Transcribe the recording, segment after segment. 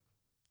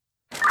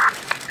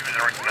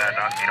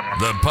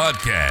The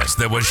podcast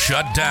that was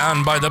shut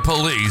down by the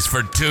police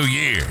for 2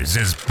 years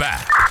is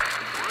back.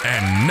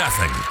 And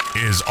nothing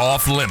is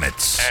off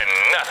limits.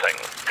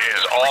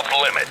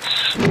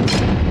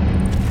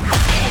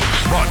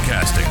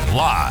 Broadcasting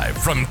live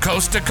from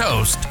coast to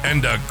coast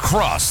and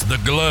across the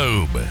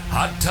globe.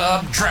 Hot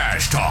Tub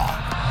Trash Talk.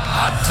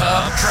 Hot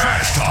Tub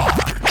Trash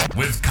Talk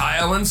with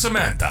Kyle and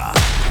Samantha.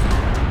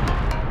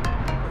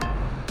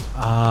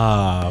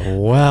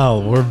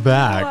 Well, we're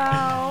back.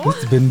 Wow.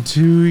 It's been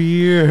 2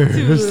 years.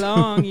 2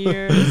 long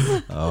years.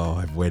 Oh,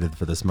 I've waited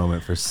for this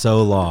moment for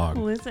so long.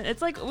 Listen,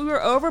 it's like we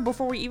were over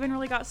before we even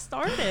really got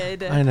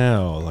started. I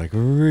know, like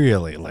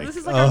really, like This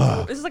is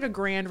like a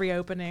grand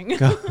reopening.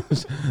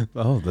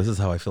 oh, this is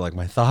how I feel like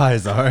my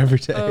thighs are every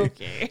day.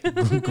 Okay.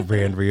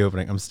 Grand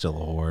reopening. I'm still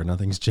a whore.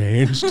 Nothing's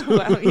changed.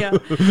 Well, yeah.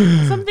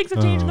 Some things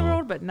have changed in the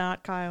world, but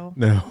not Kyle.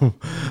 No.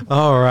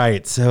 All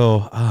right.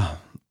 So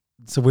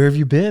where have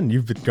you been?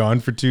 You've been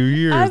gone for 2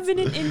 years. I've been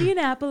in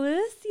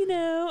Indianapolis, you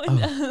know.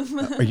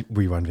 And,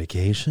 Were you on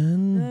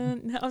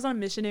vacation? I was on a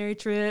missionary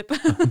trip.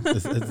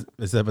 Is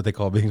that what they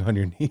call being on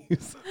your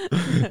knees?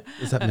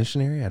 Is that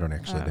missionary? I don't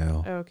actually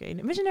know. Okay.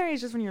 Missionary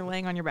is just when you're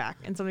laying on your back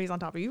and somebody's on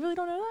top of you. You really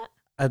don't know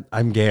that?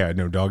 I'm gay. I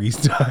know doggy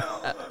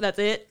style. That's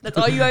it? That's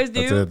all you guys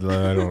do? That's it.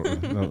 I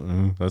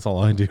don't. That's all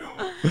I do.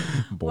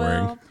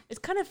 Boring. Well, it's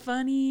kind of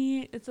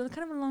funny. It's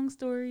kind of a long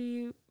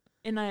story.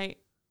 And I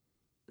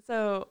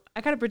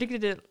kind of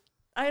predicted it.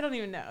 I don't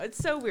even know. It's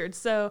so weird.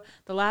 So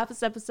the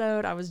last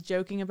episode, I was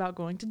joking about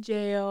going to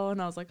jail.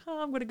 And I was like,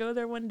 I'm going to go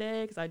there one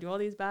day because I do all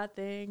these bad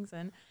things.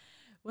 And,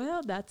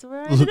 well, that's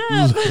where I ended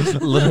up.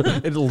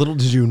 Little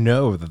did you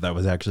know that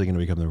was actually going to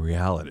become the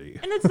reality.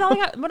 And it's not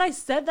like when I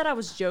said that I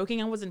was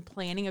joking, I wasn't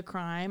planning a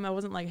crime. I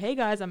wasn't like, hey,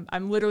 guys,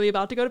 I'm literally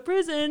about to go to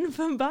prison.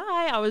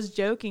 Bye. I was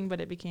joking,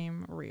 but it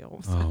became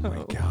real. So. Oh,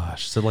 my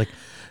gosh.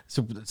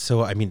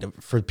 So I mean,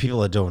 for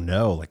people that don't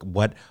know, like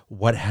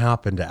what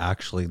happened to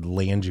actually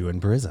land you in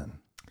prison?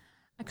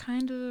 I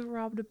kind of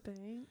robbed a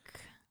bank.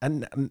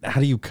 And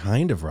how do you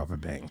kind of rob a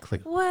bank?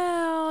 Like,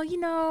 well,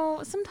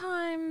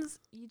 sometimes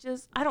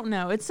I don't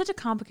know. It's such a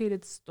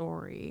complicated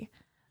story.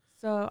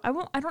 So I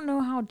don't know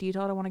how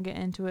detailed I want to get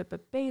into it,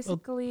 but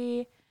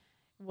basically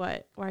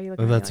why are you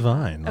looking at me that's like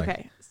fine. That?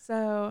 Okay.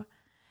 So,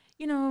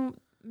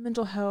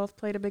 mental health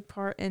played a big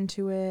part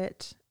into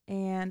it.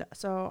 And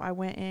so I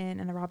went in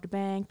and I robbed a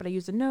bank, but I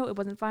used a note. It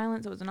wasn't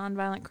violent. So it was a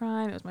nonviolent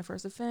crime. It was my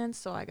first offense.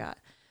 So I got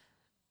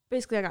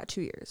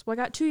 2 years. Well, I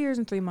got 2 years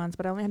and 3 months,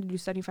 but I only had to do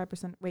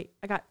 75%.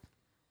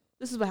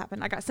 This is what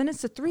happened. I got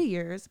sentenced to 3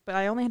 years, but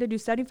I only had to do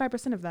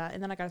 75% of that.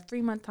 And then I got a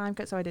 3-month time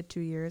cut. So I did 2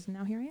 years. And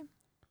now here I am.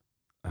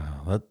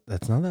 Oh,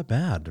 that's not that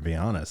bad, to be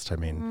honest. I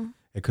mean,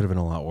 It could have been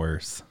a lot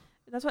worse.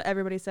 That's what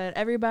everybody said.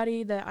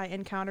 Everybody that I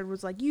encountered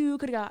was like, you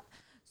could have got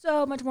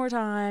so much more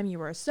time. You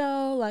were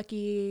so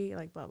lucky,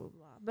 like blah, blah,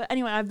 blah. But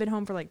anyway, I've been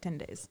home for like 10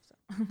 days. So.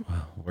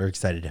 Well, we're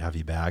excited to have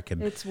you back.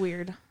 And it's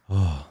weird.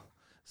 Oh,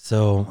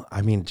 so,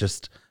 I mean,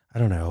 I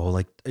don't know,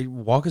 like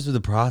walk us through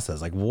the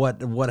process. Like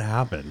what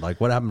happened?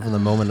 Like what happened from the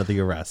moment of the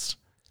arrest?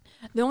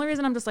 The only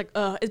reason I'm just like,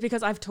 is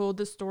because I've told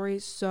this story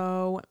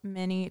so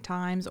many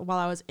times while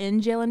I was in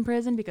jail and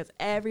prison because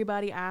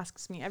everybody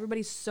asks me.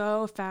 Everybody's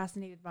so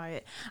fascinated by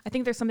it. I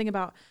think there's something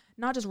about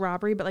not just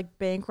robbery, but like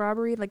bank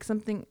robbery, like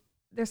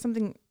there's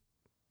something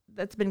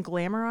that's been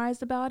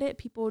glamorized about it.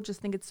 People just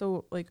think it's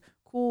so like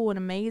cool and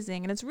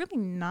amazing. And it's really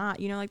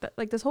not,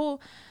 like this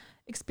whole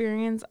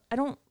experience. I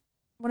don't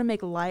want to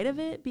make light of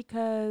it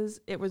because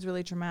it was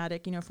really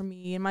traumatic, for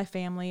me and my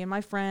family and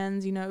my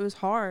friends, it was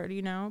hard,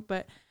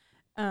 but,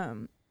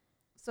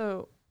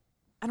 so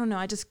I don't know.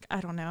 I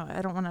don't know.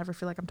 I don't want to ever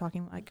feel like I'm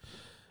talking like,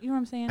 you know what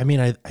I'm saying? I mean,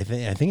 I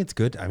think it's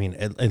good. I mean,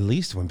 at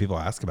least when people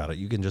ask about it,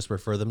 you can just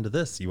refer them to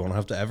this. You won't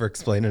have to ever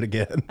explain it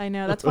again. I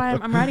know. That's why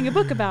I'm writing a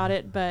book about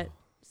it. But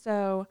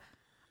so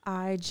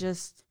I've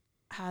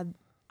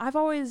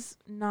always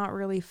not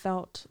really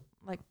felt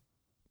like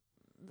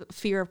the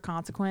fear of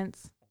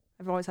consequence.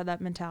 I've always had that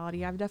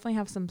mentality. I definitely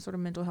have some sort of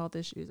mental health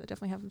issues. I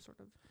definitely have some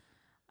sort of,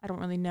 I don't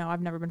really know. I've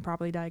never been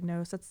properly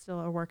diagnosed. That's still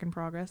a work in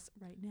progress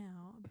right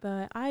now.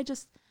 But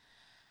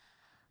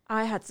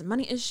I had some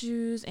money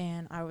issues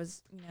and I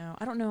was,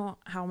 I don't know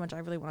how much I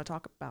really want to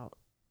talk about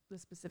the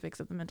specifics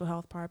of the mental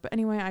health part. But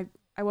anyway,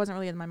 I wasn't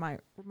really in my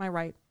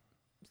right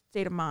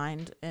state of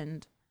mind.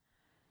 And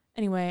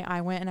anyway,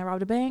 I went and I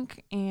robbed a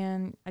bank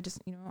and I just,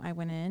 I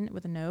went in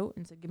with a note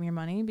and said, give me your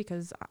money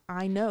because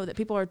I know that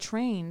people are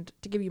trained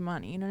to give you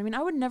money. You know what I mean?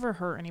 I would never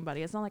hurt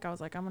anybody. It's not like I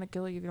was like, I'm going to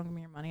kill you if you don't give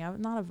me your money.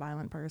 I'm not a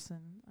violent person.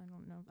 I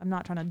don't know. I'm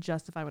not trying to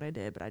justify what I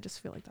did, but I just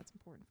feel like that's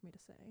important for me to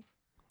say.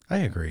 I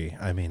agree.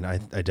 I mean, I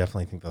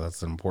definitely think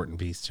that's an important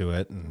piece to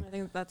it. And I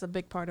think that's a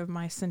big part of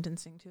my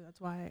sentencing too.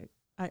 That's why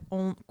I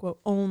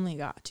only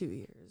got 2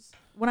 years.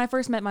 When I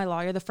first met my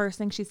lawyer, the first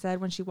thing she said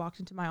when she walked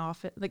into my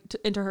office,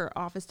 into her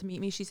office to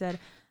meet me, she said,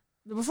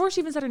 before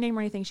she even said her name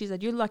or anything, she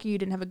said, "You're lucky you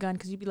didn't have a gun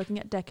because you'd be looking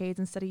at decades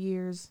instead of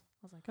years."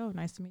 I was like, oh,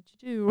 nice to meet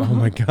you too. Oh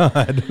my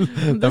God.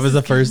 That This was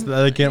the is- first,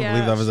 I can't Yeah,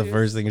 believe that was the she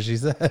first thing she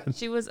said.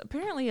 She was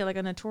apparently like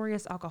a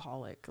notorious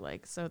alcoholic,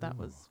 like, so that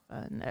was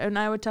fun. And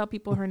I would tell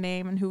people her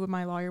name and who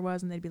my lawyer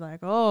was, and they'd be like,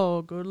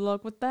 "Oh, good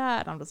luck with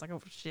that." I'm just like,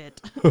 "Oh shit."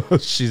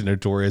 She's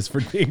notorious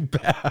for being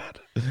bad.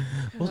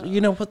 Well,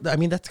 you know what? I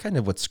mean, that's kind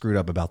of what's screwed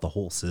up about the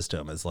whole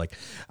system is like,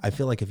 I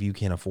feel like if you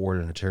can't afford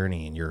an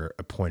attorney and you're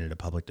appointed a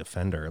public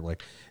defender,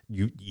 like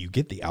you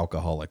get the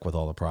alcoholic with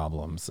all the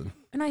problems.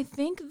 And I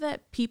think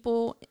that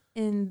people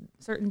in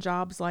certain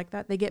jobs like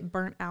that, they get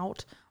burnt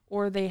out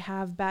or they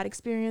have bad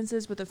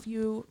experiences with a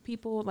few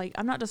people. Like,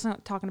 I'm not just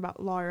talking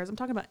about lawyers. I'm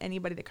talking about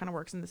anybody that kind of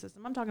works in the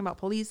system. I'm talking about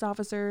police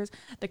officers,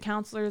 the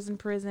counselors in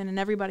prison, and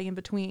everybody in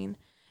between.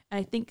 And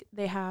I think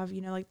they have,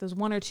 you know, like those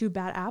one or two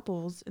bad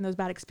apples and those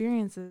bad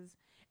experiences.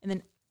 And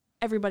then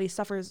everybody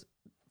suffers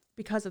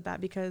because of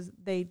that, because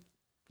they,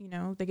 you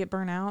know, they get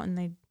burnt out and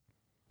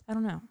I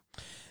don't know.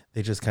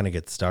 They just kind of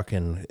get stuck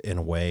in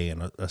a way,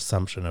 an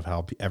assumption of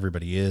how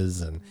everybody is.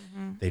 And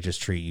they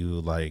just treat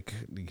you like,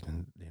 you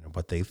know,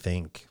 what they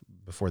think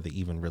before they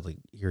even really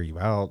hear you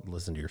out,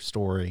 listen to your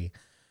story.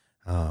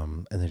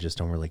 And they just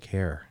don't really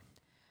care.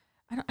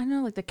 I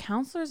know, like the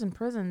counselors in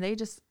prison, they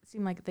just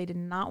seem like they did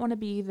not want to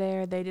be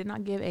there. They did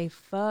not give a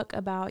fuck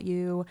about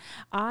you.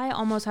 I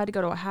almost had to go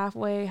to a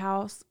halfway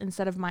house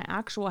instead of my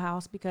actual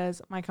house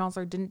because my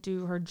counselor didn't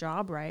do her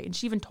job right. And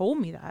she even told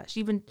me that.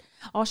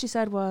 All she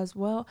said was,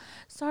 well,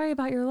 sorry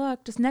about your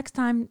luck. Just next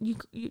time you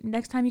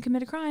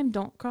commit a crime,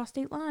 don't cross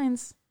state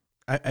lines.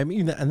 I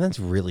mean, and that's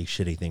a really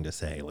shitty thing to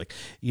say. Like,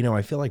 you know,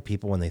 I feel like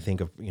people, when they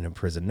think of, you know,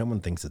 prison, no one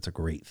thinks it's a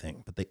great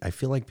thing, but I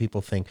feel like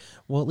people think,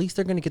 well, at least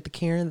they're going to get the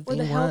care that Or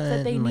they the want. help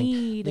that they and, like,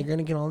 need. They're going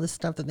to get all this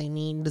stuff that they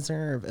need and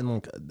deserve. And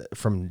like,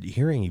 from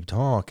hearing you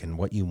talk and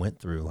what you went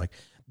through, like,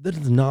 that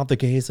is not the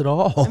case at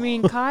all. I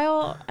mean,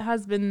 Kyle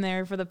has been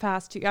there for the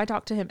past I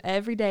talked to him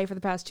every day for the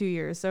past 2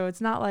 years. So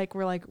it's not like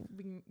we're like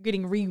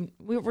getting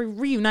we're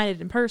reunited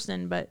in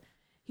person, but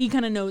he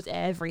kind of knows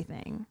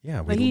everything.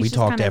 Yeah, Like, we he's just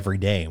talked kinda- every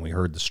day and we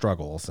heard the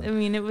struggles. I And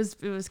mean, it was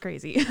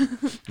crazy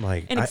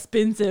like, and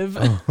expensive.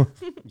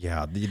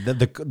 yeah,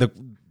 the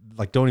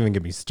like, don't even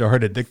get me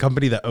started. The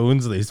company that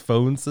owns these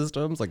phone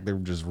systems, like, they're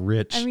just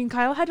rich. I mean,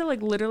 Kyle had to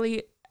like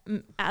literally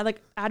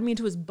add me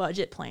into his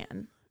budget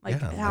plan, like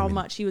Yeah, how I mean-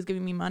 much he was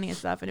giving me money and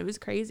stuff, and it was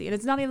crazy. And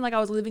it's not even like I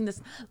was living this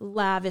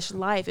lavish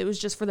life; it was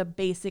just for the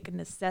basic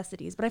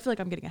necessities. But I feel like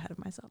I'm getting ahead of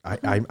myself.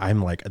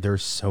 I'm like,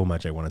 there's so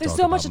much I want to There's talk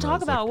so about. much to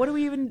talk It's like, about. What do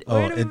we even?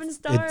 Where do we even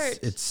start?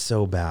 It's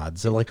so bad.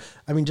 So like,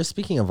 I mean, just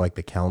speaking of like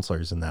the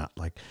counselors and that,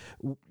 like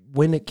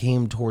when it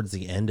came towards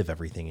the end of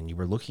everything and you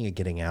were looking at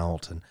getting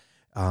out and,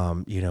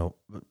 you know,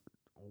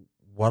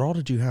 what all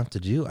did you have to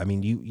do? I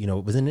mean, you know,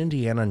 it was in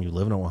Indiana and you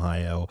live in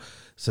Ohio.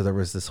 So there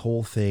was this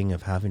whole thing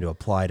of having to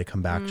apply to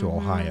come back to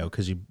Ohio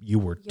because you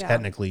were Yeah.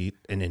 technically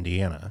in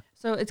Indiana.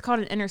 So it's called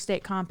an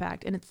interstate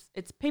compact, and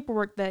it's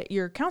paperwork that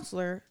your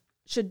counselor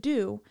should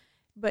do,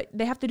 but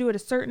they have to do it a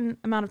certain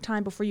amount of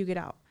time before you get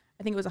out.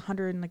 I think it was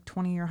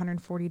 120 or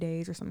 140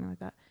 days or something like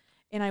that.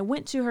 And I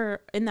went to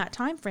her in that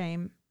time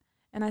frame,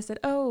 and I said,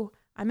 "Oh,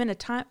 I'm in a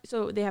time."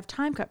 So they have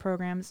time cut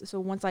programs. So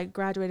once I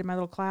graduated my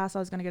little class, I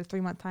was going to get a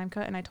 3-month time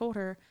cut, and I told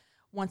her,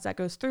 once that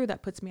goes through,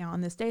 that puts me out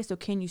on this day. So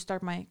can you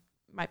start my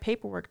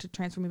paperwork to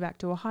transfer me back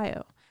to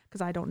Ohio?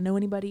 Because I don't know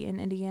anybody in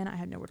Indiana. I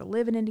had nowhere to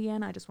live in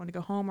Indiana. I just want to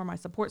go home where my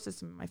support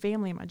system, my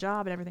family, and my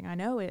job, and everything I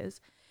know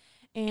is.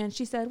 And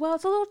she said, well,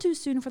 it's a little too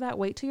soon for that.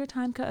 Wait till your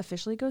time cut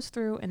officially goes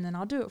through, and then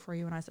I'll do it for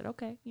you. And I said,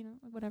 okay, you know,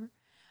 whatever.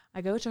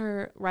 I go to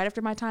her right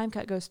after my time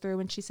cut goes through,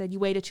 and she said, you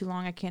waited too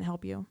long. I can't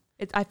help you.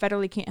 I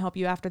federally can't help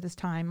you after this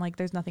time. Like,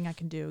 there's nothing I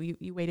can do.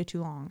 You waited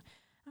too long.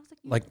 I was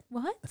like,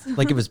 what?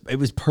 Like it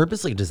was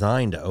purposely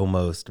designed to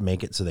almost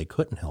make it so they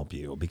couldn't help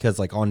you, because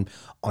like on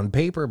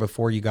paper,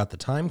 before you got the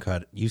time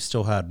cut, you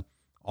still had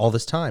all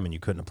this time and you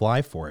couldn't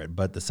apply for it.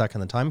 But the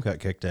second the time cut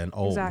kicked in,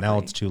 now Exactly.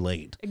 it's too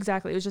late.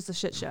 Exactly. It was just a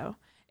shit show.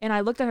 And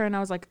I looked at her and I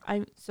was like,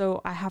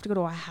 so I have to go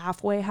to a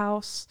halfway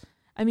house.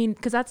 I mean,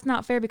 because that's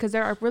not fair, because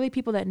there are really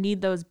people that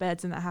need those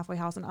beds in that halfway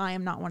house, and I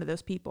am not one of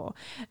those people,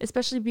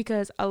 especially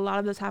because a lot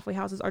of those halfway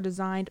houses are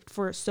designed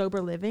for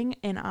sober living,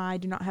 and I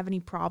do not have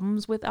any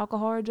problems with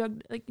alcohol or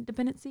drug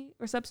dependency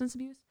or substance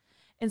abuse.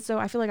 And so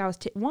I feel like I was,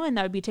 one,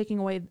 that would be taking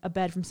away a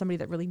bed from somebody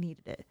that really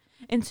needed it.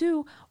 And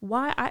two,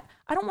 why I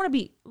don't want to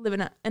be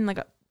living in like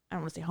I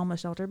don't want to say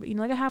homeless shelter, but, you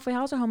know, like a halfway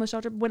house or homeless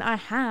shelter when I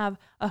have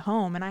a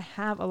home and I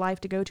have a life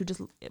to go to,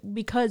 just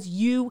because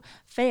you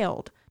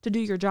failed to do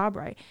your job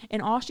right.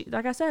 And all she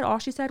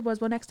said was,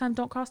 well, next time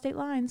don't cross state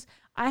lines.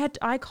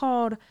 I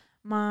called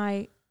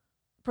my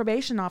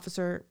probation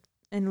officer,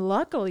 and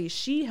luckily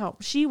she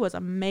helped. She was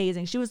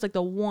amazing. She was like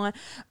the one,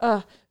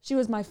 she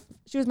was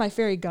my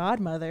fairy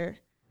godmother.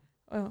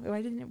 Oh,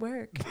 why didn't it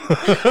work?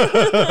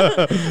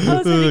 I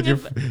was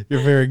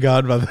Your fairy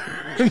godmother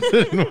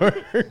didn't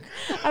work.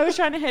 I was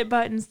trying to hit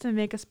buttons to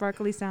make a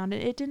sparkly sound,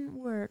 and it didn't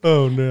work.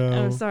 Oh no.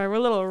 I'm sorry, we're a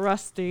little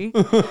rusty.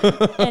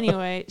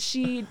 Anyway,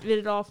 she did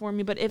it all for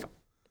me.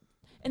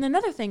 And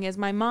another thing is,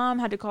 my mom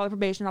had to call a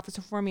probation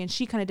officer for me, and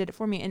she kind of did it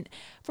for me. And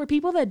for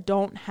people that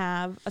don't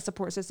have a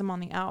support system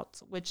on the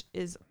outs, which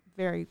is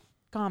very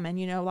common.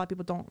 You know, a lot of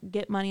people don't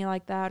get money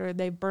like that, or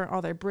they've burnt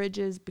all their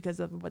bridges because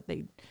of what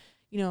they,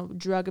 you know,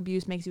 drug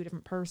abuse makes you a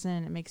different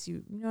person. It makes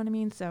you, you know what I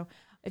mean? So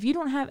if you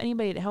don't have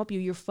anybody to help you,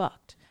 you're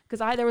fucked.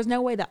 Because there was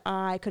no way that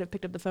I could have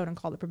picked up the phone and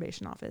called the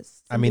probation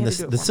office. I mean, the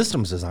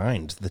system's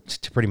designed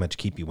to pretty much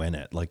keep you in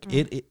it. Like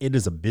it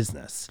is a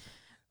business.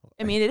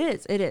 I mean,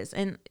 it is.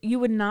 And you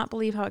would not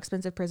believe how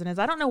expensive prison is.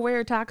 I don't know where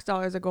your tax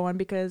dollars are going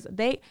because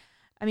they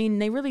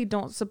really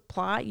don't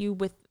supply you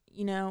with,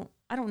 you know,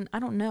 I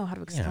don't know how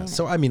to explain it.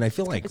 So, I mean, I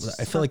feel like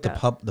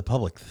the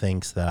public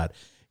thinks that,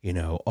 you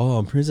know, oh,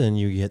 in prison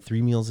you get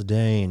 3 meals a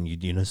day and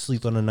you know,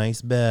 sleep on a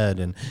nice bed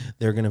and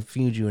they're going to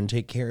feed you and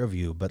take care of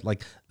you. But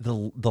like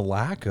the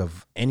lack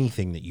of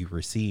anything that you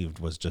received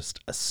was just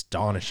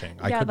astonishing.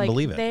 I couldn't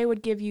believe it. They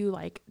would give you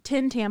like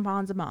 10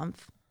 tampons a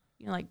month,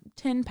 you know, like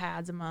 10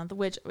 pads a month,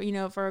 which, you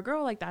know, for a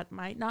girl like that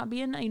might not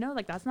be enough, you know,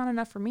 like that's not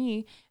enough for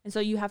me. And so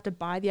you have to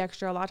buy the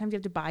extra. A lot of times you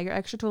have to buy your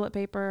extra toilet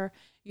paper.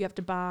 You have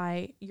to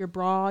buy your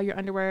bra, your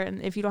underwear.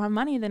 And if you don't have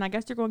money, then I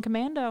guess you're going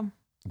commando.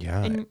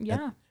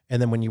 Yeah.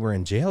 And then when you were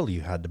in jail,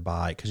 you had to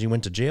buy, because you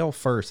went to jail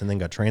first and then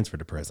got transferred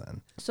to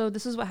prison. So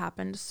this is what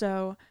happened.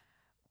 So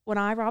when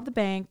I robbed the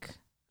bank,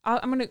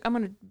 I'm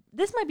gonna.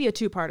 This might be a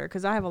 2-parter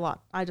because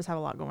I just have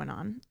a lot going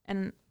on,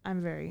 and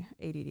I'm very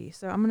ADD.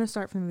 So I'm gonna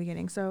start from the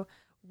beginning. So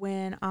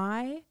when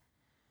I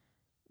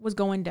was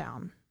going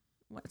down,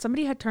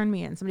 somebody had turned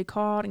me in. Somebody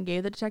called and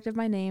gave the detective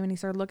my name, and he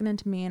started looking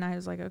into me, and I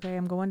was like, okay,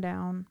 I'm going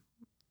down,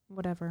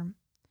 whatever.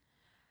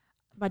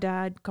 My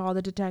dad called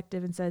the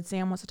detective and said,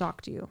 Sam wants to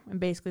talk to you. And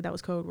basically that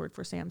was code word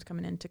for Sam's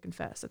coming in to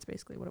confess. That's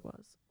basically what it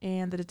was.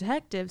 And the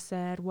detective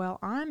said, well,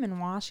 I'm in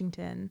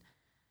Washington,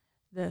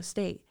 the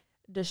state.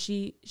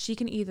 She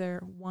can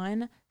either,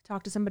 one,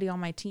 talk to somebody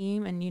on my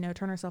team and, you know,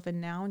 turn herself in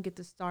now and get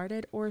this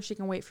started, or she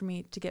can wait for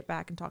me to get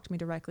back and talk to me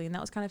directly. And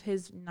that was kind of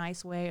his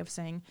nice way of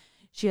saying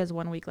she has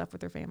 1 week left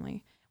with her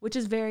family, which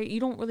is you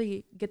don't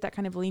really get that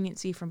kind of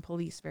leniency from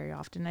police very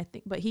often, I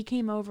think. But he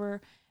came over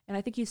and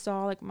I think he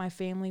saw like my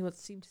family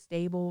seemed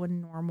stable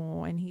and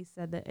normal. And he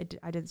said that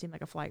I didn't seem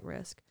like a flight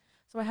risk.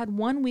 So I had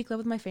 1 week left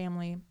with my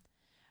family.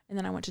 And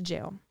then I went to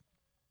jail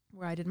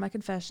where I did my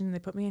confession. They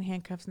put me in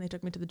handcuffs and they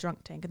took me to the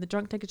drunk tank. And the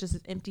drunk tank is just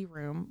an empty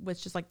room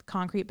with just like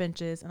concrete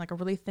benches and like a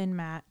really thin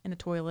mat and a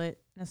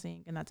toilet and a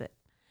sink. And that's it.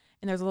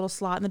 And there's a little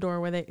slot in the door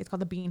where it's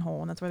called the bean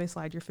hole. And that's where they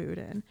slide your food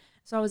in.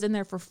 So I was in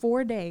there for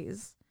 4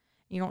 days.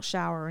 You don't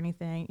shower or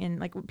anything. And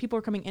like people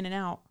are coming in and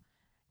out.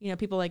 You know,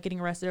 people like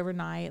getting arrested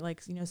overnight,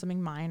 like, you know,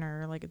 something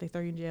minor, like if they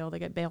throw you in jail, they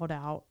get bailed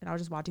out. And I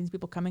was just watching these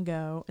people come and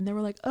go. And they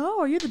were like,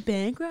 oh, are you the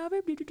bank robber?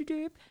 But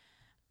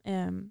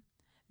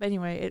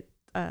anyway,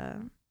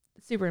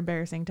 it's super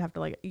embarrassing to have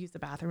to like use the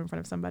bathroom in front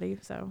of somebody.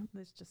 So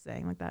it's just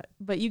saying like that.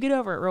 But you get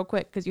over it real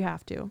quick because you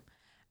have to.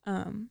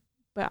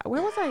 But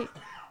where was I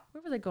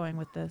going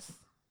with this?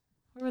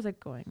 I'm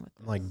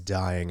like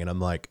dying and I'm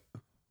like...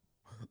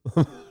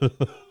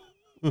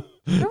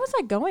 Where was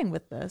I going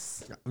with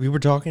this? We were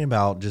talking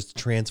about just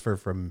transfer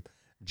from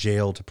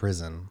jail to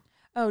prison.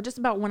 Oh, just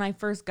about when I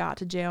first got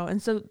to jail. And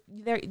so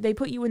they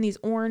put you in these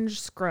orange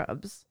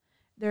scrubs.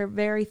 They're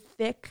very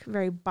thick,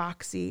 very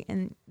boxy,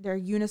 and they're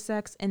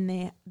unisex,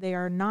 and they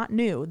are not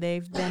new.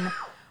 They've been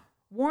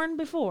worn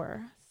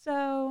before.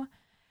 So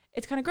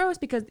it's kind of gross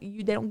because they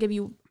didn't give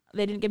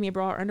me a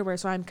bra or underwear,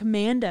 so I'm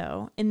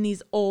commando in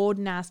these old,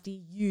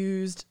 nasty,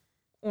 used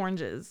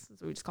oranges.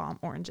 So we just call them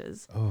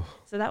oranges. Oh.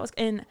 So that was...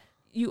 And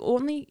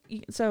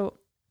so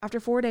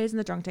after 4 days in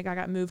the drunk tank, I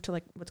got moved to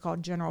like what's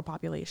called general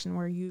population,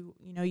 where you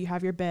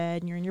have your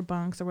bed and you're in your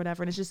bunks or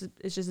whatever. And it's just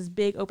this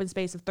big open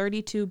space of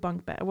 32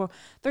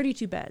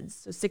 beds.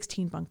 So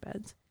 16 bunk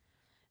beds.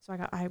 So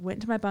I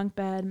went to my bunk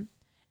bed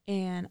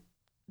and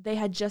they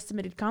had just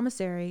submitted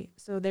commissary.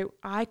 So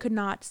I could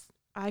not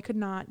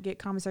get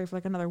commissary for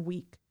like another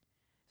week.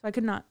 So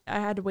I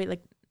had to wait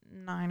like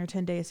 9 or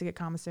 10 days to get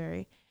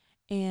commissary.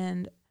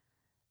 And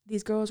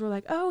these girls were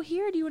like, oh,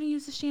 here, do you want to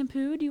use the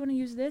shampoo? Do you want to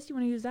use this? Do you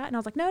want to use that? And I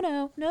was like, no,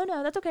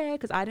 that's okay.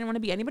 Because I didn't want to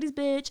be anybody's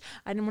bitch.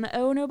 I didn't want to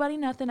owe nobody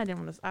nothing.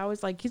 I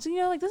was like, you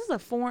know, like this is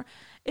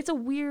it's a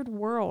weird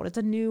world. It's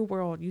a new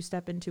world you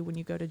step into when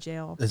you go to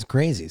jail. It's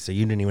crazy. So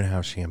you didn't even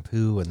have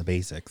shampoo and the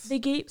basics.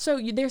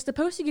 They're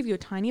supposed to give you a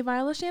tiny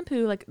vial of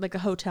shampoo, like a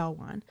hotel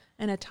one,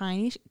 and a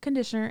tiny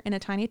conditioner, and a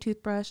tiny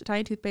toothbrush, a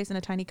tiny toothpaste, and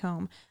a tiny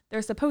comb.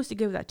 They're supposed to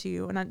give that to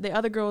you. And the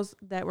other girls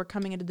that were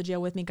coming into the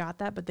jail with me got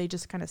that, but they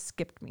just kind of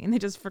skipped me and they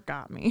just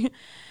forgot me.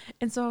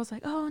 And so I was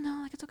like, oh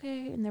no, like it's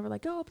okay. And they were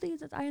like, oh,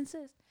 please, I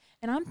insist.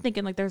 And I'm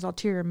thinking like there's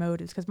ulterior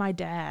motives because my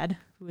dad,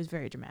 who was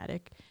very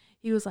dramatic,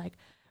 he was like,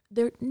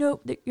 you're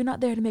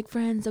not there to make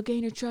friends. They'll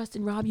gain your trust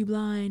and rob you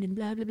blind and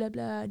blah, blah, blah,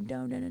 blah.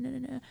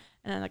 No.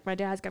 And like my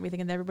dad's got me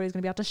thinking that everybody's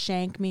going to be out to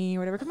shank me or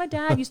whatever. Because my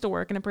dad used to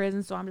work in a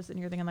prison. So I'm just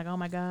sitting here thinking like, oh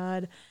my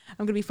God, I'm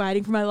going to be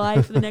fighting for my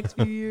life for the next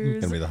few years.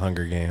 It's going to be the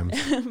Hunger Games.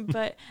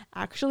 But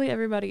actually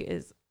everybody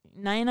is,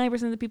 99%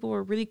 of the people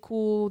were really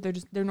cool.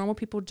 They're normal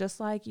people just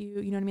like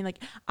you. You know what I mean?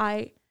 Like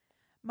I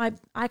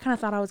kind of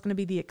thought I was going to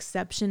be the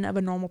exception of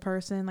a normal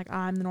person. Like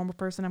I'm the normal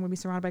person. I'm going to be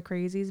surrounded by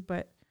crazies.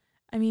 But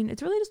I mean,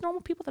 it's really just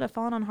normal people that have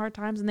fallen on hard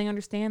times, and they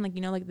understand, like,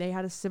 you know, like they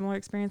had a similar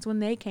experience when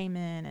they came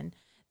in, and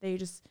they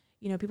just,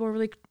 you know, people are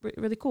really,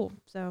 really cool.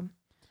 So,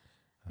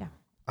 yeah.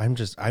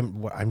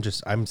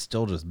 I'm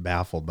still just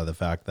baffled by the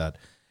fact that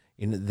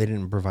they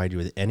didn't provide you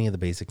with any of the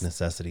basic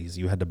necessities.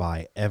 You had to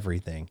buy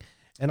everything.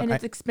 And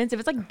it's expensive.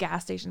 It's like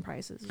gas station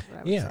prices. Is what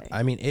I would say.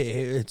 I mean,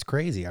 it's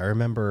crazy. I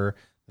remember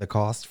the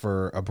cost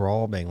for a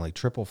bra being like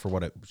triple for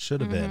what it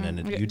should have been.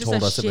 And you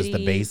told us it was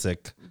the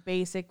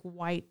basic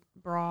white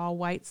bra,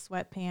 white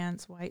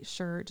sweatpants, white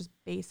shirt, just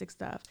basic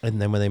stuff.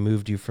 And then when they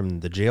moved you from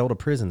the jail to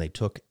prison, they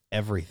took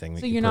everything.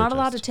 So you're not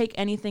allowed to take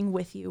anything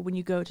with you when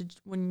you go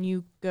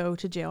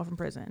to jail from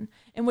prison.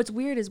 And what's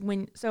weird is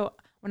when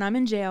I'm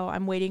in jail,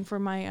 I'm waiting for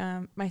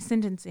my my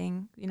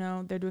sentencing. You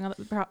know, they're doing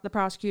the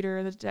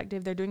prosecutor, the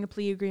detective, they're doing a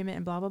plea agreement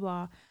and blah blah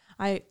blah.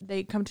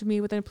 They come to me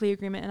with a plea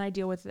agreement and I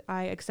deal with it.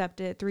 I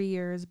accept it 3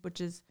 years,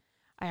 which is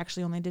I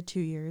actually only did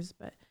 2 years,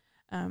 but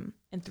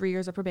and 3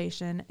 years of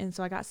probation. And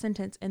so I got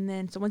sentenced. And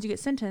then so once you get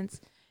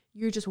sentenced,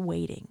 you're just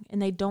waiting,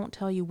 and they don't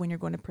tell you when you're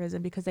going to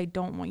prison because they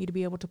don't want you to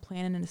be able to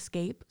plan an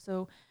escape.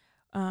 So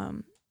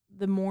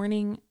the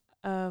morning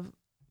of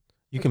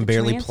you can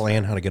barely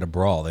plan how to get a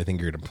brawl. They think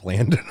you're going to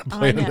plan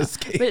an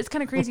escape. But it's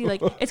kind of crazy.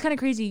 Like it's kind of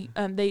crazy.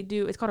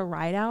 It's called a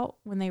ride out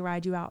when they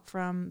ride you out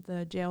from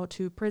the jail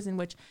to prison,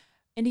 which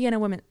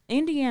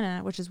Indiana,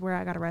 which is where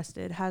I got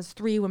arrested, has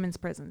 3 women's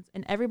prisons,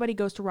 and everybody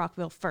goes to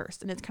Rockville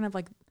first. And it's kind of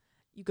like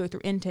you go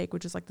through intake,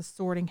 which is like the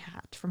sorting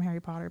hat from Harry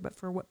Potter, but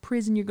for what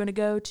prison you're going to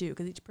go to,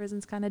 because each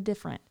prison's kind of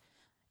different.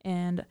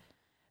 And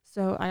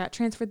so I got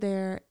transferred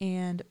there,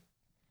 and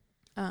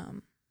I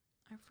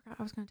forgot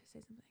I was going to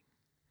say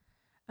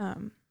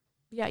something.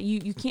 Yeah,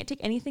 you can't take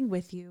anything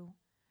with you,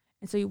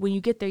 and so when you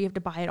get there, you have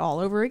to buy it all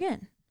over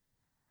again.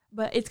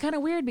 But it's kind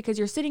of weird because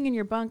you're sitting in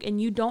your bunk and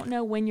you don't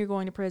know when you're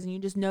going to prison. You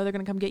just know they're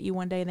going to come get you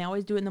one day, and they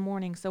always do it in the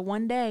morning. So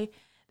one day,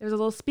 there's a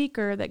little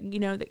speaker that, you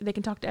know, they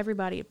can talk to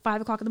everybody at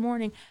 5 o'clock in the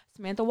morning.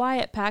 Samantha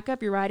Wyatt, pack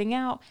up, you're riding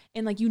out.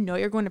 And like, you know,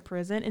 you're going to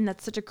prison. And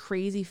that's such a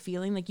crazy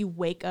feeling. Like you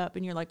wake up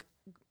and you're like,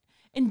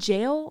 in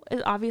jail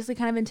is obviously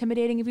kind of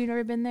intimidating if you've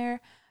never been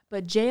there.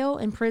 But jail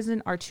and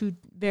prison are 2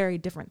 very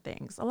different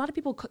things. A lot of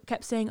people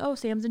kept saying, oh,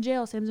 Sam's in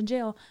jail, Sam's in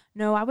jail.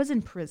 No, I was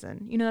in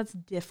prison. You know, that's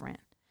different.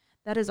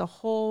 That is a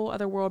whole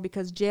other world,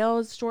 because jail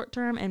is short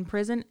term and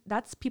prison,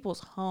 that's people's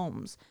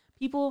homes.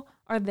 People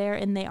are there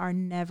and they are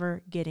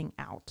never getting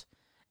out.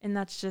 And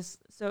that's just,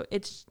 so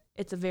it's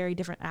a very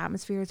different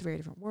atmosphere. It's a very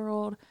different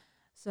world.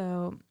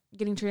 So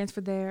getting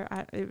transferred there,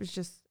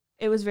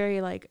 it was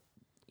very like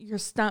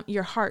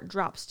your heart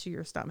drops to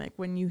your stomach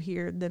when you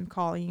hear them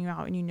calling you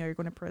out and you know you're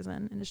going to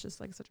prison. And it's just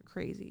like such a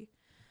crazy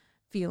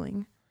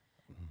feeling.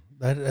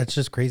 That's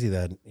just crazy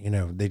that, you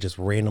know, they just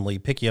randomly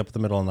pick you up in the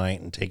middle of the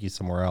night and take you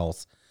somewhere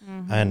else.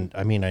 Mm-hmm. And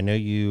I mean, I know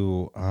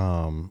you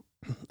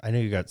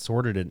got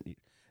sorted in.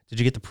 Did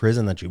you get the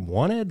prison that you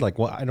wanted? Like,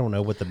 well, I don't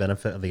know what the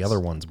benefit of the other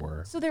ones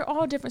were. So they're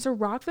all different. So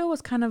Rockville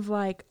was kind of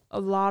like a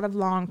lot of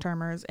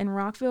long-termers. In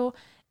Rockville,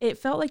 it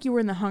felt like you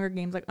were in the Hunger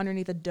Games, like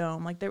underneath a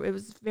dome. Like it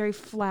was very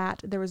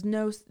flat. There was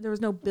no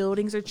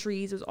buildings or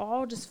trees. It was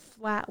all just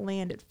flat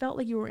land. It felt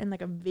like you were in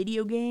like a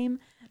video game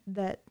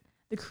that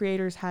the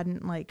creators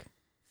hadn't like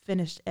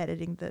finished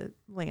editing the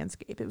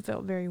landscape. It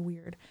felt very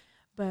weird.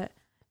 But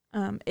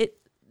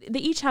they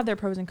each have their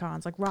pros and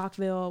cons. Like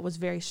Rockville was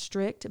very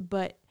strict,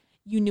 but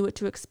you knew what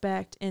to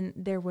expect, and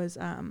there was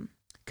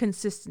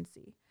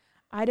consistency.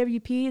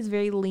 IWP is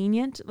very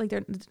lenient. Like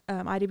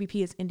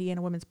IWP is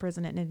Indiana Women's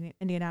Prison in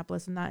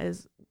Indianapolis, and that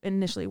is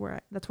initially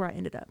that's where I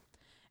ended up.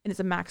 And it's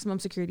a maximum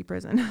security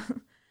prison.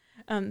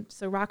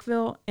 So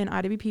Rockville and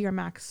IWP are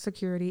max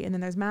security, and then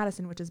there's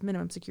Madison, which is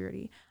minimum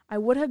security. I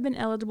would have been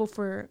eligible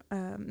for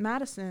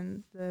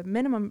Madison, the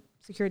minimum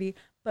security,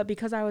 but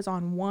because I was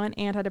on one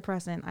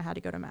antidepressant, I had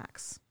to go to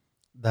max.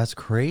 That's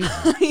crazy.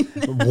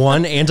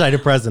 One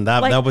antidepressant.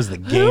 That was the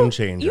game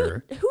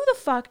changer. Who the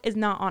fuck is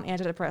not on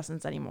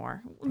antidepressants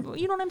anymore?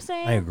 You know what I'm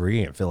saying? I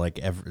agree. I feel like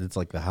it's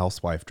like the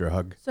housewife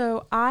drug.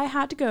 So I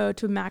had to go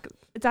to max.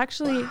 It's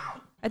actually,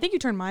 I think you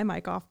turned my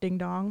mic off, ding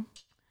dong.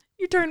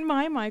 You turned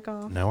my mic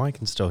off. No, I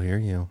can still hear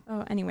you.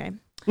 Oh, anyway.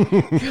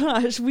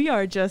 Gosh, we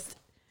are just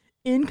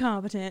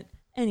incompetent.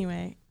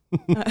 Anyway.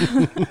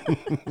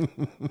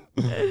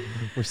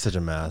 We're such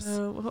a mess.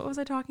 What was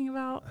I talking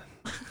about?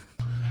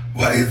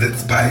 Why is it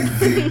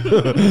spicy?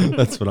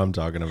 That's what I'm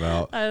talking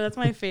about. That's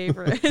my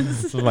favorite.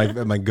 This is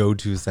my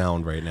go-to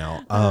sound right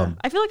now.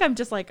 I feel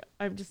like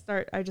I just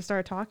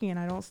started talking and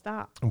I don't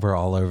stop. We're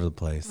all over the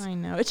place. I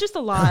know. It's just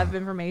a lot of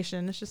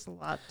information. It's just a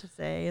lot to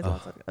say.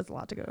 It's a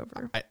lot to go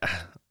over.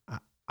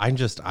 I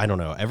don't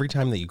know. Every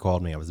time that you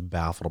called me, I was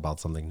baffled about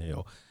something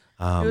new.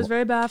 It was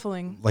very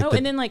baffling.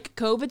 And then like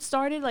COVID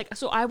started.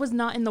 So I was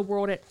not in the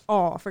world at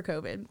all for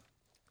COVID.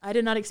 I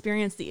did not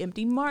experience the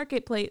empty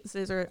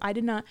marketplaces, or I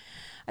did not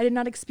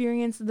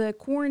experience the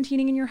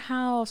quarantining in your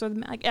house, or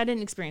I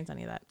didn't experience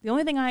any of that. The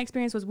only thing I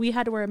experienced was we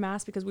had to wear a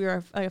mask because we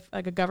were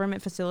like a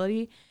government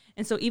facility,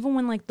 and so even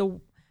when like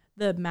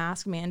the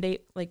mask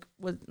mandate like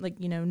was like,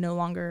 you know, no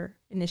longer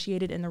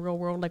initiated in the real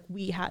world, like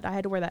I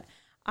had to wear that.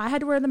 I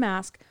had to wear the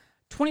mask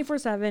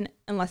 24/7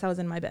 unless I was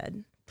in my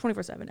bed.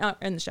 24/7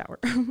 in the shower.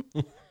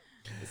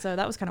 So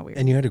that was kind of weird.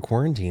 And you had to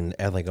quarantine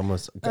at like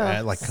almost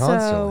like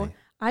constantly. So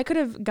I could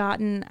have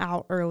gotten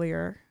out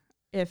earlier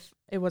if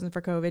it wasn't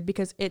for COVID,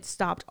 because it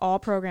stopped all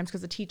programs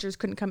because the teachers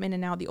couldn't come in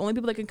and out. The only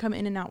people that could come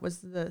in and out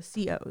was the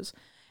COs,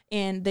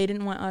 and they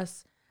didn't want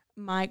us.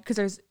 Because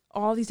there's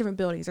all these different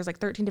buildings. There's like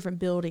 13 different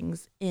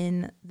buildings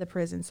in the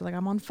prison. So like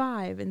I'm on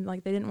 5, and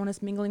like they didn't want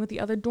us mingling with the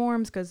other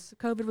dorms because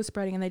COVID was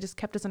spreading, and they just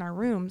kept us in our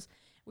rooms.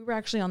 We were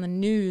actually on the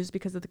news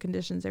because of the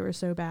conditions. They were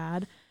so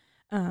bad.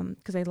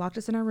 Because they locked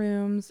us in our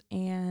rooms,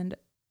 and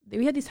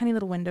we had these tiny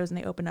little windows, and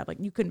they opened up, like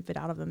you couldn't fit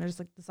out of them. They're just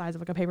like the size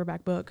of like a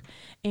paperback book.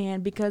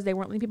 And because they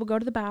weren't letting people go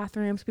to the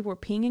bathrooms, people were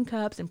peeing in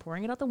cups and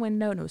pouring it out the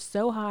window, and it was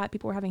so hot.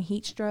 People were having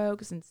heat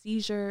strokes and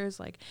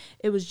seizures. Like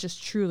it was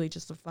just truly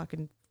just a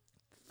fucking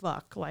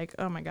fuck. Like,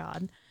 oh my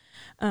God.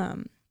 Yeah,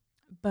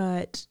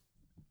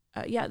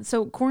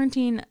 so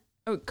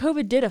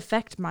COVID did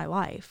affect my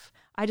life.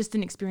 I just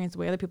didn't experience the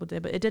way other people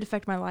did, but it did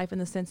affect my life in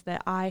the sense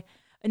that my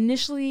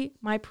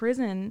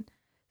prison,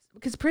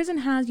 because prison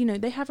has,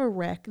 they have a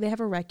rec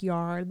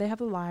yard, they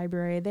have a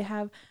library, they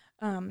have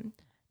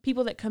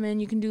people that come in.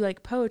 You can do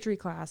like poetry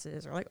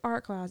classes or like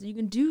art classes. You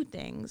can do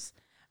things,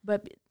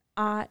 but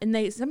and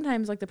they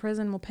sometimes, like, the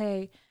prison will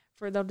pay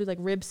for, they'll do like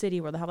Rib City,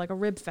 where they'll have like a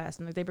rib fest,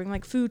 and like they bring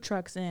like food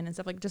trucks in and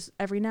stuff, like just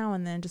every now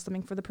and then, just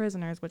something for the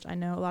prisoners, which I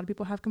know a lot of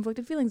people have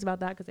conflicted feelings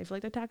about that because they feel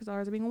like their tax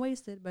dollars are being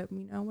wasted, but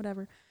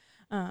whatever.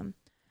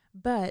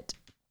 But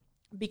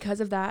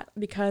because of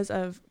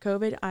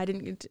COVID, I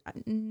didn't get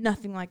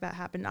nothing like that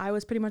happened. I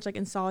was pretty much like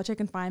in solitary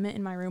confinement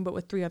in my room, but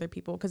with 3 other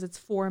people, because it's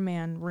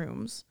 4-man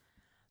rooms.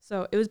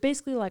 So it was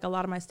basically like a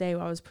lot of my stay,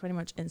 I was pretty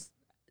much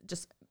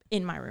just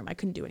in my room. I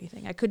couldn't do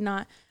anything. I could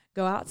not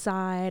go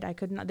outside.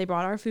 They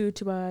brought our food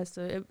to us.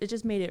 So it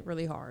just made it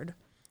really hard.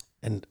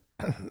 And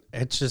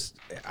it's just,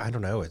 I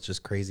don't know. It's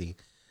just crazy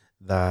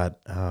that,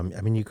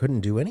 you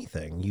couldn't do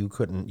anything. You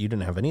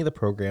didn't have any of the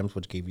programs,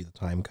 which gave you the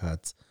time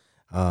cuts.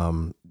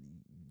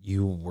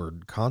 You were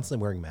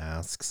constantly wearing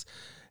masks,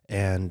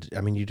 and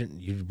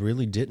you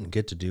really didn't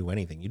get to do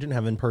anything. You didn't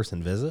have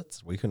in-person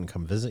visits. We couldn't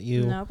come visit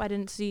you. Nope, I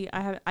didn't see.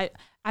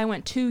 I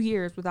went 2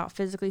 years without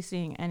physically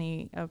seeing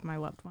any of my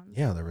loved ones.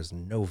 Yeah, there was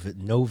no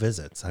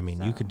visits.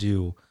 You could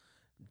do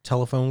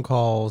telephone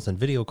calls and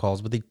video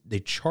calls, but they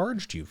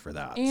charged you for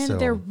that. And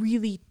they're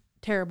really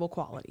terrible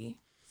quality.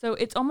 So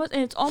it's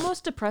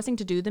almost depressing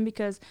to do them,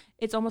 because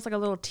it's almost like a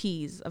little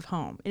tease of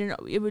home. And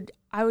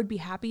I would be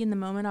happy in the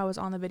moment I was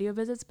on the video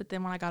visits, but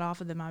then when I got off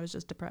of them, I was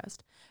just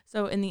depressed.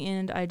 So in the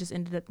end, I just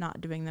ended up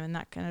not doing them, and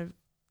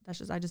I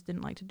just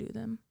didn't like to do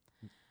them.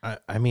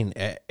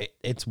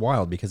 It's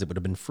wild, because it would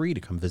have been free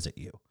to come visit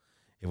you.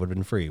 It would have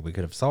been free. We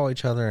could have saw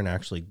each other and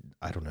actually,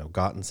 I don't know,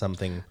 gotten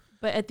something.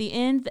 But at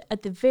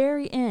the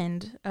very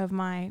end of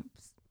my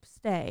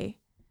stay,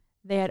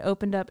 they had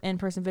opened up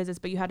in-person visits,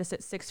 but you had to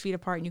sit 6 feet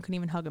apart, and you couldn't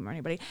even hug them or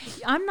anybody.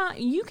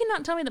 You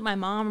cannot tell me that my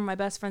mom or my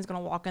best friend's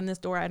going to walk in this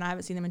door and I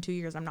haven't seen them in 2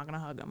 years. I'm not going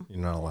to hug them. You're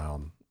not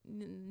allowed.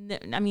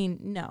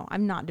 No,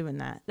 I'm not doing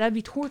that. That'd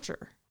be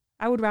torture.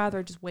 I would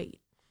rather just wait.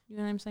 You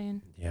know what I'm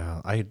saying?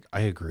 Yeah, I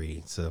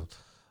agree. So,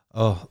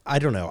 I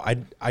don't know.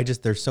 I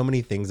just, there's so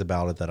many things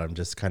about it that I'm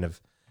just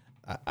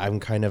I'm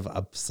kind of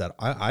upset.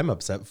 I'm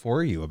upset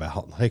for you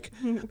about, like,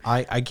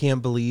 I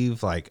can't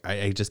believe, like,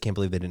 I just can't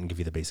believe they didn't give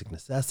you the basic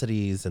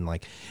necessities. And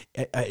like,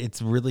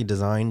 it's really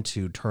designed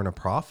to turn a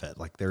profit.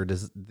 Like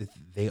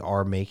they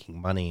are making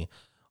money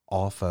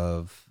off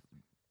of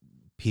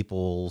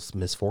people's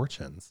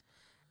misfortunes.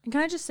 And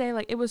can I just say,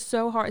 like, it was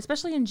so hard,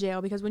 especially in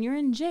jail, because when you're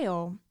in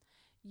jail,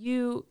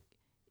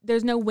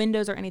 there's no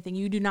windows or anything.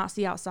 You do not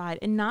see outside,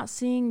 and not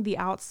seeing the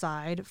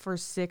outside for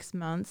 6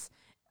 months,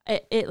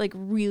 it like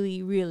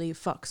really, really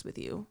fucks with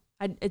you.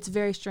 It's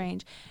very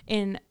strange.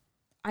 And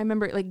I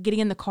remember like getting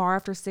in the car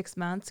after 6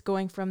 months,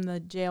 going from the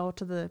jail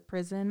to the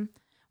prison,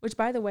 which,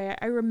 by the way,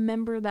 I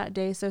remember that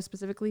day so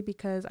specifically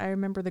because I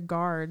remember the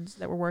guards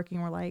that were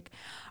working were like,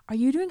 are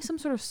you doing some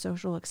sort of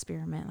social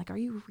experiment? Like, are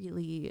you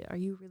really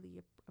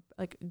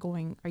like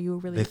going, are you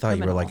really, they thought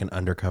you were like an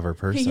undercover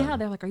person. Yeah.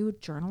 They're like, are you a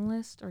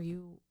journalist?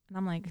 And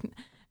I'm like,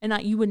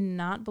 you would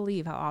not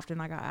believe how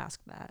often I got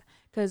asked that.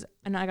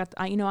 I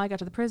got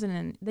to the prison,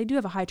 and they do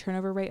have a high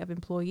turnover rate of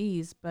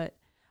employees, but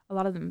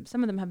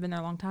some of them have been there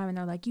a long time, and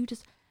they're like,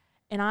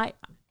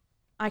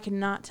 I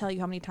cannot tell you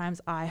how many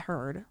times I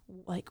heard,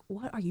 like,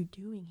 what are you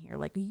doing here?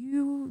 Like,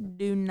 you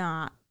do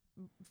not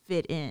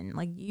fit in.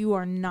 Like, you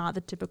are not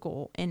the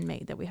typical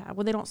inmate that we have.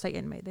 Well, they don't say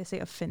inmate, they say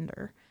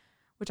offender,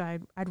 which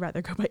I'd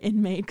rather go by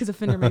inmate, because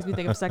offender makes me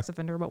think of sex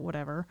offender, but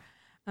whatever.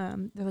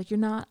 They're like, you're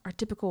not our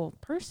typical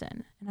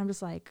person. And I'm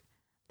just like,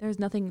 there's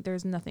nothing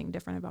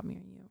different about me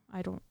or you.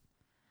 I don't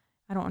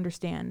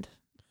understand.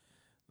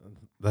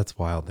 That's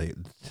wild.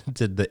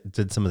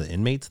 Did some of the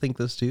inmates think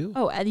this too?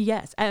 Oh,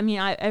 yes.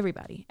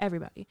 Everybody.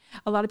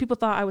 A lot of people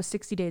thought I was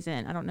 60 Days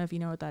In. I don't know if you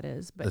know what that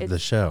is, but the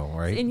show,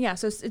 right? And yeah,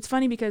 so it's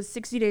funny because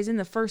 60 Days In,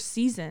 the first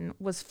season,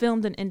 was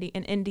filmed in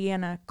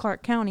Indiana,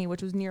 Clark County,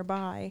 which was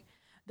nearby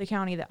the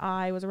county that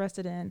I was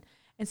arrested in.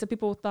 And so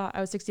people thought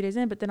I was 60 days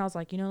in, but then I was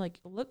like, like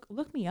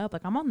look me up.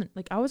 Like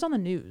I was on the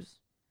news.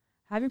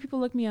 Having people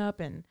look me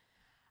up and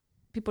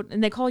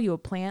they call you a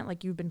plant,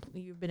 like you've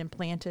been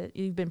planted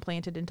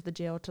into the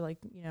jail to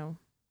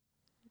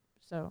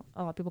so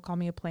a lot of people call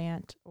me a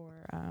plant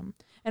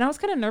and I was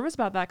kind of nervous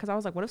about that because I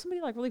was like, what if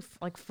somebody like really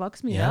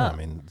fucks me up? I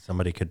mean,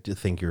 somebody could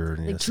think you're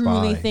a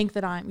truly spy. think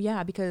that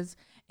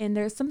and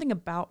there's something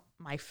about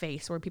my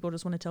face where people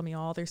just want to tell me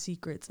all their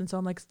secrets. And so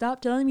I'm like, stop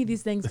telling me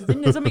these things. Cause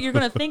then you're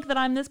going to think that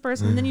I'm this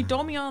person. And then you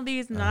told me all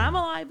these and I'm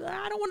alive.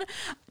 I don't want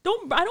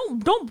to,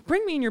 don't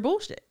bring me in your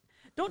bullshit.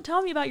 Don't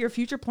tell me about your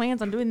future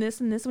plans on doing this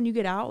and this when you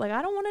get out. Like,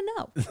 I don't want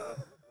to know.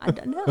 I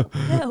don't know.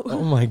 No.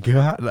 Oh my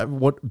God.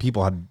 What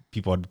people had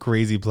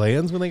crazy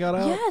plans when they got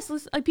out? Yes.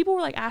 Like people were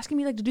like asking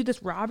me like to do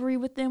this robbery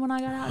with them when I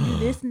got out and do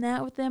this and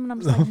that with them. And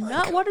I'm just like,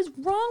 no, what is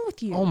wrong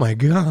with you? Oh my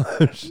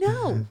gosh.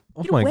 No.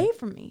 Get away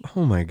from me.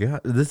 Oh my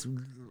God.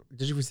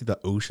 Did you ever see the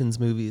Oceans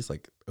movies?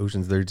 Like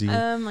Oceans 13?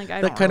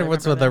 That kind of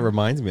what that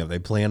reminds me of. They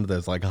planned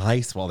those like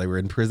heists while they were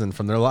in prison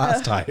from their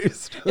last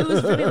heist. It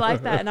was really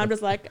like that. And I'm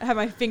just like, I have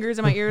my fingers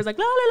in my ears like,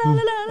 la, la,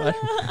 la, la, la,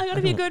 la. I got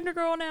to be a good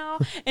girl now.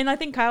 And I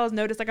think Kyle has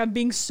noticed like I'm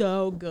being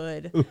so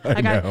good.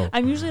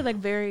 I'm usually like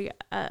very,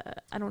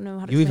 I don't know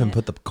how to say You even it.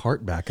 put the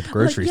cart back at the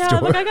grocery store. Yeah,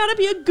 like I got to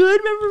be a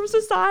good member of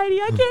society.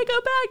 I can't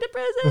go back to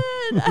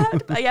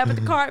prison. I put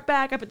the cart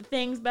back. I put the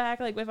things back.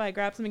 Like if I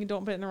grab something and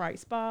don't put it in the right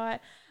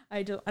spot.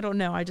 I don't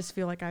know. I just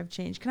feel like I've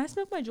changed. Can I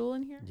smoke my Juul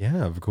in here?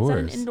 Yeah, of course. Is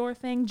that an indoor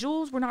thing?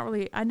 Juuls were not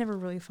really. I never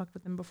really fucked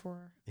with them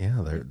before.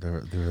 Yeah,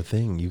 they're a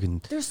thing. You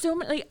can. There's so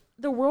many. Like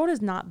the world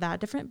is not that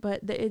different,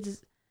 but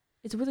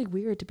it's really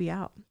weird to be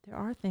out. There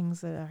are things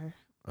that are.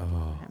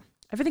 Oh. Yeah.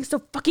 Everything's so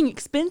fucking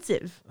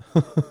expensive.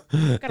 Got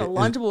a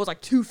Lunchable. It's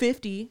like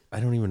 $250. I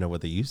don't even know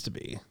what they used to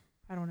be.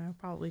 I don't know.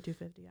 Probably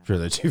 $250. Yeah. Sure,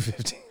 they're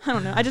 $250. I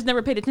don't know. I just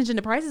never paid attention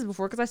to prices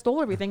before because I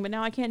stole everything, but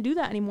now I can't do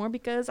that anymore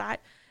because that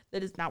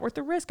is not worth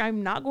the risk.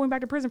 I'm not going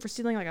back to prison for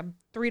stealing like a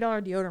 $3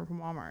 deodorant from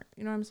Walmart.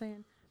 You know what I'm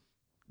saying?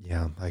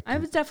 Yeah, I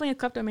was definitely a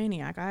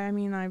kleptomaniac. I'm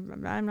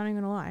not even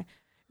gonna lie.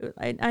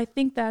 I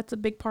think that's a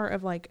big part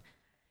of like,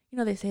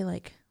 they say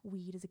like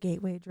weed is a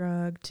gateway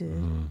drug to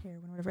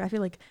heroin or whatever. I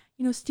feel like,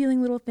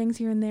 stealing little things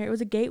here and there. It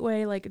was a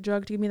gateway like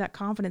drug to give me that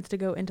confidence to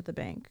go into the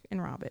bank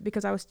and rob it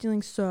because I was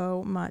stealing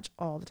so much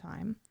all the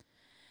time.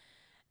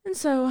 And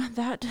so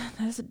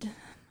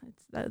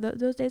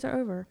those days are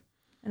over.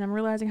 And I'm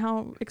realizing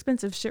how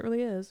expensive shit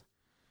really is.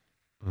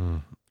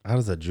 How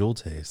does that Juul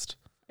taste?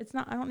 It's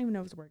not. I don't even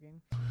know if it's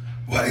working.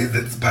 Why is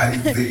it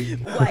spicy?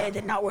 Why is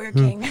it not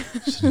working?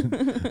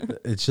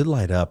 It should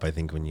light up, I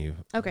think, when you.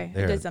 Okay,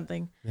 there. it did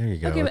something. There you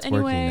go. Okay, it's but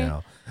anyway,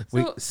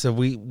 working now. So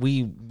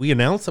we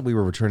announced that we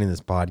were returning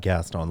this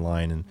podcast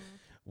online, and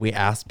we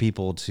asked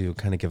people to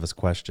kind of give us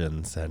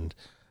questions. And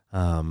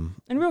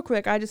real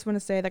quick, I just want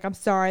to say, like, I'm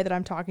sorry that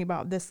I'm talking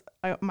about this.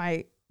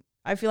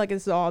 I feel like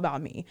this is all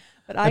about me,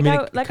 but I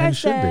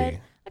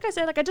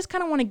just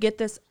kind of want to get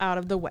this out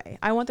of the way.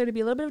 I want there to be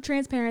a little bit of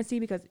transparency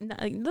because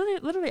like,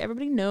 literally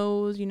everybody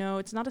knows,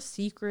 it's not a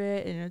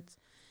secret and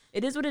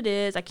it is what it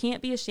is. I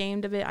can't be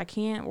ashamed of it. I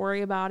can't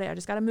worry about it. I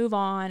just got to move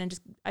on and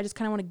I just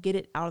kind of want to get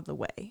it out of the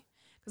way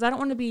because I don't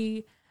want to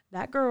be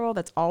that girl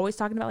that's always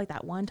talking about like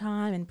that one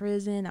time in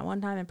prison.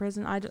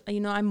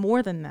 I'm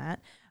more than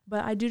that,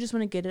 but I do just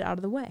want to get it out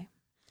of the way.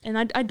 And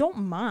I don't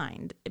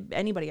mind if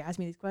anybody asks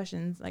me these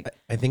questions. Like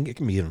I think it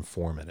can be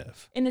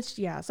informative. And it's,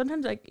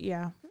 sometimes like,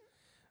 yeah.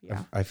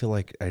 I feel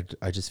like,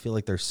 I just feel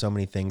like there's so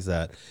many things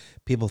that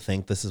people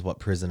think this is what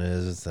prison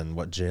is and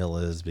what jail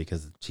is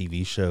because of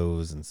TV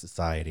shows and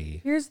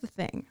society. Here's the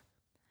thing.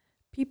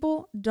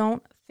 People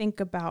don't think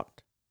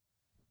about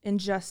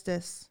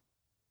injustice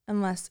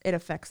unless it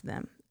affects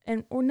them.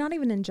 Or not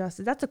even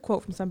injustice. That's a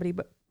quote from somebody,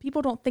 but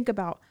people don't think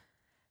about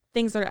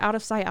things that are out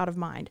of sight, out of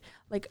mind.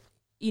 Like,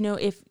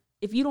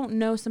 if you don't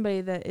know somebody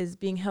that is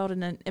being held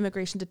in an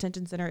immigration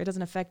detention center, it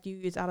doesn't affect you.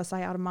 It's out of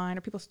sight, out of mind,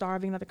 or people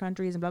starving in other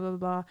countries and blah, blah, blah,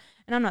 blah.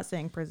 And I'm not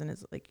saying prison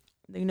is like,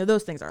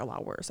 those things are a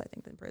lot worse, I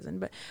think, than prison.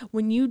 But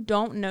when you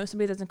don't know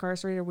somebody that's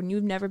incarcerated or when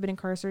you've never been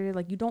incarcerated,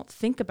 like you don't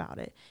think about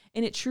it.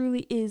 And it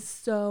truly is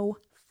so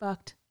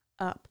fucked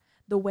up.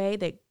 The way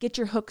they get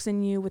your hooks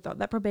in you with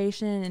that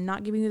probation and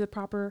not giving you the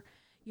proper,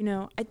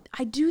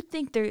 I do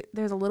think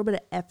there's a little bit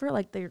of effort.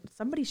 Like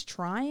somebody's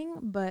trying,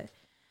 but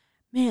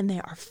man, they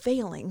are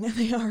failing.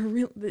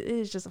 It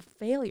is just a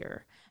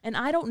failure. And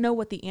I don't know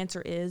what the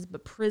answer is,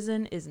 but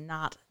prison is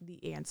not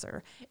the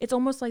answer. It's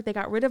almost like they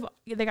got rid of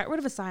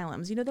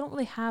asylums. They don't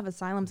really have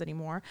asylums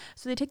anymore.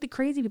 So they take the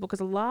crazy people because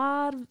a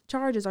lot of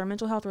charges are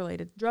mental health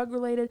related, drug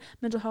related,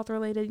 mental health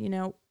related,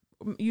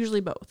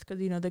 usually both because,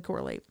 they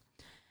correlate.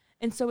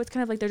 And so it's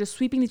kind of like they're just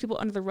sweeping these people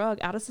under the rug,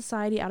 out of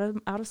society, out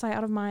of sight,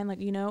 out of mind,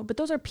 but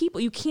those are people.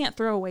 You can't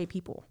throw away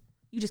people.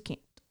 You just can't.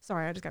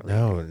 Sorry, I just got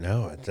really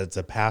No, it's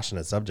a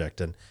passionate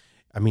subject. And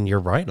I mean, you're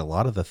right. A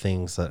lot of the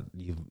things that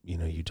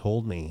you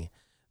told me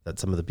that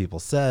some of the people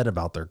said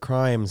about their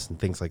crimes and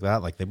things like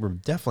that, like they were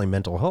definitely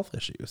mental health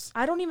issues.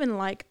 I don't even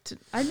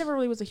I never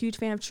really was a huge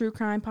fan of true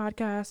crime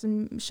podcasts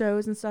and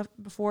shows and stuff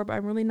before, but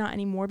I'm really not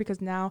anymore because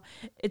now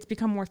it's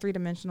become more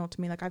 3-dimensional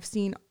to me. Like I've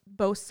seen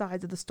both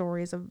sides of the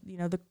stories of,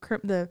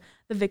 the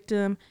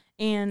victim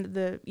and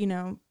the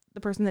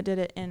person that did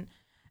it. And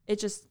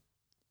it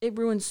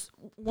ruins,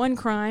 one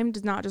crime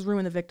does not just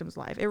ruin the victim's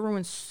life. It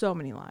ruins so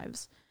many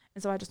lives.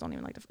 And so I just don't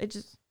even like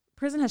to,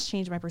 prison has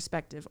changed my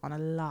perspective on a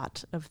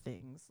lot of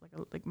things.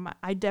 It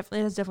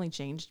has definitely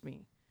changed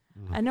me.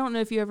 Mm. I don't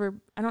know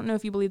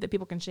if you believe that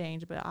people can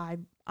change, but I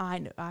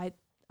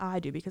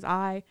do, because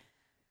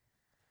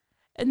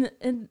in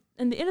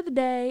the end of the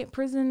day,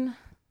 prison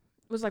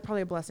was like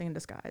probably a blessing in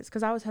disguise,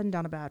 because I was heading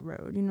down a bad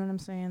road. You know what I'm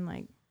saying?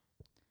 Like,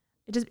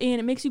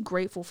 it makes you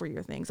grateful for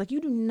your things. Like,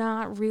 you do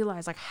not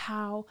realize like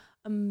how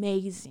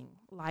amazing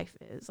life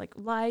is. Like,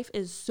 life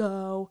is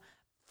so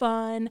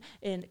fun,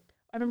 and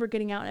I remember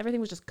getting out and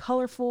everything was just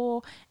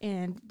colorful,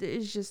 and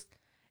it's just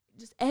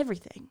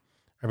everything.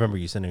 I remember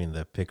you sending me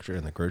the picture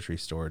in the grocery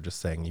store, just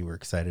saying you were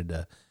excited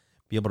to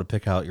be able to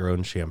pick out your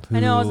own shampoo. I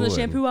know, I was in the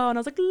shampoo aisle, and I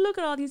was like, look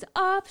at all these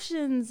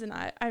options. And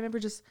I remember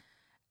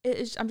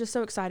I'm just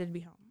so excited to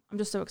be home. I'm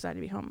just so excited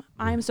to be home.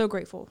 I am so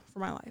grateful for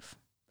my life.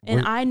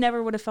 And I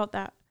never would have felt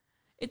that.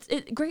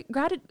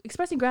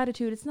 Expressing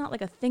gratitude, it's not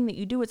like a thing that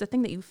you do, it's a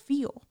thing that you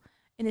feel.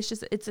 And it's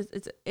just,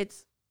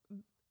 it's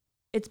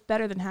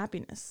better than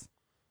happiness.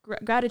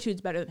 Gratitude's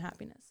better than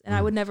happiness. And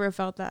I would never have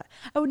felt that.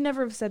 I would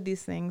never have said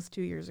these things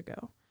 2 years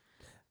ago.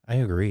 I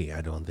agree.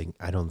 I don't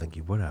think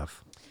you would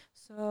have.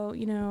 So, I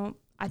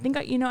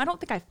don't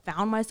think I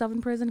found myself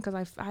in prison,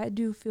 because I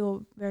do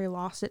feel very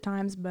lost at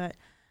times, but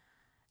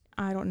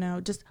I don't know.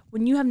 Just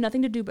when you have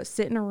nothing to do but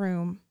sit in a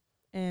room,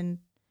 and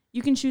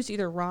you can choose to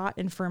either rot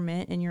and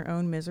ferment in your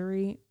own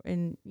misery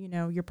and,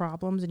 your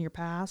problems and your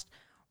past,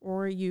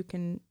 or you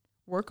can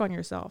work on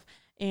yourself.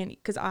 And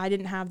because I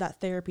didn't have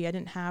that therapy, I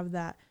didn't have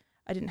that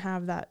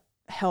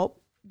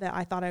help that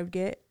I thought I would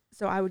get.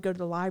 So I would go to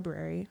the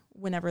library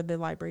whenever the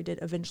library did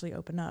eventually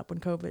open up, when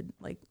COVID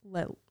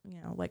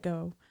let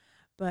go.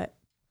 But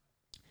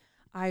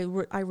I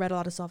read a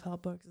lot of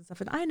self-help books and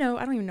stuff. And I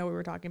don't even know what we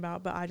were talking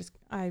about, but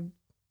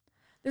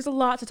there's a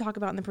lot to talk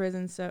about in the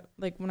prison. So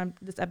like when I'm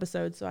this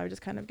episode, so I would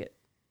just kind of get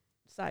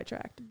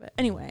sidetracked. But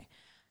anyway,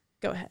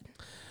 go ahead.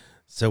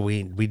 So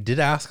we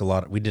did ask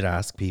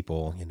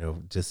people,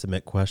 to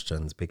submit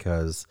questions,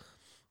 because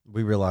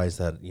we realize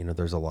that,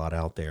 there's a lot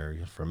out there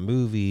from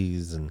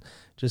movies and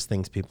just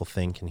things people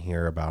think and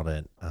hear about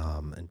it,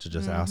 and to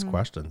just ask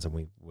questions, and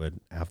we would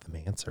have them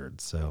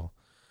answered. So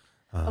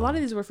a lot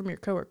of these were from your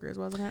coworkers,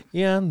 wasn't it?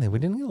 Yeah, we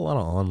didn't get a lot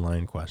of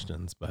online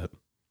questions, but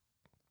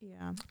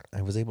yeah,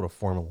 I was able to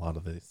form a lot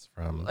of these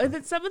from.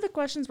 Some of the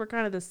questions were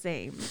kind of the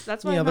same.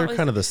 That's why. Yeah, they're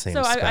kind of the same.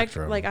 So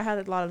spectrum. I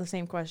had a lot of the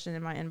same question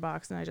in my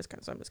inbox, and I'm just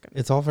kind of.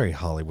 It's all very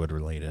Hollywood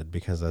related,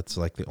 because that's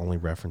like the only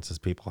references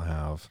people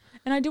have.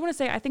 And I do want to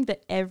say, I think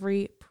that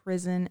every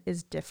prison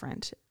is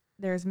different.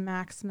 There's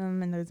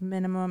maximum and there's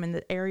minimum, and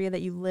the area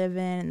that you live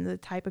in and the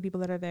type of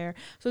people that are there.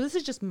 So this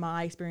is just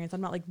my experience.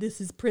 I'm not like,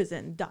 this is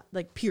prison,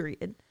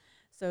 period.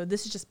 So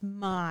this is just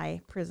my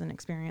prison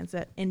experience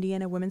at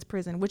Indiana Women's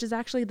Prison, which is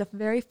actually the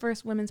very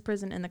first women's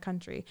prison in the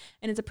country.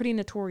 And it's a pretty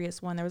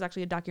notorious one. There was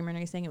actually a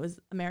documentary saying it was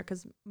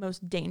America's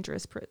most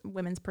dangerous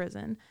women's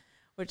prison,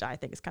 which I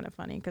think is kind of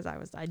funny, because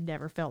I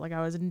never felt like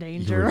I was in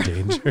danger. You were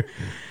in danger.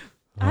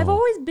 I've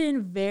always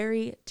been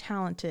very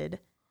talented.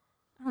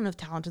 I don't know if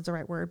talented is the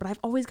right word, but I've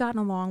always gotten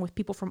along with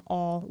people from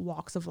all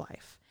walks of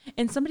life.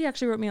 And somebody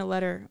actually wrote me a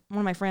letter. One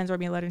of my friends wrote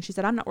me a letter, and she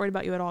said, I'm not worried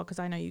about you at all, because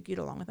I know you get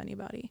along with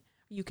anybody.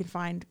 You can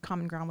find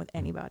common ground with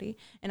anybody.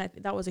 And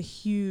that was a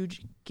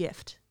huge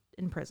gift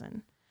in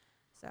prison.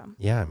 So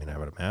yeah, I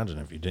would imagine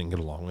if you didn't get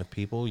along with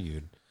people,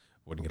 you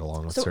wouldn't get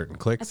along with certain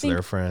cliques,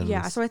 their friends.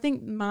 Yeah, so I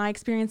think my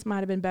experience might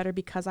have been better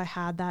because I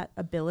had that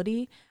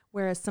ability,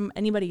 whereas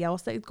anybody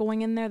else that's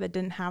going in there that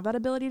didn't have that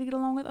ability to get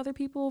along with other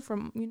people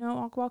from,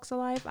 all walks of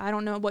life. I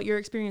don't know what your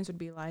experience would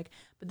be like,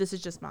 but this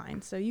is just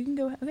mine. So you can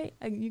go, okay,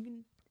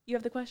 you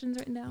have the questions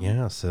written down?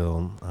 Yeah,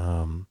 so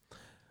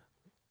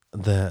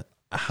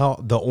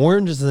the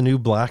Orange is the New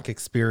Black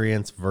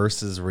experience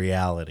versus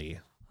reality.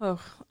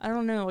 Oh, I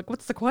don't know. Like,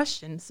 what's the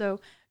question? So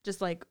just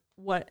like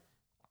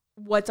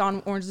what's on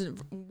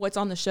what's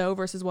on the show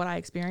versus what I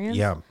experienced?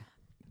 Yeah.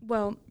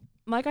 Well,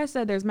 like I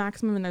said, there's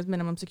maximum and there's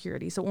minimum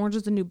security. So Orange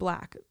is the New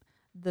Black.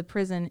 The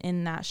prison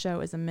in that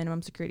show is a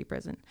minimum security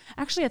prison.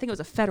 Actually, I think it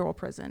was a federal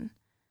prison.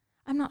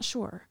 I'm not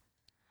sure,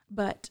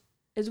 but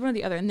it's one or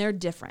the other, and they're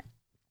different.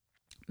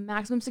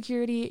 Maximum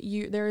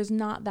security, there is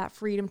not that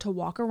freedom to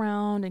walk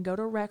around and go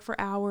to a rec for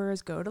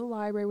hours, go to the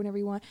library whenever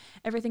you want.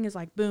 Everything is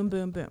like boom,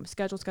 boom, boom,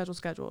 scheduled.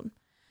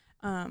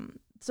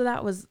 So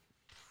that was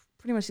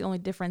pretty much the only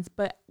difference.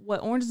 But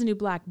what Orange is the New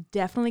Black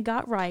definitely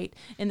got right,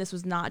 and this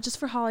was not just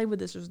for Hollywood,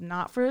 this was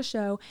not for a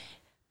show,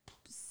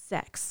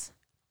 sex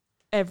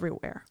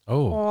everywhere,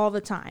 all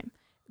the time.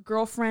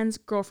 Girlfriends.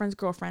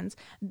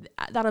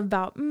 Out of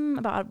about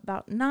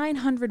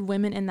 900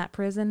 women in that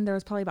prison, there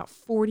was probably about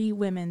 40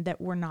 women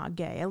that were not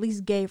gay, at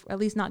least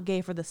not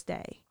gay for the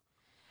stay.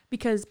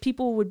 because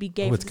people would be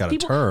gay. Oh, it's got a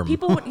people, term.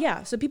 People would,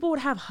 yeah. So people would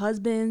have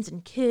husbands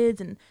and kids,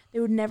 and they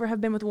would never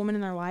have been with a woman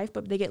in their life,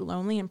 but they get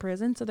lonely in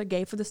prison, so they're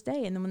gay for the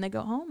stay. And then when they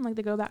go home, like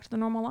they go back to their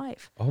normal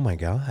life. Oh my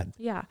God.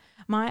 Yeah.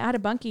 I had a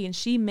bunkie, and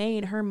she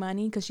made her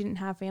money because she didn't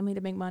have family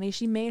to make money.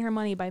 She made her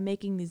money by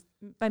making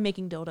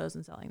dildos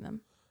and selling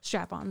them.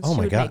 Strap-ons. Oh She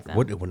my would God.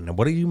 make them.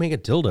 What do you make a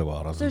dildo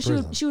out of? So in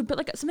prison? she would put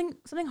like something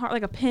hard,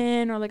 like a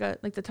pin or like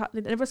the top the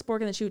end of a spork,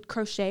 and then she would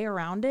crochet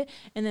around it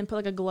and then put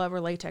like a glove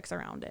or latex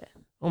around it.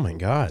 Oh my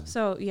God.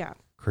 So yeah.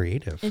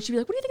 Creative. And she'd be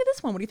like, "What do you think of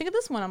this one? What do you think of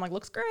this one?" I'm like,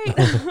 "Looks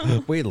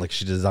great." Wait, like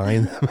she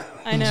designed them.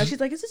 I know. She's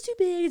like, "Is this too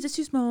big? Is this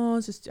too small?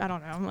 Is this?" I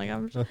don't know. I'm like,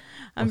 There's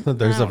I a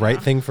don't right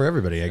know. thing for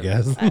everybody, I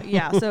guess.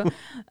 Yeah. So,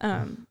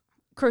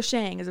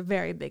 crocheting is a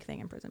very big thing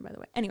in prison, by the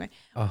way. Anyway,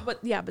 but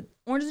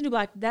Orange is the New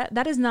Black,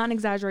 that is not an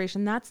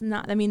exaggeration. That's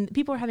not, I mean,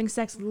 people are having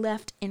sex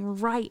left and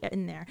right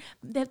in there.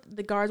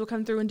 The guards will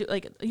come through and do,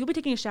 like, you'll be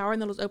taking a shower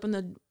and they'll just open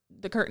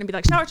the curtain and be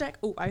like, shower check.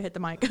 Oh, I hit the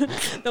mic.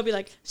 They'll be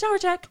like, shower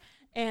check.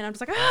 And I'm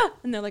just like, ah.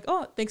 And they're like,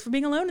 oh, thanks for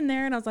being alone in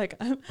there. And I was like,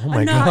 my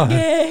I'm not God.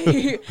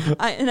 gay.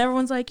 And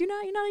everyone's like, you're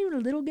not even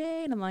a little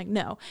gay. And I'm like,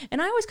 no.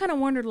 And I always kind of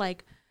wondered,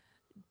 like,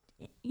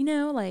 you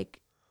know, like,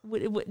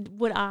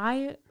 would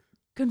I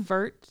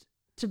convert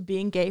to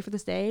being gay for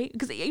this day?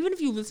 Because even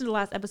if you listen to the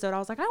last episode, I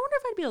was like, I wonder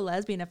if I'd be a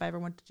lesbian if I ever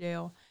went to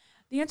jail.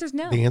 The answer is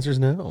no. The answer is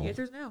no. The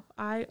answer is no.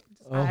 I'm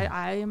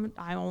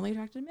only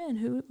attracted to men.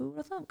 Who would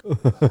have thunk?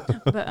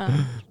 But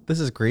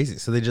This is crazy.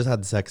 So they just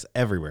had sex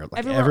everywhere, like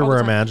Everywhere, all everywhere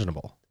the time.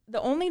 imaginable.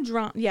 the only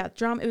drama,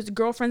 it was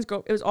girlfriends.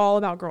 It was all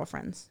about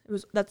girlfriends.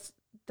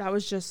 That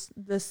was just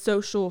the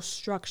social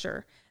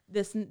structure.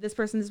 This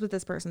person is with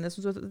this person. This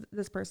was with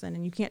this person,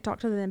 and you can't talk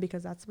to them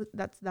because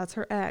that's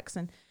her ex.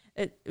 And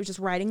it was just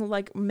writing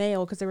like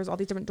mail because there was all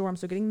these different dorms.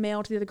 So getting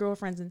mail to the other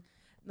girlfriends and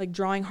like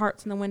drawing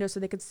hearts in the window so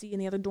they could see in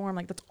the other dorm.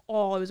 Like that's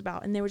all it was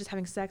about. And they were just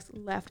having sex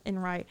left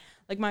and right.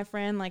 Like my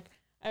friend, like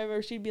I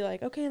remember she'd be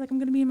like, okay, like I'm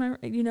gonna be in my,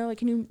 like,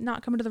 can you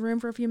not come into the room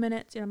for a few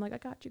minutes? And I'm like, I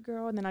got you,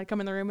 girl. And then I'd come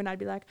in the room and I'd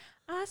be like,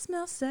 I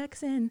smell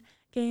sex and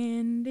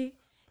candy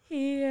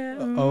here.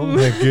 Oh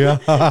my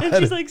God. And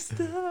she's like,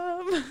 stop.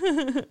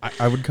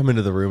 I would come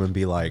into the room and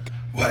be like,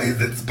 Why is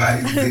it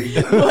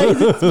spicy? Why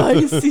is it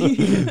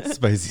spicy?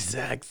 spicy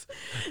sex.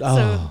 So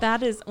Oh.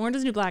 that is Orange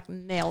is the New Black.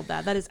 Nailed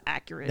that. That is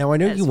accurate. Now I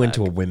know as you went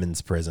to a fuck.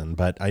 women's prison,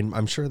 but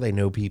I'm sure they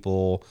know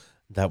people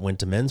that went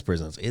to men's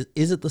prisons.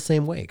 Is it the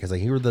same way? Because I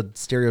hear the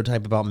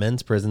stereotype about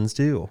men's prisons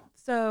too.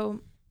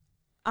 So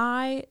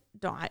I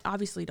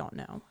obviously don't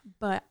know,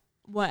 but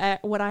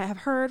what I have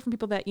heard from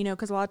people that,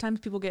 because a lot of times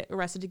people get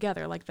arrested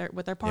together, like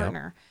with their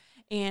partner.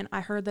 And I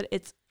heard that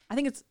I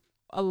think it's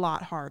a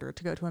lot harder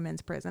to go to a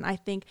men's prison. I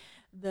think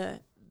there's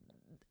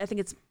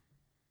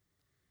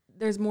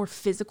more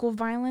physical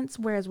violence,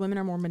 whereas women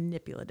are more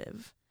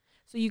manipulative.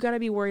 So you got to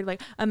be worried,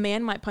 like a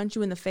man might punch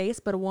you in the face,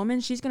 but a woman,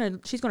 she's going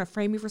to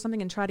frame you for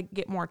something and try to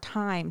get more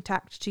time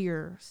tacked to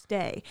your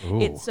stay.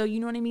 Ooh. So you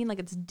know what I mean? Like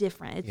it's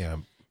different.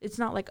 It's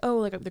not like, oh,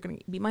 like they're going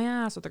to beat my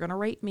ass or they're going to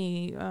rape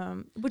me.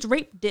 Which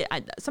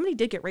somebody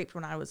did get raped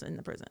when I was in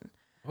the prison.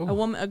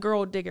 A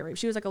girl did get raped.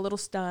 She was like a little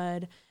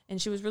stud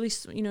and she was really,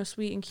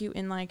 sweet and cute.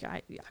 And like,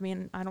 I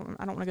don't want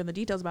to go into the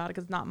details about it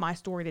because it's not my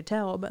story to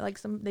tell, but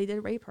like they did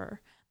rape her.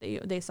 They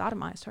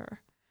sodomized her.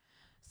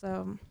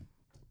 So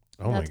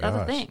that's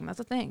a thing. That's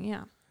a thing.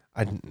 Yeah.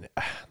 And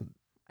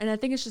I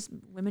think it's just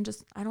women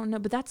I don't know,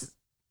 but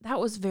that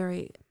was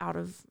very out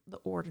of the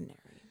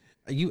ordinary.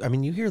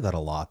 You hear that a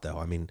lot though.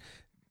 I mean,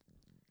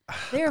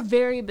 They're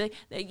very big.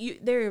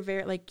 They're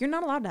very like, you're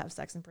not allowed to have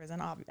sex in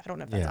prison. I don't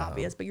know if that's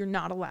obvious, but you're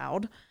not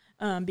allowed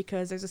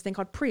because there's this thing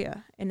called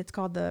PREA, and it's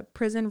called the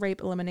Prison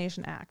Rape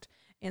Elimination Act.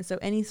 And so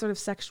any sort of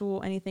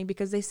sexual anything,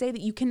 because they say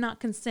that you cannot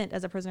consent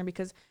as a prisoner,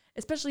 because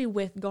especially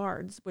with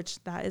guards,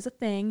 which that is a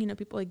thing.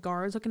 People like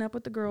guards hooking up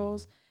with the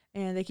girls,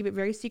 and they keep it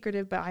very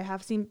secretive. But I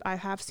have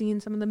seen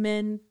some of the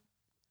men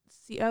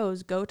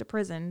COs go to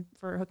prison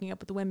for hooking up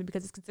with the women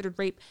because it's considered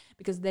rape,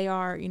 because they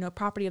are,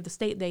 property of the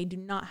state. They do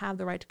not have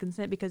the right to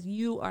consent because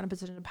you are in a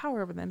position of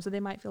power over them. So they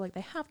might feel like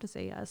they have to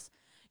say yes.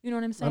 You know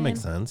what I'm saying? that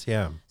makes sense.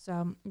 Yeah.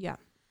 So, yeah.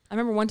 I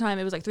remember one time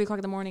it was like 3:00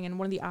 in the morning, and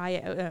one of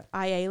the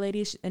IA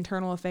ladies,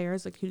 internal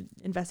affairs, like who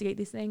investigate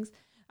these things.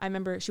 I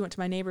remember she went to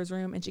my neighbor's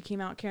room and she came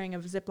out carrying a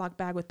Ziploc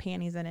bag with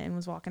panties in it and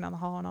was walking down the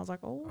hall, and I was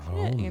like, oh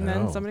shit. And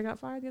then somebody got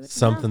fired the other day.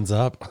 Something's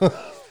up. I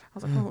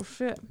was like, oh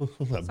shit.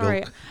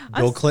 Sorry.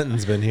 Bill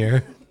Clinton's been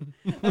here.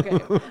 Okay.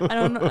 I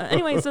don't know.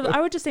 Anyway, so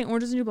I would just say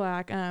Orange is the New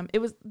Black. Orange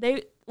is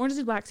the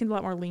New Black seemed a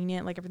lot more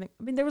lenient, like everything.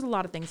 I mean, there was a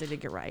lot of things they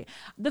did get right.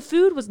 The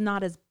food was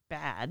not as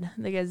bad,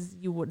 like, as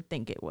you would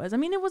think it was. I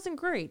mean, it wasn't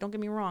great, don't get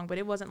me wrong, but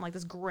it wasn't like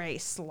this gray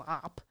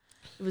slop.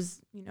 It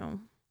was,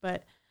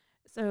 but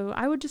so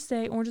I would just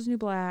say Orange is the New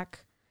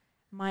Black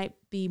might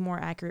be more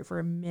accurate for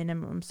a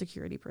minimum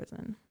security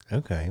prison.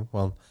 Okay.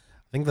 Well,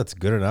 I think that's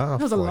good enough.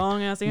 That was a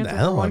long ass answer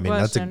for one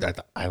question.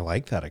 I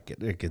like that.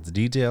 It gets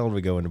detailed.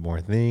 We go into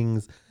more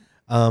things.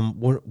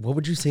 What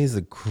would you say is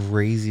the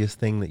craziest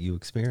thing that you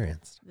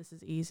experienced? This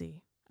is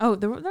easy. Oh,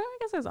 I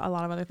guess there's a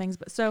lot of other things,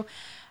 but so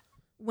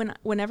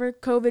whenever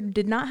COVID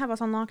did not have us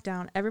on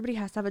lockdown, everybody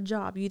has to have a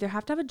job. You either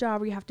have to have a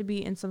job or you have to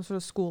be in some sort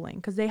of schooling,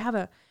 because they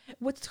have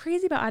what's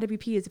crazy about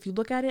IWP is if you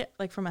look at it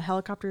like from a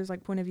helicopter's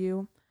like point of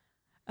view.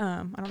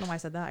 I don't know why I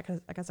said that,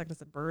 because I guess I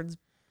said bird's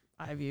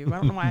eye view. I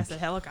don't know why I said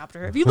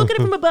helicopter. If you look at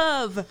it from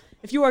above,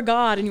 if you are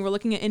God and you were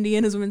looking at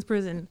Indiana's women's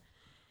prison,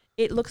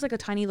 it looks like a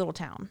tiny little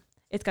town.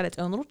 It's got its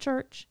own little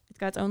church. It's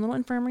got its own little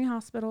infirmary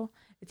hospital.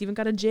 It's even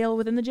got a jail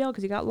within the jail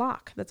because you got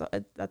lock. That's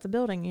a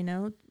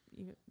building,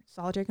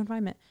 solitary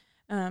confinement.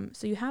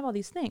 So you have all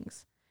these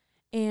things.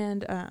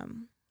 And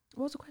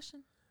what was the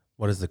question?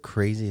 What is the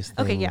craziest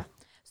thing? Okay, yeah.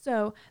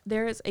 So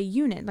there's a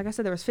unit. Like I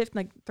said, there was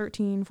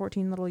 13,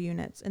 14 little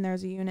units. And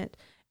there's a unit,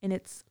 and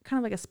it's kind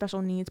of like a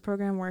special needs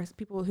program where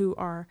people who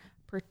are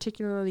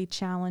particularly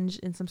challenged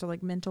in some sort of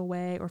like mental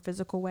way or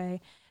physical way,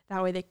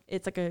 that way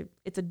it's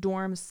a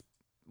dorms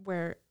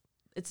where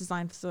it's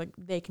designed so like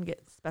they can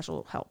get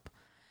special help.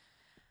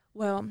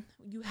 Well,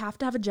 you have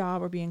to have a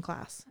job or be in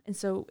class. And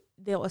so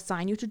they'll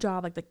assign you to a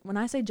job. Like when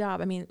I say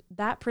job, I mean,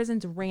 that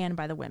prison's ran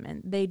by the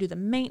women. They do the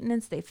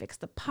maintenance. They fix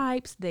the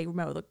pipes. They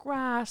mow the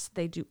grass.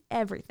 They do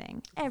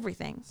everything.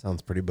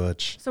 Sounds pretty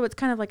butch. So it's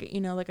kind of like,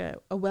 like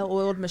a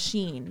well-oiled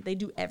machine. They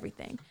do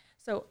everything.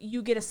 So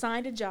you get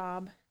assigned a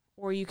job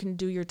or you can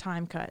do your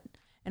time cut.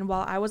 And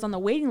while I was on the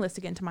waiting list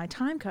to get into my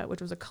time cut,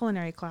 which was a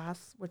culinary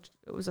class, which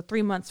it was a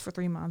 3 months for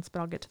 3 months, but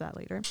I'll get to that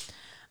later.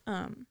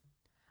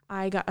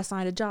 I got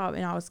assigned a job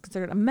and I was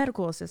considered a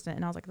medical assistant.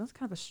 And I was like, that's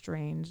kind of a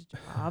strange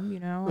job,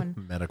 and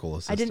medical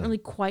assistant. I didn't really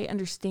quite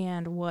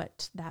understand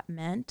what that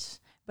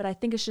meant, but I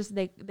think it's just,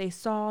 they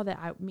saw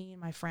that me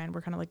and my friend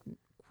were kind of like,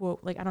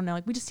 quote, like, I don't know,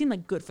 like we just seemed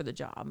like good for the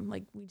job.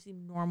 Like we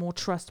seemed normal,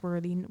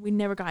 trustworthy. We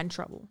never got in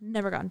trouble.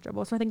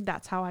 So I think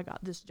that's how I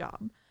got this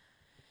job.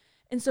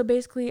 And so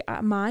basically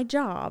my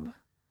job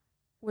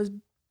was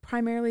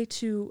primarily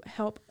to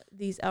help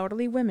these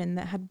elderly women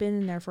that had been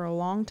in there for a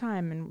long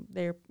time. And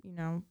they're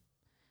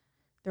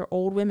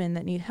old women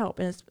that need help.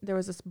 And there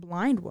was this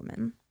blind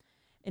woman,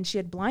 and she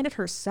had blinded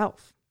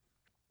herself.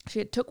 She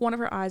had took one of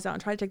her eyes out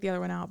and tried to take the other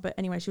one out. But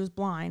anyway, she was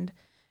blind.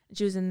 And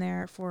she was in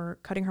there for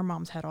cutting her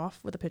mom's head off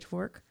with a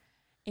pitchfork.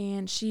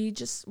 And she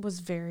just was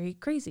very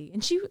crazy.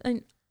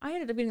 And I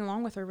ended up getting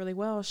along with her really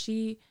well.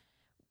 She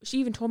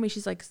even told me,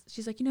 she's like,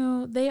 they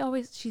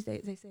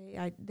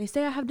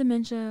say I have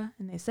dementia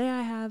and they say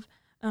I have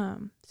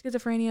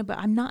schizophrenia, but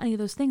I'm not any of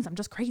those things. I'm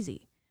just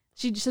crazy.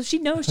 So she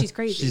knows she's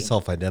crazy. She's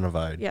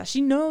self-identified. Yeah, she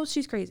knows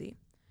she's crazy.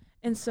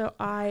 And so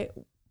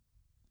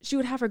she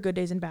would have her good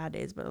days and bad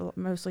days, but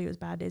mostly it was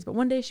bad days. But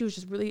one day she was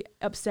just really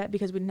upset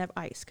because we didn't have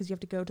ice, because you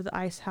have to go to the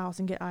ice house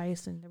and get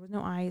ice, and there was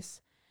no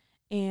ice.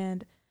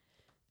 And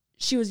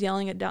she was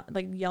yelling in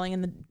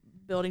the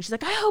building. She's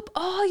like, I hope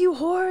all you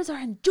whores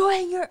are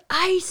enjoying your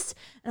ice.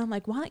 And I'm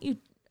like, why don't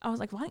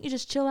you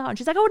just chill out? And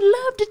she's like, I would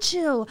love to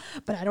chill,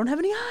 but I don't have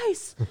any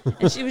ice.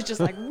 And she was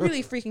just like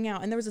really freaking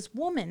out. And there was this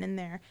woman in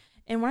there.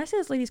 And when I say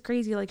this lady's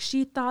crazy, like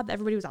she thought that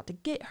everybody was out to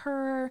get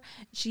her.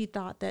 She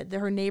thought that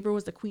her neighbor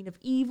was the queen of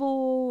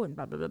evil and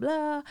blah, blah, blah,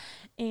 blah.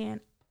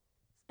 And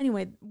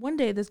anyway, one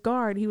day this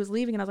guard, he was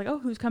leaving, and I was like, oh,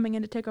 who's coming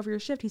in to take over your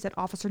shift? He said,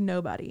 Officer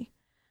Nobody.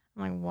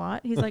 I'm like,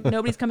 what? He's like,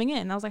 nobody's coming in.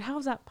 And I was like, how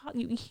is that possible?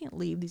 You can't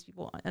leave these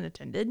people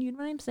unattended. You know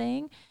what I'm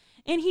saying?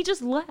 And he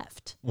just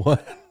left.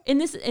 What?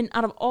 And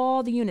out of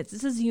all the units,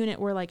 this is a unit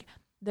where like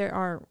there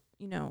are,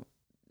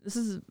 this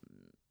is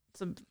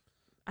some,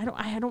 I don't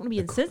want to be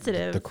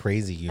insensitive. The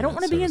crazy unit. I don't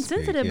want to be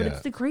insensitive, yeah. but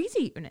it's the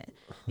crazy unit.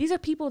 These are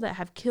people that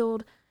have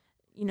killed,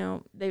 I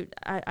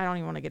don't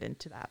even want to get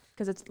into that,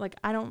 because it's like,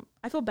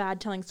 I feel bad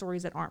telling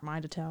stories that aren't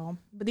mine to tell,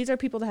 but these are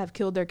people that have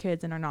killed their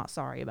kids and are not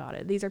sorry about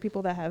it. These are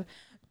people that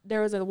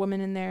there was a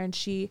woman in there, and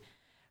she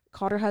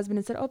called her husband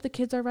and said, oh, the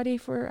kids are ready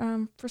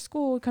for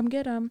school, come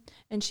get them.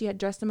 And she had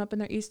dressed them up in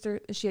their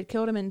she had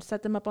killed them and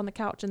set them up on the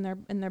couch in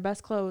their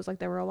best clothes, like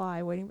they were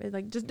alive, waiting.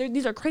 Like, just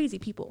these are crazy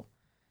people.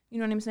 You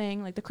know what I'm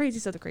saying? Like the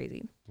craziest of the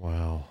crazy.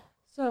 Wow.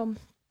 So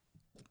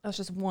that's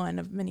just one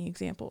of many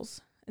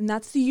examples. And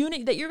that's the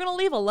unit that you're going to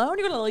leave alone.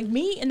 You're going to leave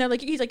me. And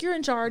he's like, you're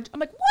in charge. I'm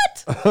like,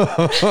 what?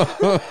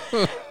 No,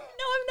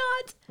 I'm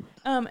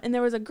not. And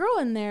there was a girl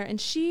in there, and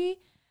she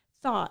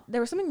thought there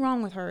was something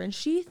wrong with her. And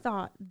she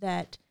thought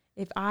that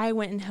if I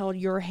went and held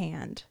your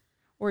hand,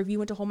 or if you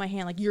went to hold my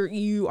hand, like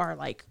you are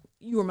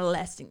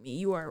molesting me.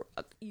 You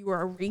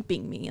are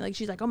raping me. Like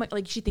she's like, oh my,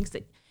 like she thinks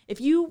that if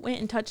you went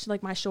and touched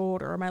like my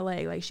shoulder or my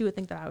leg, like she would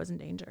think that I was in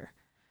danger.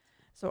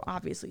 So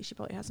obviously she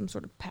probably has some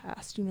sort of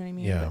past, you know what I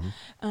mean? Yeah.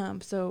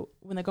 But, so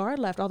when the guard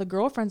left, all the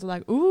girlfriends were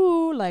like,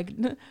 ooh, like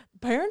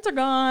parents are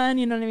gone,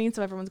 you know what I mean?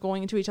 So everyone's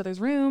going into each other's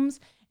rooms,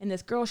 and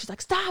this girl, she's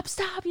like, stop, she's,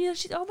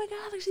 oh my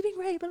God, like she's being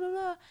raped, blah, blah,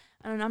 blah.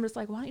 And I'm just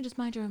like, why don't you just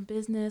mind your own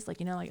business? Like,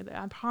 like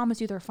I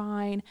promise you they're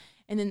fine.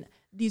 And then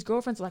these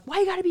girlfriends are like, why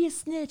you gotta be a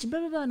snitch? And blah,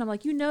 blah, blah. And I'm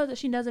like, that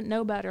she doesn't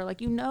know better. Like,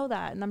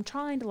 that. And I'm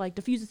trying to like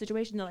diffuse the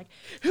situation. They're like,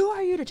 who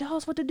are you to tell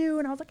us what to do?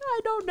 And I was like, I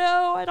don't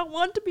know. I don't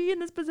want to be in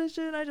this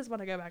position. I just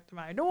want to go back to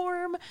my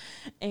dorm.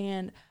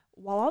 And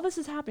while all this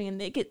is happening,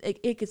 and it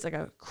gets like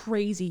a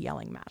crazy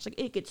yelling match. Like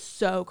it gets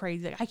so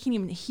crazy. Like I can't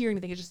even hear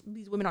anything. It's just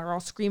these women are all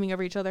screaming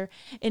over each other.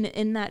 And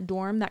in that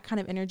dorm, that kind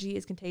of energy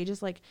is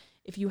contagious. Like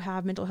if you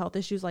have mental health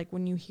issues, like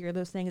when you hear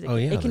those things,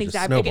 it can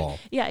exaggerate.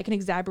 It can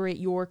exaggerate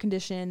your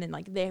condition. And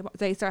like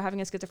they start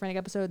having a schizophrenic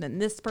episode, and then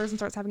this person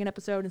starts having an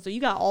episode, and so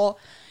you got all.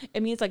 I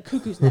mean, it's like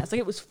cuckoo's nest. Like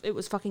it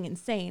was fucking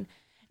insane.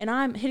 And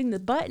I'm hitting the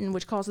button,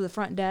 which calls to the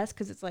front desk,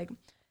 because it's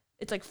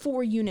like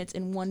 4 units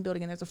in one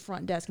building, and there's a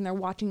front desk, and they're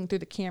watching through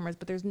the cameras,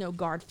 but there's no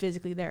guard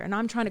physically there. And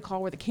I'm trying to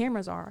call where the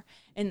cameras are,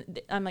 and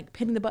I'm like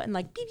hitting the button,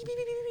 like beep, beep, beep,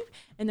 beep, beep, beep.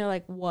 And they're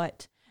like,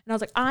 what? And I was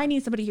like, I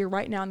need somebody here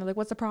right now. And they're like,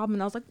 what's the problem?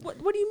 And I was like, what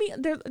do you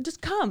mean? They're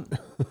just come,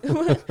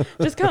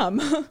 just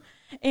come.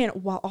 And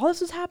while all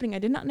this was happening, I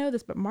did not know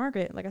this, but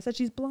Margaret, like I said,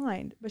 she's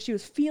blind, but she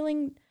was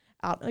feeling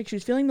out, like she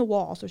was feeling the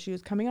wall. So she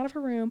was coming out of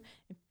her room,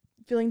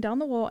 feeling down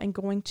the wall, and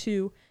going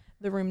to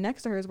the room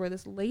next to her is where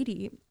this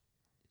lady.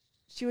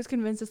 She was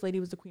convinced this lady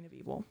was the queen of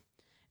evil.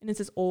 And it's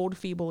this old,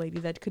 feeble lady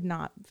that could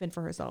not fend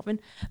for herself.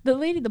 And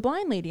the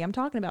blind lady I'm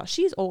talking about,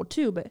 she's old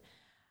too, but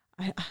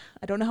I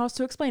don't know how else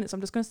to explain it, so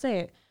I'm just going to say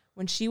it.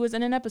 When she was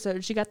in an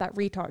episode, she got that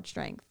retard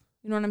strength.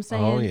 You know what I'm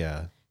saying? Oh,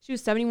 yeah. She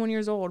was 71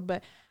 years old,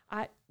 but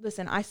I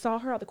saw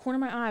her out the corner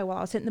of my eye while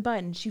I was hitting the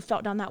button. She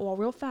fell down that wall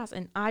real fast,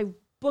 and I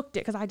booked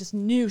it because I just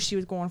knew she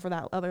was going for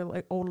that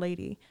other old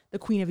lady, the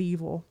queen of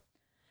evil.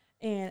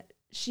 And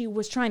she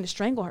was trying to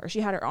strangle her.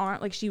 She had her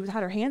arm, like she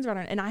had her hands around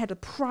her, and I had to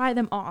pry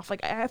them off.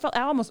 Like I thought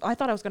I was going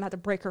to have to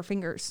break her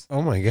fingers.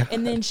 Oh my God.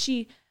 And then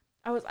she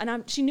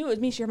knew it was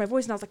me. She heard my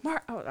voice, and I was like,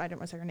 I didn't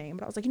want to say her name,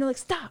 but I was like, like,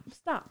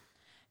 stop.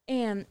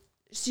 And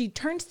she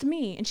turns to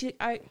me, and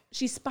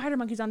she spider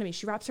monkeys onto me.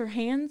 She wraps her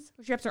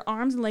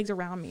arms and legs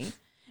around me,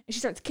 and she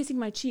starts kissing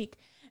my cheek.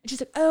 And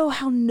she's like, oh,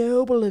 how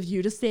noble of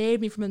you to save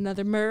me from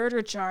another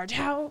murder charge.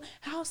 How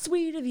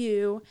sweet of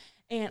you.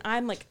 And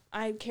I'm like,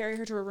 I carry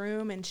her to her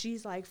room, and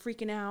she's like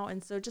freaking out.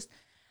 And so just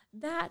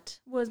that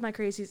was my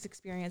craziest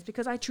experience,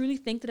 because I truly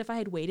think that if I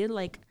had waited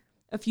like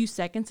a few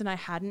seconds and I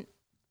hadn't,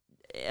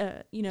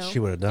 she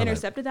would have done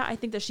intercepted that, I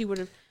think that she would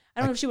have,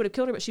 I don't know if she would have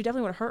killed her, but she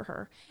definitely would have hurt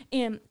her.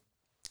 And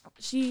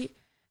she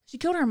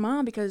killed her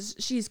mom because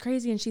she's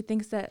crazy, and she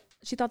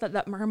thought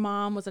that her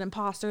mom was an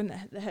imposter and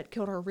that had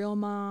killed her real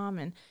mom.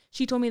 And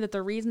she told me that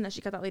the reason that she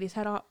cut that lady's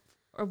head off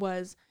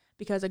was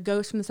because a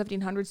ghost from the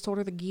 1700s told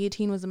her the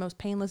guillotine was the most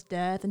painless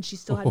death, and she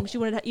still had, she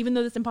wanted to, even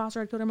though this imposter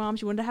had killed her mom,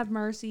 she wanted to have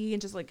mercy.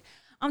 And just like,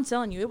 I'm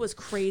telling you, it was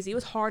crazy. It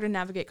was hard to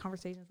navigate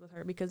conversations with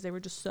her because they were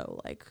just so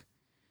like,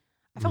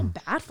 I felt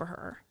bad for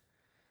her.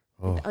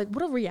 Oh. Like,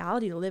 what a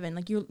reality to live in.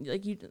 And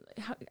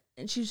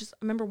she was just, I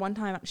remember one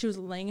time she was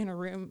laying in her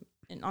room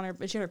and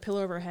she had her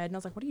pillow over her head, and I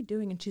was like, what are you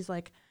doing? And she's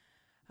like,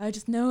 I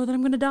just know that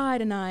I'm going to die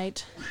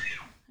tonight.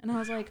 And I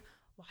was like,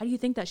 why do you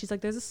think that? She's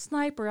like, there's a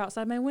sniper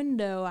outside my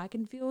window. I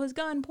can feel his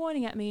gun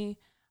pointing at me.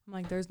 I'm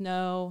like, there's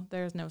no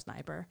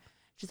sniper.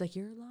 She's like,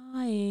 you're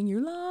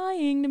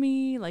lying to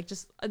me. Like,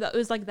 just, it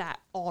was like that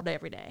all day,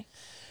 every day.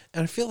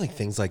 And I feel like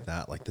things like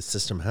that, like the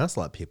system has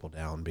let people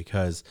down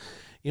because,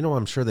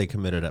 I'm sure they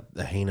committed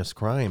a heinous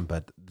crime,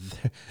 but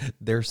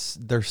they're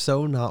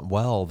so not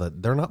well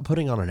that they're not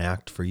putting on an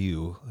act for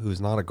you, who's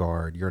not a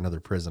guard. You're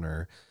another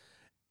prisoner.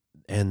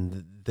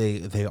 And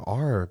they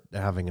are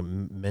having a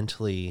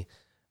mentally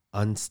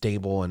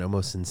unstable and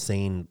almost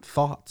insane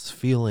thoughts,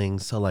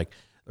 feelings. So like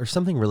there's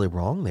something really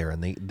wrong there,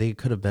 and they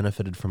could have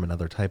benefited from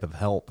another type of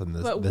help. And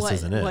this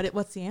isn't it.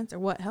 What's the answer?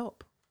 What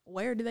help?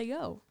 Where do they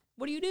go?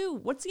 What do you do?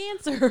 What's the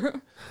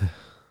answer?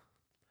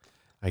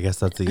 I guess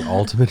that's the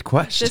ultimate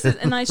question.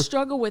 And I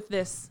struggle with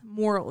this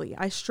morally.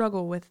 I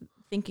struggle with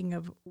thinking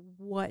of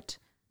what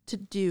to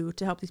do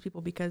to help these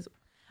people, because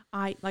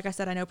like I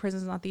said, I know prison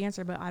is not the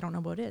answer, but I don't know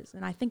what is.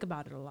 And I think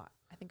about it a lot.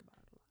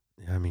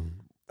 I mean,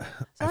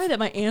 sorry that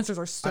my answers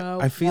are so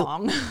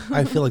long.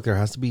 I feel like there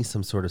has to be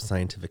some sort of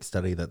scientific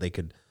study that they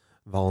could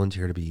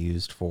volunteer to be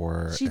used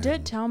for. She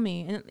did tell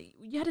me, and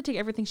you had to take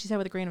everything she said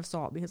with a grain of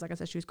salt, because like I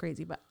said, she was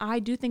crazy. But I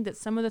do think that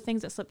some of the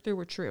things that slipped through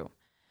were true.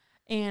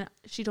 And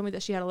she told me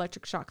that she had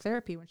electric shock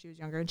therapy when she was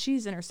younger, and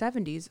she's in her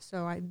 70s.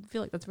 So I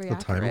feel like that's very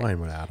accurate. The timeline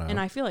would add up. And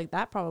I feel like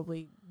that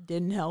probably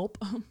didn't help.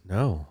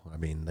 No, I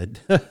mean,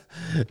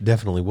 that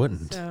definitely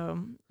wouldn't.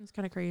 So it's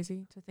kind of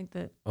crazy to think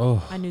that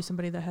I knew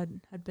somebody that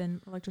had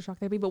been electroshock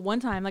therapy. But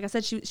one time, like I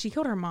said, she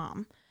killed her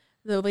mom.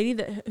 The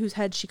lady whose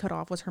head she cut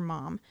off was her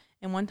mom.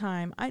 And one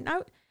time, I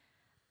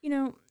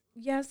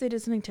yes, they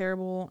did something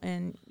terrible,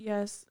 and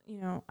yes,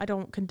 I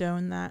don't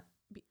condone that,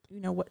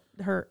 what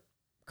her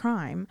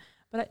crime.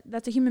 But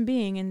that's a human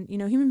being, and,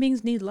 human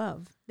beings need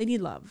love. They need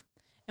love.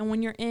 And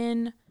when you're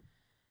in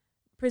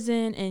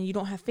prison and you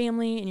don't have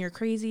family and you're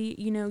crazy,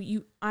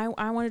 I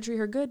want to treat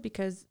her good,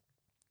 because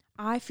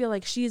I feel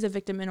like she is a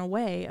victim in a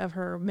way of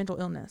her mental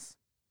illness.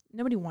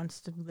 Nobody wants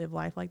to live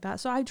life like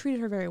that. So I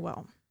treated her very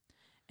well.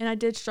 And I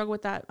did struggle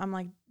with that. I'm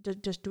like,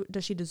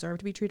 does she deserve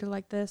to be treated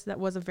like this? That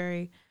was a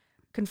very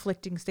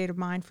conflicting state of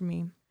mind for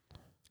me.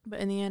 But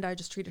in the end, I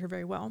just treated her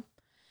very well.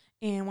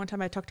 And one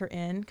time I tucked her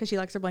in because she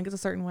likes her blankets a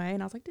certain way.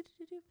 And I was like,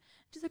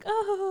 she's like,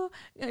 oh,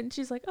 and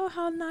she's like, oh,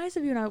 how nice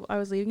of you. And I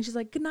was leaving. She's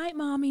like, good night,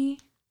 mommy.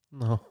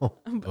 No.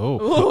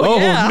 Oh,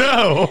 yeah.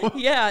 No.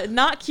 Yeah,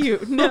 not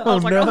cute. No, I Oh,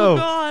 was like, no. oh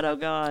God, oh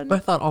God. I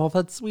thought, oh,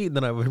 that's sweet. And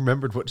then I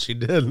remembered what she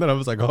did. And then I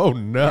was like, oh,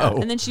 no.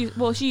 And then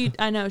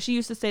I know she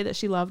used to say that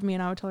she loved me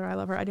and I would tell her I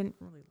love her. I didn't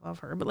really love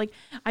her, but like,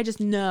 I just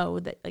know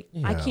that like,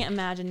 I Yeah. can't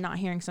imagine not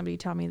hearing somebody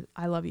tell me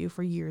I love you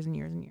for years and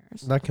years and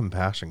years. That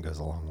compassion goes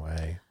a long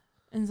way.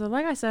 And so,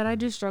 like I said, I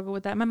do struggle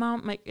with that. My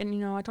mom,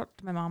 and I talked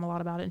to my mom a lot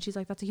about it and she's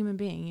like, that's a human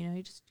being,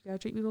 you gotta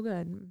treat people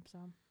good. And so,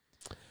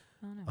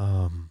 I don't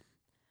know.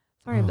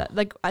 Sorry about that.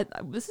 Like,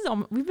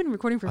 we've been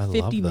recording for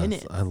 50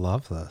 minutes. I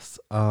love this.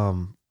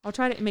 I'll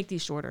try to make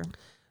these shorter.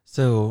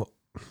 So,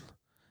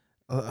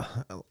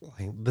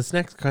 this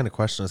next kind of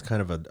question is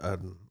kind of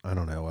I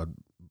don't know,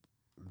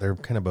 they're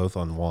kind of both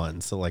on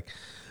one. So, like,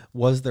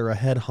 was there a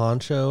head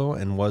honcho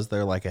and was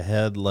there like a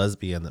head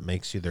lesbian that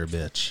makes you their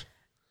bitch?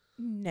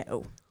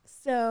 No.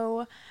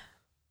 So,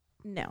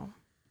 no.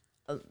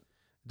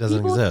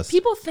 Doesn't exist.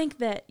 People think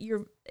that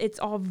it's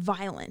all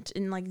violent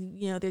and like,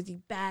 there's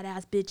these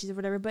badass bitches or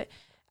whatever, but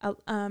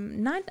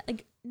 99%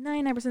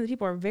 of the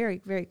people are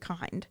very, very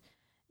kind.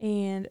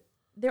 And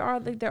there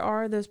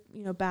are those,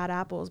 bad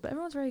apples, but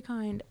everyone's very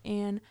kind.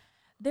 And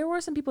there were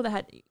some people that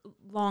had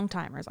long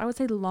timers. I would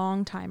say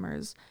long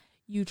timers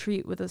you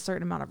treat with a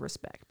certain amount of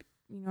respect.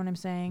 You know what I'm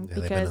saying? Yeah,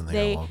 because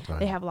they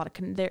have a lot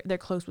of they're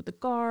close with the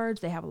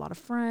guards. They have a lot of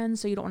friends.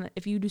 So you don't want to,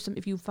 if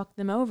you fuck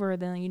them over,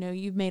 then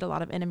you've made a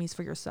lot of enemies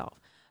for yourself.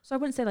 So I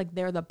wouldn't say like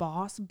they're the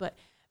boss, but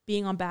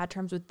being on bad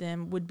terms with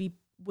them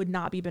would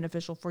not be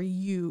beneficial for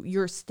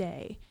your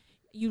stay.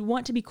 You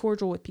want to be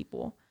cordial with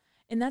people,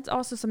 and that's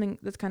also something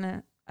that's kind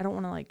of, I don't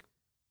want to like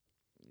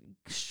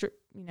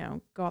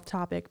go off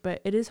topic, but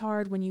it is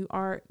hard when you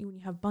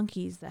have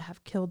bunkies that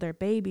have killed their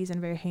babies in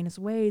very heinous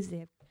ways.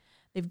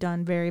 They've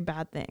done very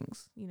bad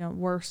things,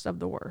 worst of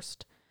the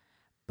worst.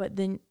 But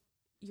then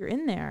you're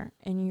in there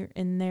and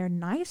they're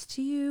nice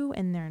to you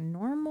and they're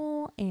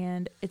normal,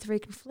 and it's very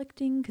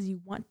conflicting because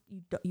you want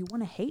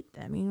to hate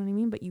them, you know what I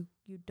mean? But you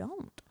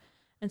don't.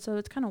 And so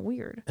it's kind of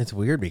weird. It's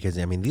weird because,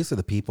 these are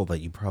the people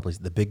that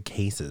the big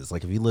cases,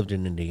 like if you lived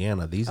in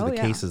Indiana, these are the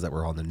cases that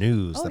were on the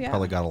news that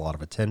probably got a lot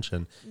of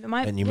attention,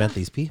 and you met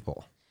these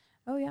people.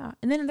 Oh yeah.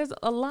 And then there's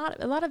a lot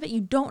of it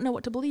you don't know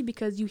what to believe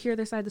because you hear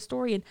their side of the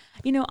story. And,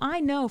 I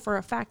know for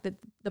a fact that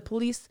the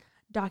police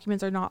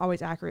documents are not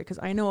always accurate because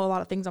I know a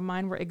lot of things on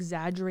mine were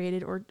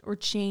exaggerated or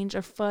changed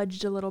or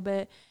fudged a little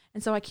bit.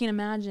 And so I can't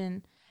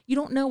imagine, you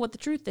don't know what the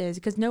truth is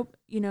because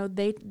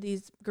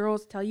these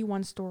girls tell you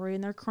one story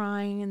and they're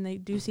crying and they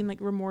do seem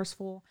like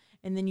remorseful.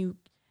 And then you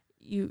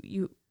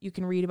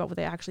can read about what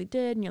they actually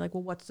did and you're like,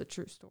 well, what's the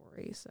true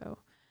story? So,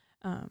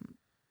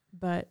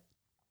 but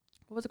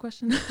what was the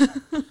question?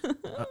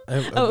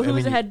 Who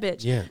was the head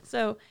bitch? Yeah.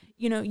 So,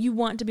 you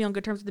want to be on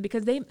good terms with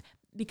them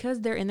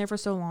because they're in there for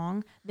so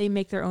long, they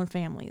make their own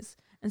families.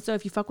 And so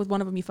if you fuck with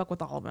one of them, you fuck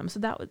with all of them. So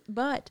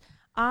but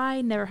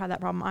I never had that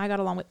problem. I got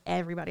along with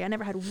everybody. I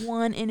never had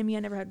one enemy.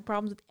 I never had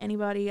problems with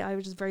anybody. I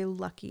was just very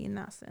lucky in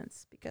that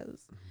sense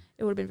because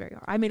it would have been very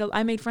hard.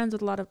 I made friends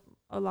with a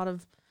lot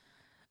of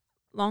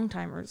long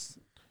timers,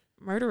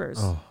 murderers.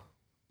 Oh,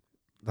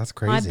 that's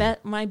crazy.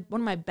 One of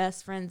my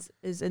best friends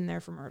is in there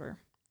for murder.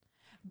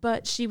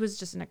 But she was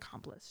just an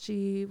accomplice.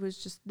 She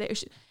was just there.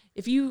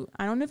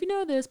 I don't know if you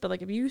know this, but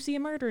like if you see a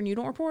murder and you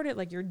don't report it,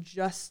 like you're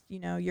just,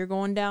 you're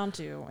going down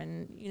to.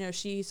 And,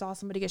 she saw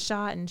somebody get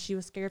shot and she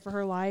was scared for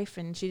her life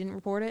and she didn't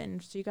report it.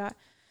 And she got,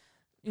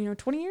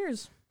 20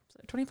 years,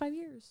 25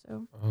 years.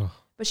 So,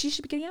 but she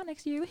should be getting out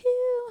next year.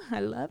 Woohoo! I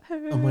love her.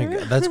 Oh my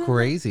God, that's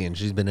crazy. And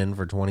she's been in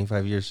for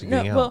 25 years. She's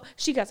getting out. Well,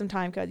 she got some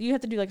time cut. You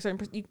have to do like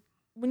certain,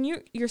 when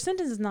your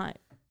sentence is not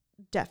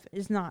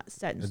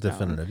set in stone.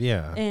 Definitive,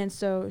 yeah. And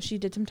so she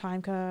did some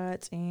time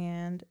cuts,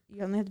 and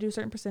you only have to do a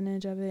certain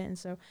percentage of it. And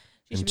so,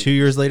 2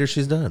 years later,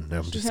 she's done. No,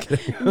 I'm just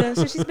kidding. No,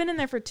 so she's been in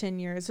there for 10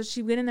 years. So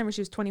she went in there when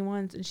she was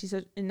 21, and she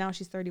said, and now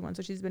she's 31.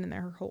 So she's been in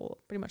there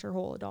pretty much her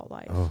whole adult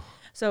life. Oh.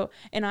 So,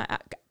 and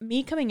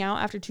me coming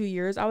out after 2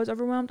 years, I was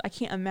overwhelmed. I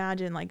can't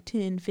imagine like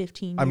 10,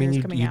 15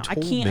 years coming out. I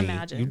can't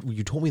imagine.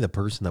 You told me the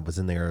person that was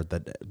in there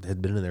that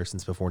had been in there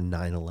since before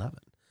 9/11.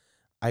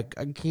 I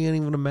can't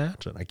even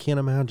imagine. I can't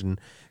imagine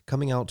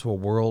coming out to a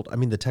world.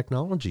 The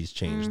technology's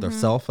changed. Their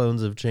cell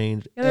phones have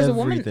changed. Yeah, there's a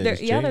woman there.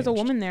 Yeah, there's a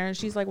woman there, and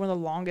she's like one of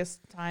the longest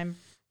time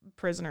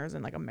prisoners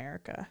in like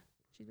America.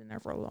 She's been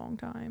there for a long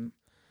time.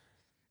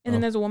 And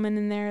then there's a woman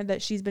in there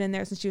that she's been in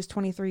there since she was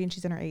 23, and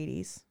she's in her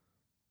 80s.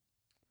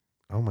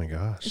 Oh my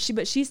gosh.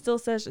 But she still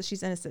says that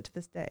she's innocent to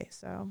this day.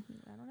 So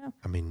I don't know.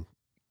 You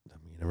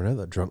never know.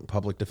 That drunk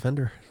public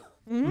defender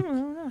I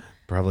don't know.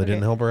 probably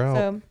didn't help her out.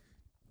 So,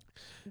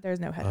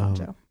 there's no head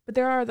honcho, but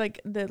there are like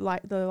the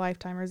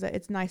lifetimers that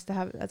it's nice to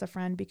have as a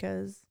friend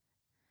because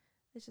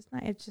it's just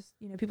nice. It's just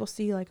people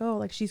see like, oh,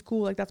 like she's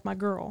cool, like that's my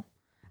girl.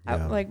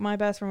 Yeah. Like my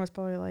best friend was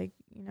probably like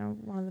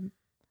one of them.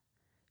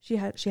 She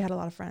had a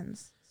lot of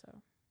friends.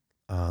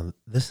 So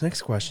this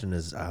next question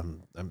is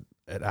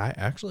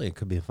it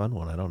could be a fun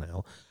one. I don't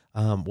know.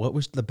 What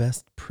was the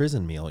best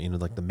prison meal?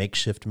 Like the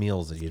makeshift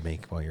meals that you'd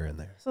make while you're in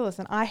there. So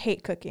listen, I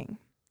hate cooking.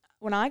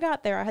 When I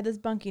got there, I had this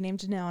bunkie named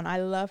Janelle, and I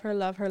love her,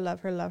 love her,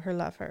 love her, love her,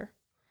 love her.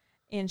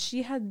 and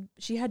she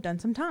had done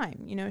some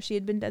time. You know,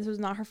 this was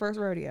not her first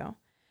rodeo.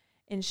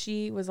 And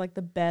she was like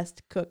the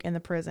best cook in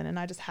the prison. And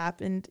I just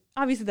happened,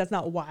 obviously that's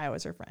not why I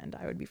was her friend.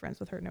 I would be friends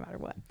with her no matter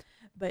what.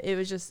 But it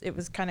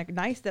was kind of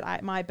nice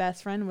that my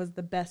best friend was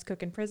the best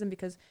cook in prison,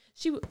 because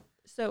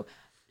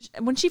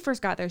when she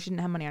first got there, she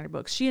didn't have money on her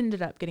books. She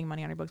ended up getting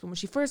money on her books. But when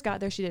she first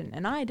got there, she didn't.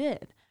 And I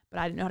did, but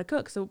I didn't know how to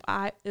cook. So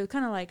it was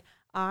kind of like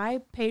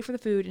I paid for the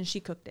food and she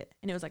cooked it.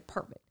 And it was like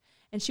perfect.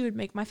 And she would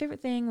make, my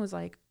favorite thing was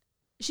like,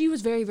 she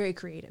was very, very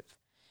creative.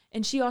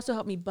 And she also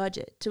helped me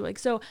budget too. Like,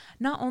 so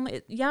not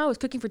only, I was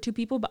cooking for 2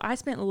 people, but I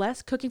spent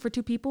less cooking for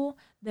 2 people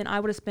than I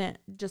would have spent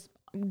just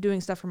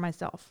doing stuff for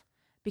myself,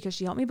 because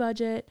she helped me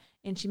budget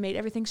and she made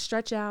everything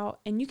stretch out.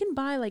 And you can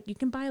buy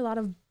a lot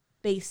of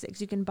basics.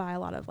 You can buy a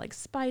lot of like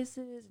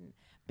spices and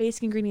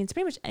basic ingredients.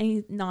 Pretty much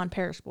any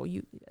non-perishable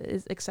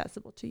is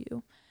accessible to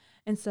you.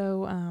 And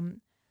so,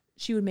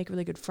 she would make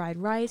really good fried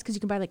rice, because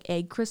you can buy like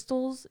egg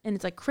crystals, and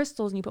it's like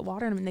crystals and you put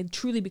water in them and they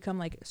truly become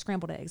like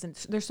scrambled eggs, and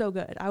they're so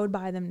good. I would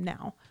buy them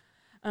now.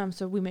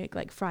 So we make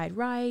like fried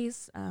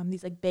rice,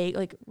 these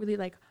like really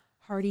like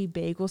hearty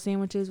bagel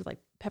sandwiches with like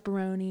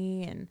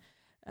pepperoni and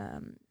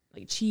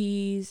like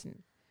cheese,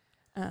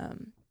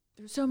 and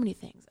there's so many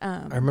things.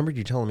 I remember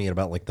you telling me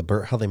about like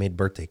how they made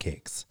birthday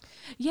cakes.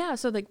 Yeah,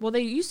 so like, well,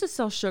 they used to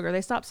sell sugar.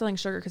 They stopped selling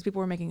sugar because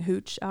people were making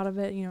hooch out of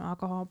it,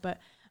 alcohol. But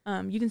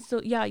you can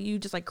still, you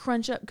just like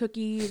crunch up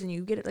cookies and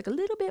you get it like a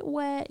little bit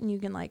wet, and you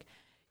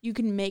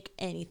can make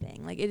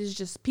anything. Like, it is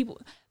just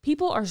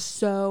people are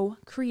so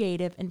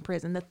creative in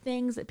prison. The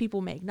things that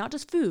people make, not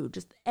just food,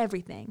 just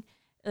everything.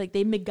 Like,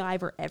 they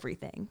MacGyver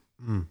everything.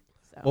 Mm.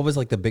 So. What was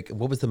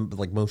the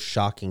like most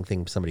shocking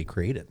thing somebody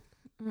created?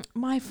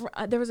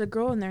 There was a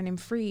girl in there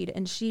named Freed,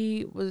 and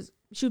she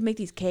would make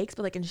these cakes,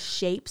 but like in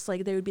shapes.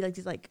 Like, there would be like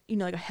these, like,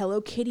 like a Hello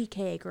Kitty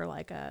cake, or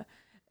like a,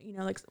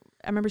 like,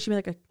 I remember she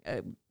made like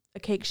a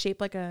cake shaped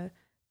like a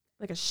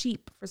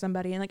sheep for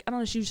somebody. And like, I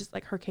don't know, she was just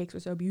like, her cakes were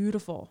so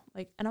beautiful.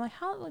 Like, and I'm like,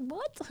 how, like,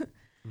 what?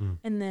 Mm.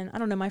 And then, I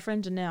don't know, my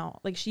friend Janelle,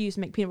 like, she used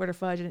to make peanut butter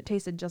fudge, and it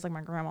tasted just like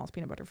my grandma's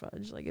peanut butter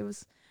fudge. Like, it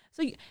was,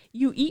 so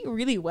you eat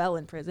really well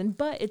in prison,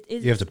 but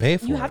you have to pay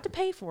for it. You have to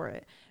pay for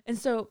it. And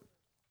so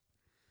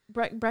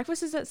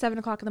breakfast is at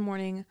 7:00 in the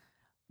morning.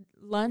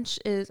 Lunch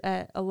is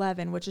at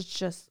 11, which is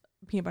just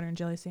peanut butter and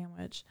jelly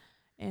sandwich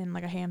and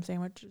like a ham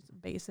sandwich, is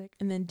basic.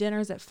 And then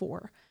dinner's at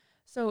 4.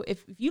 So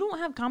if you don't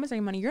have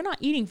commissary money, you're not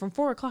eating from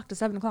 4:00 to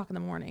 7:00 in the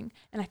morning.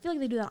 And I feel like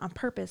they do that on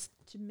purpose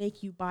to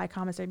make you buy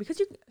commissary,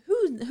 because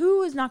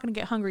who is not going to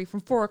get hungry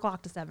from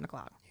 4:00 to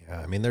 7:00?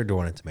 Yeah, I mean, they're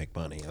doing it to make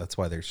money. That's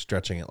why they're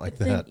stretching it like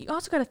that. You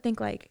also got to think,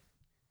 like,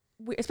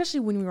 especially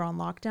when we were on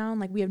lockdown,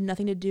 like, we have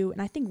nothing to do.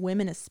 And I think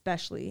women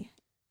especially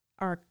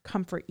are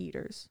comfort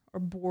eaters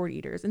or bored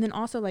eaters. And then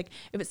also, like,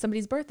 if it's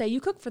somebody's birthday,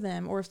 you cook for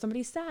them, or if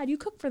somebody's sad, you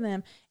cook for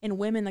them. And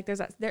women, like,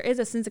 there is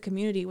a sense of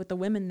community with the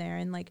women there,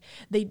 and like,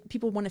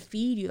 people want to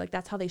feed you. Like,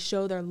 that's how they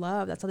show their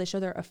love. That's how they show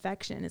their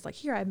affection. It's like,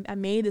 here, I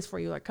made this for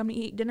you. Like, come to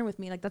eat dinner with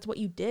me. Like, that's what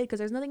you did, because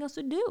there's nothing else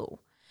to do.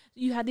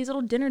 You had these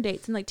little dinner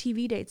dates and like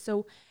TV dates.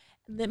 So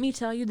let me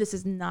tell you, this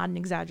is not an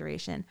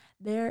exaggeration.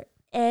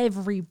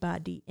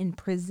 Everybody in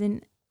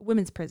prison,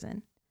 women's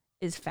prison,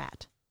 is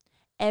fat.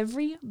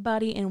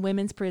 Everybody in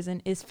women's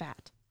prison is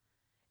fat.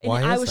 And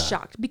Why I is was that?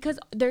 shocked, because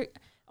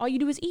all you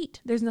do is eat.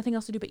 There's nothing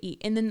else to do but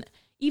eat. And then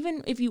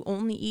even if you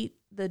only eat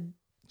the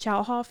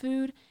chow hall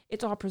food,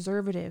 it's all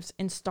preservatives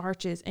and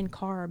starches and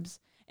carbs.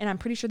 And I'm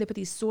pretty sure they put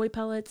these soy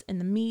pellets in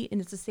the meat, and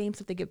it's the same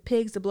stuff they give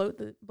pigs to bloat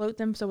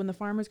them. So when the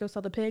farmers go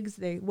sell the pigs,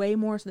 they weigh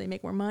more, so they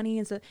make more money.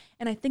 And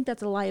I think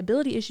that's a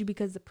liability issue,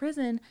 because the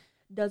prison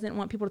doesn't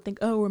want people to think,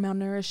 oh, we're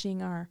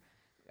malnourishing our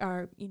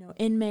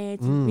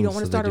inmates. We don't want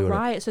to start a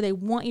riot. So they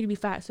want you to be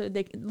fat. So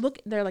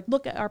they're like,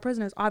 look at our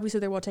prisoners.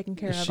 Obviously they're well taken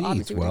care of.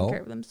 Obviously we're taking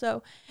care of them.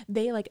 So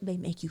they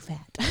make you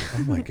fat.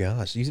 Oh my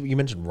gosh. You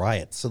mentioned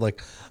riots. So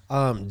like,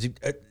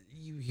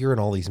 you hear in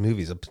all these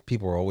movies,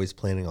 people are always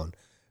planning on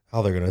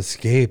how they're going to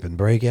escape and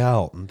break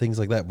out and things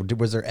like that.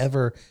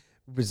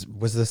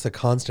 Was this a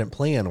constant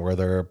plan? Were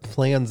there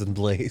plans in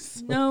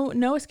place?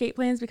 No escape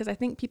plans, because I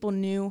think people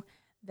knew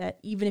that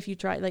even if you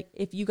tried, like,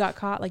 if you got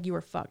caught, like, you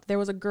were fucked. There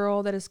was a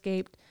girl that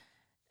escaped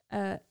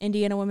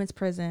Indiana Women's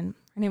Prison.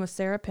 Her name was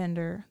Sarah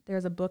Pender.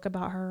 There's a book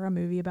about her, a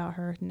movie about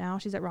her. Now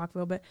she's at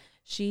Rockville, but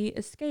she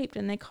escaped,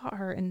 and they caught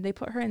her, and they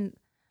put her in,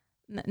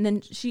 and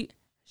then she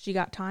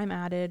got time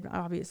added,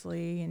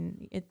 obviously,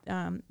 and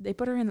they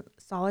put her in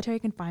solitary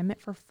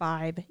confinement for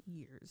 5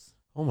 years.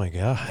 Oh my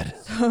God.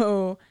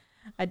 So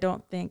I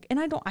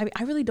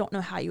really don't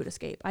know how you would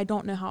escape. I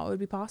don't know how it would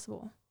be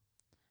possible.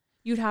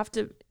 You'd have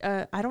to,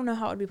 I don't know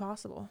how it would be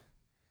possible.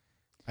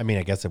 I mean,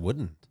 I guess it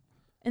wouldn't.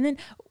 And then,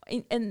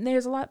 and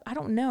there's a lot, I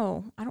don't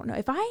know.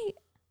 If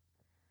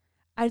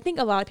I think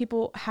a lot of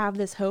people have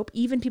this hope,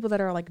 even people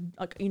that are like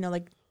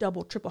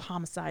double, triple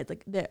homicides,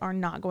 like, that are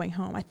not going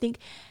home. I think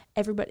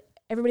everybody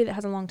that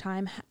has a long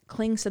time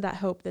clings to that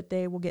hope that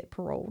they will get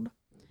paroled,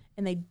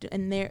 and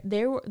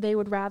they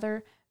would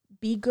rather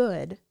be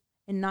good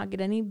and not get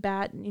any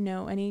bad,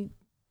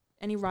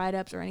 any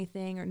write-ups or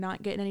anything, or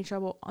not get in any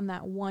trouble on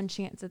that one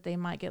chance that they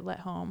might get let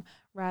home,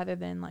 rather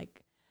than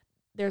like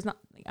there's not,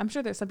 I'm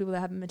sure there's some people that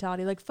have a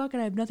mentality like, fuck it,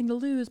 I have nothing to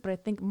lose. But I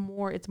think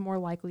it's more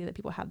likely that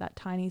people have that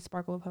tiny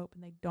sparkle of hope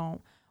and they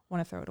don't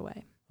want to throw it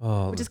away,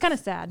 which is kind of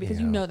sad because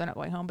you know they're not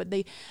going home. But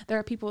there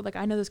are people like,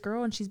 I know this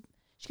girl and she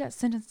got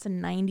sentenced to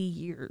 90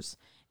 years.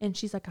 And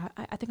she's like,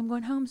 I think I'm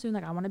going home soon.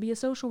 Like, I want to be a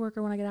social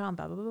worker when I get out and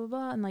blah, blah, blah,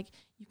 blah. And like,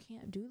 you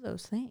can't do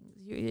those things.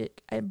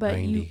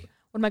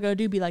 What am I going to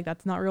do? Be like,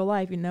 that's not real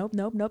life.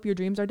 Nope. Your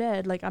dreams are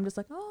dead. Like, I'm just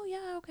like, oh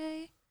yeah,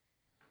 okay.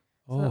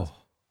 So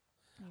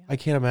I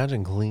can't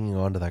imagine clinging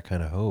on to that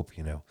kind of hope,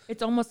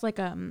 It's almost like,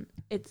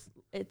 it's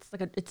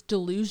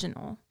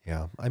delusional.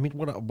 Yeah. I mean,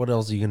 what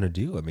else are you going to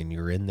do? I mean,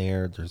 you're in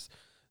there.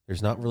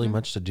 There's not really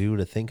much to do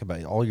to think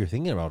about. All you're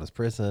thinking about is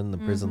prison, the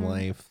prison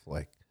life.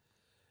 Like,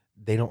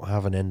 they don't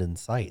have an end in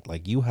sight.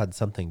 Like, you had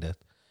something to,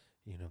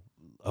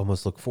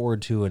 almost look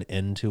forward to, an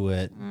end to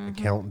it, a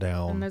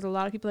countdown. And there's a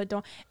lot of people that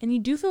don't. And you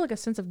do feel like a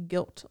sense of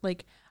guilt.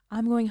 Like,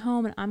 I'm going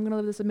home and I'm going to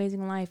live this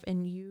amazing life.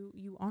 And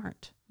you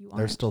aren't.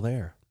 They're still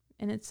there.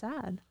 And it's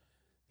sad.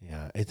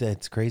 Yeah.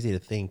 It's crazy to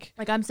think.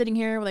 Like, I'm sitting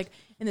here like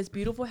in this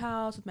beautiful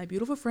house with my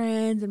beautiful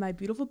friends and my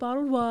beautiful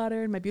bottled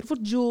water and my beautiful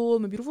jewel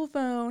and my beautiful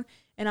phone.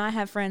 And I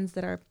have friends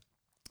that are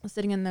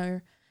sitting in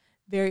their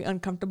very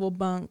uncomfortable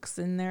bunks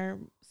in their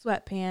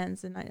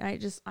sweatpants, and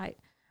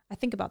I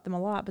think about them a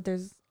lot, but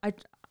I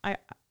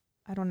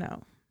don't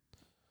know,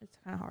 it's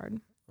kind of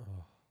hard.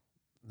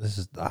 This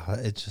is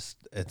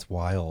it's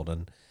wild,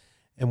 and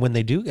when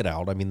they do get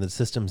out, I mean, the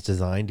system's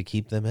designed to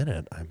keep them in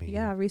it. I mean,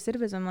 yeah,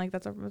 recidivism, like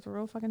that's a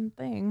real fucking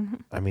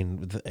thing. I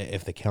mean,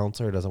 if the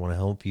counselor doesn't want to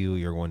help you,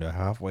 you're going to a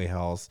halfway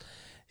house.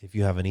 If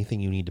you have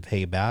anything you need to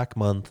pay back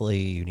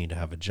monthly, you need to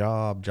have a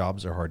job.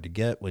 Jobs are hard to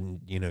get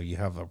when you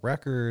have a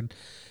record.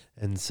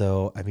 And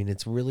so, I mean,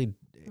 it's really,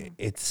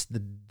 it's the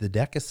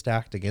deck is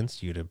stacked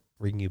against you to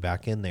bring you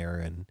back in there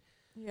and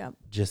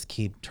just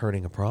keep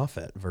turning a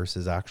profit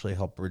versus actually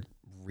help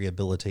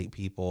rehabilitate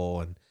people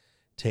and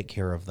take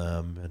care of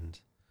them.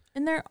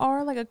 And there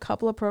are like a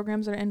couple of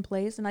programs that are in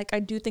place. And like,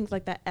 I do think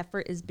like that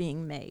effort is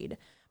being made,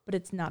 but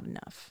it's not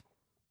enough.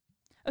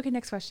 Okay,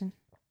 next question.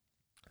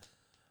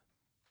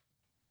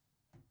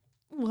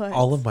 What?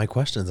 All of my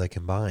questions I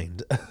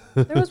combined.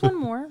 There was one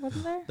more,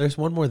 wasn't there? There's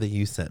one more that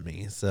you sent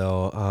me.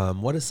 So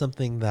what is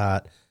something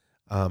that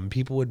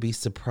people would be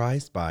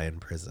surprised by in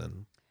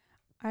prison?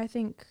 I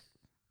think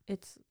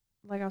it's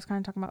like I was kind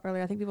of talking about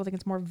earlier. I think people think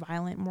it's more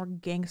violent, more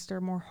gangster,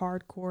 more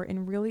hardcore.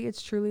 And really,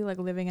 it's truly like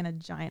living in a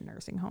giant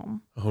nursing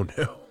home. Oh,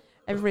 no.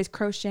 Everybody's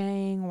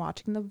crocheting,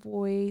 watching The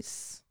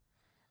Voice,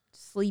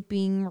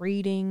 sleeping,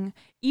 reading.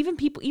 Even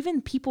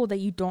people that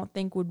you don't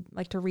think would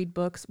like to read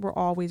books were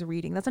always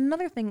reading. That's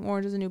another thing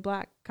Orange is the New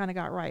Black kind of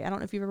got right. I don't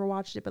know if you've ever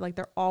watched it, but like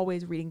they're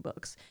always reading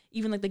books.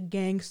 Even like the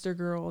gangster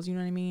girls, you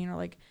know what I mean? Or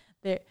like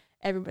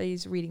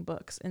everybody's reading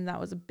books, and that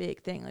was a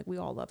big thing. Like we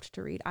all loved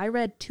to read. I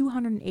read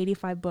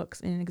 285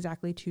 books in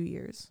exactly 2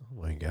 years.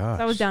 Oh my gosh.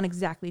 So I was down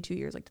exactly 2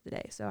 years, like to the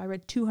day. So I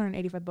read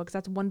 285 books.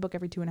 That's one book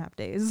every 2.5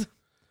 days.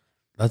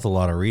 That's a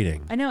lot of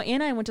reading. I know.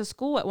 And I went to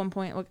school at one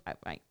point.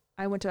 Like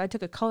I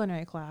took a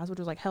culinary class, which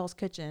was like Hell's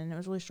Kitchen. It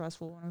was really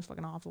stressful and it was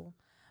fucking awful.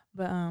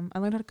 But I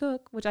learned how to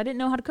cook, which I didn't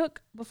know how to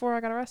cook before I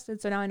got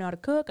arrested. So now I know how to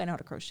cook. I know how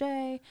to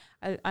crochet.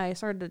 I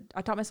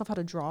taught myself how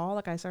to draw.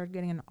 Like I started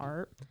getting into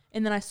art,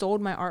 and then I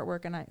sold my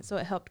artwork, and I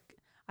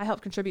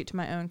helped contribute to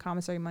my own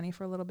commissary money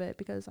for a little bit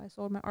because I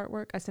sold my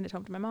artwork. I sent it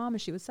home to my mom,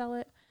 and she would sell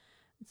it.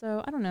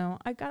 So I don't know.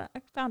 I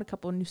found a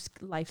couple of new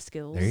life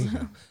skills. There you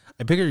go.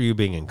 I picture you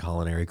being in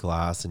culinary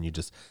class and you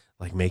just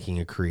like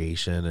making a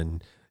creation,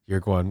 and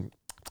you're going,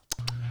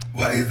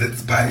 why is it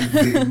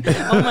spicy?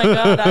 Oh my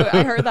God.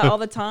 I heard that all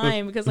the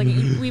time because like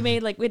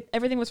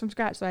everything was from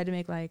scratch. So I had to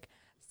make like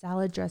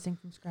salad dressing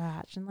from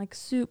scratch and like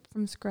soup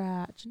from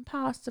scratch and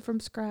pasta from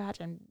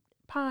scratch and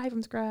pie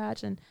from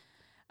scratch. And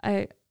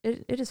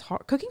it is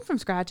hard. Cooking from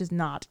scratch is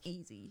not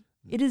easy.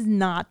 It is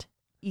not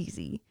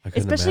easy.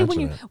 Especially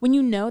when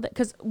you know that,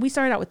 because we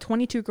started out with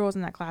 22 girls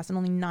in that class and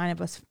only 9 of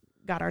us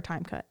got our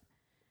time cut.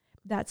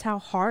 That's how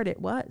hard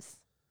it was.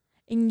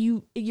 And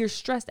you're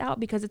stressed out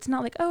because it's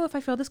not like, oh, if I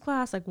fail this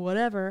class, like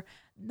whatever.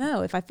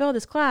 No, if I fail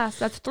this class,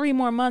 that's 3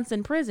 more months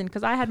in prison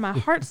because I had my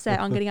heart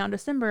set on getting out in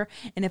December.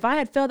 And if I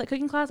had failed that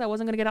cooking class, I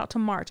wasn't going to get out till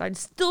March. I'd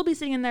still be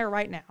sitting in there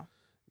right now.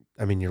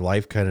 I mean, your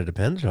life kind of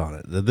depended on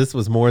it. This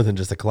was more than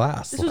just a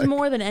class. This was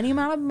more than any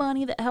amount of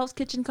money that Hell's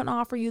Kitchen can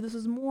offer you. This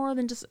was more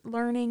than just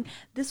learning.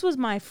 This was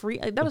my free.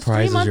 Like, that was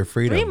 3 months. Your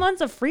freedom. 3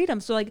 months of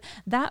freedom. So like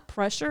that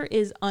pressure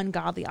is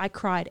ungodly. I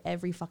cried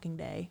every fucking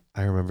day.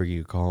 I remember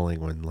you calling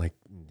when like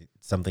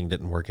something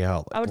didn't work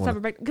out. I would just have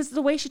a break because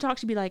the way she talked,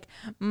 she'd be like,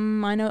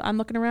 I know I'm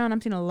looking around. I'm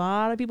seeing a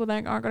lot of people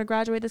that aren't going to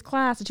graduate this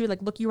class. And she would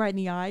like look you right in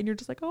the eye and you're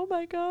just like, oh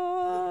my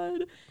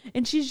God.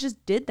 And she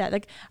just did that.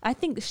 Like, I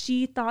think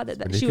she thought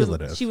that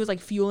she was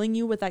like fueling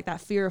you with like that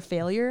fear of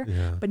failure,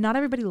 but not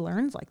everybody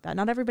learns like that.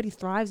 Not everybody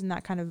thrives in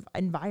that kind of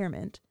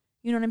environment.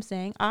 You know what I'm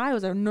saying? I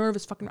was a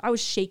nervous I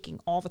was shaking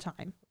all the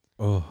time.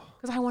 Oh,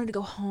 because I wanted to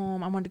go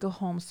home. I wanted to go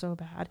home so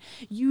bad.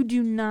 You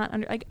do not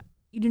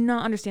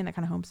understand that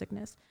kind of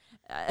homesickness.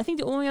 I think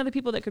the only other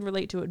people that could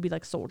relate to it would be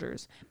like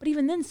soldiers. But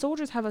even then,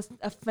 soldiers have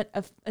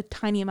a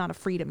tiny amount of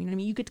freedom. You know what I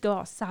mean? You get to go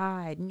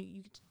outside and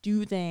you get to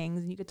do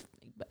things, and you get to.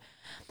 But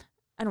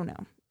I don't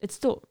know. It's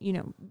still, you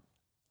know,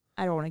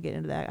 I don't want to get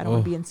into that. I don't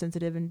want to be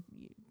insensitive and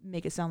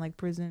make it sound like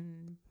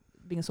prison.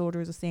 Being a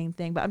soldier is the same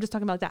thing, but I'm just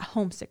talking about that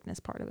homesickness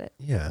part of it.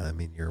 Yeah, I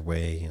mean, your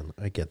way, and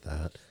I get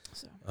that.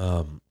 So.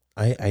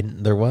 I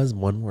there was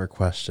one more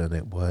question.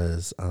 It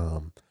was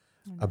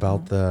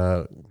about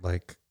the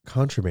like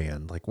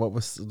contraband. Like, what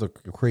was the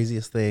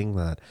craziest thing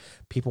that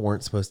people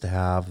weren't supposed to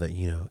have that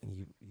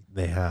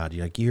they had?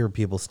 Like, you hear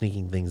people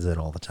sneaking things in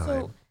all the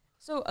time.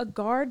 So a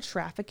guard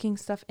trafficking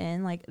stuff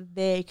in, like,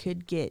 they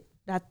could get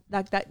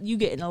that you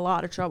get in a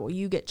lot of trouble.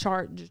 You get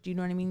charged. You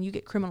know what I mean? You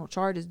get criminal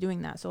charges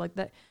doing that. So like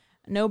that,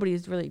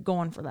 nobody's really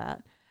going for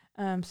that.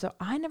 So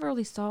I never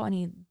really saw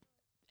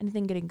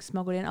anything getting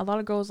smuggled in. A lot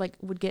of girls like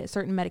would get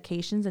certain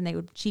medications and they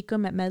would cheek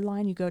them at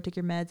Medline. You go take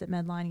your meds at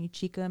Medline and you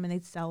cheek them and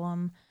they'd sell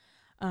them.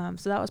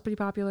 So that was pretty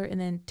popular.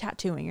 And then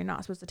tattooing. You're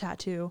not supposed to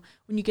tattoo.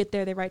 When you get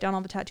there, they write down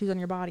all the tattoos on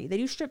your body. They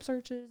do strip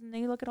searches and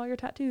they look at all your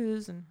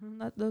tattoos, and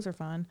those are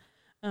fun.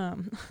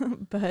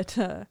 But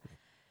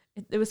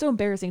it was so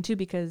embarrassing too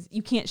because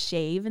you can't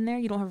shave in there.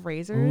 You don't have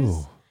razors.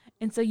 Ooh.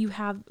 And so you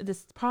have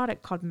this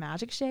product called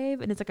Magic Shave,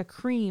 and it's like a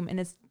cream,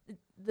 and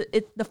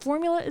the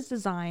formula is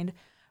designed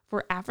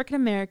for African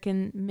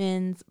American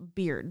men's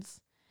beards.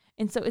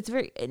 And so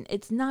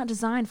it's not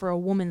designed for a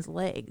woman's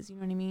legs, you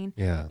know what I mean?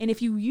 Yeah. And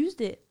if you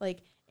used it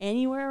like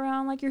anywhere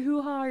around like your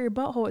hoo-ha or your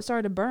butthole, it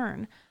started to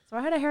burn. So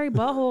I had a hairy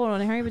butthole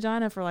and a hairy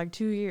vagina for like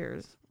 2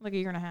 years, like a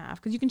year and a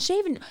half. Because you can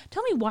shave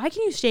tell me, why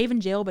can you shave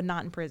in jail but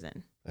not in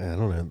prison? I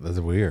don't know. That's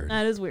weird.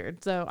 That is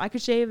weird. So I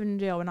could shave in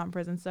jail but not in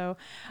prison. So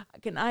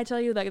can I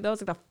tell you, like, that was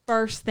like the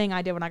first thing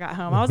I did when I got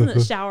home. I was in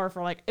the shower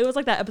for like, it was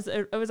like that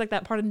episode. It was like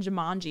that part in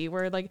Jumanji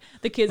where like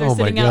the kids are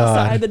sitting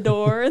outside the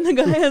door and the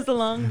guy has a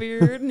long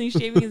beard and he's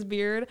shaving his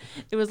beard.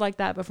 It was like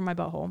that, but for my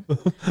butthole.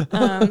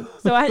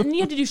 So and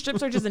you had to do strip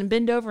searches and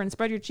bend over and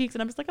spread your cheeks.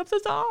 And I'm just like, I'm so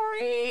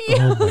sorry.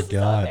 Oh my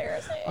God.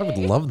 So I would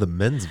love the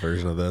men's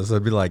version of this.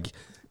 I'd be like,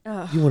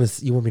 you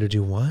want me to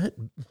do what?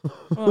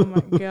 Oh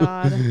my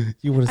God.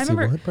 You want to see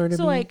what part of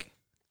so me? like,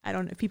 I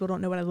don't know if people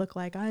don't know what I look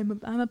like.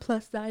 I'm a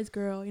plus size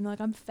girl, you know,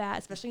 like I'm fat,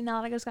 especially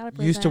now that I just got a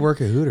prison. Used to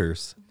work at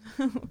Hooters.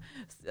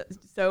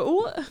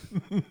 So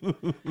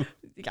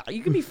yeah,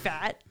 you can be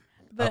fat,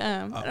 but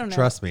I don't know.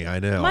 Trust me, I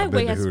know. My I've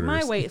been weight to Hooters.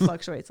 my weight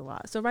fluctuates a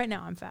lot. So right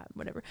now I'm fat,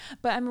 whatever.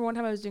 But I remember one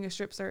time I was doing a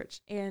strip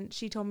search and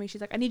she told me, she's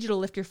like, I need you to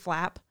lift your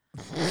flap.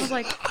 I was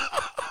like,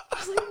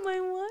 my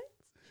what?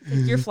 She's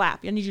like, your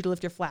flap. I need you to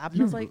lift your flap.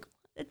 And I was like,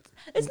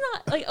 it's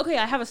not like, okay,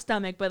 I have a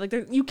stomach, but like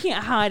you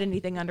can't hide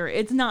anything under it.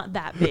 It's not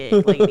that big,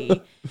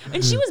 lady.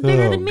 And she was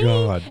bigger than me.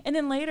 God. And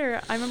then later,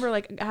 I remember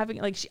like having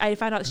like I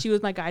found out she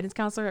was my guidance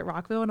counselor at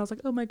Rockville, and I was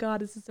like, oh my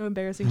God, this is so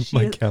embarrassing.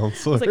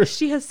 Counselor. I was like,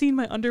 she has seen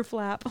my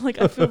underflap. Like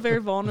I feel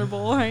very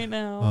vulnerable right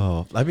now.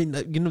 Oh, I mean,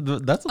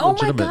 that's a Oh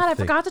my legitimate God, I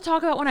thing. forgot to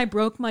talk about when I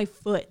broke my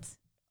foot.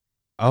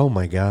 Oh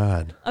my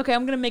God. Okay,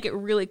 I'm gonna make it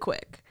really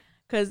quick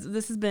because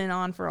this has been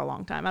on for a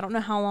long time. I don't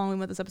know how long we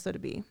want this episode to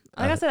be.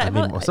 Like I said,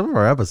 some of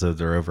our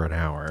episodes are over an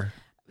hour.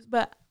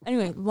 But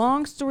anyway,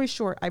 long story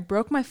short, I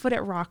broke my foot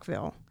at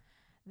Rockville.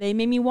 They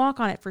made me walk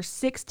on it for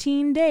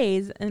 16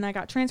 days, and I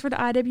got transferred to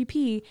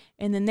IWP,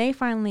 and then they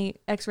finally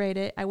x-rayed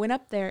it. I went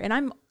up there,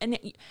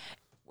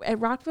 at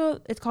Rockville,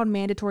 it's called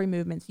mandatory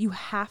movements. You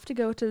have to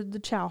go to the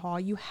chow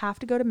hall. You have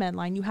to go to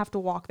Medline. You have to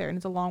walk there, and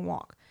it's a long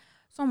walk.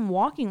 So I'm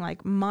walking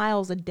like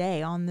miles a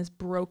day on this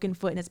broken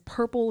foot, and it's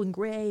purple and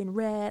gray and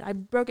red. I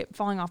broke it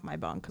falling off my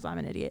bunk because I'm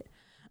an idiot.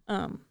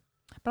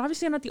 But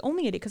obviously I'm not the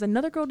only idiot because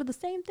another girl did the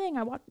same thing.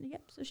 I watched.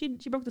 Yep. So she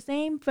broke the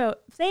same foot.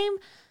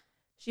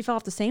 She fell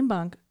off the same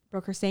bunk,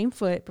 broke her same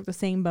foot, broke the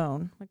same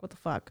bone. Like, what the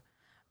fuck?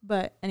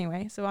 But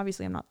anyway, so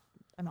obviously I'm not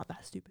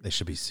that stupid. They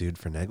should be sued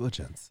for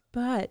negligence.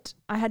 But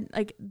I had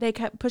like, they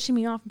kept pushing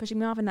me off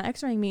and not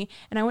x-raying me.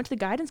 And I went to the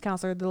guidance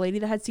counselor, the lady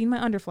that had seen my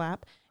underflap.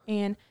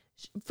 And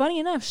funny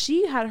enough,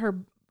 she had her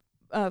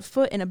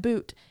foot in a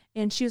boot.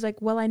 And she was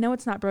like, well, I know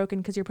it's not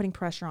broken because you're putting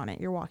pressure on it.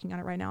 You're walking on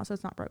it right now. So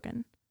it's not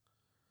broken.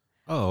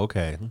 Oh,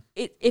 okay.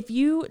 If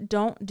you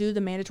don't do the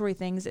mandatory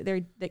things,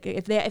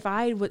 if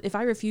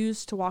I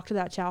refused to walk to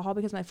that chow hall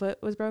because my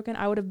foot was broken,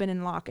 I would have been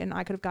in lock and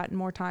I could have gotten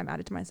more time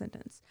added to my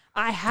sentence.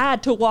 I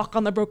had to walk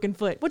on the broken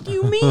foot. What do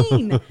you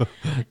mean?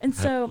 And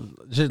so,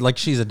 like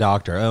she's a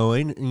doctor. Oh,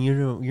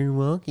 you're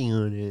walking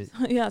on it.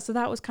 Yeah. So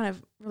that was kind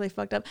of really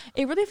fucked up.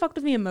 It really fucked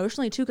with me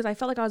emotionally too because I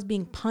felt like I was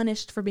being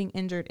punished for being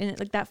injured, and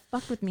that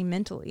fucked with me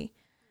mentally.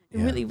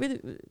 Yeah. Really, really,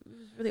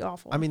 really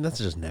awful. I mean, that's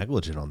just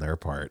negligent on their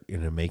part,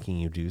 making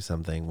you do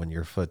something when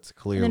your foot's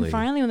clearly. And then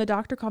finally, when the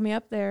doctor called me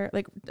up there,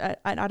 like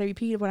at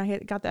IWP, when I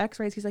got the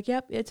x-rays, he's like,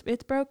 yep,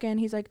 it's broken.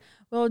 He's like,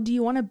 well, do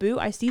you want a boot?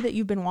 I see that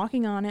you've been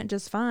walking on it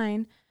just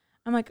fine.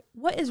 I'm like,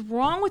 what is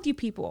wrong with you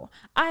people?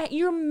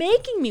 You're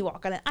making me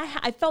walk on it.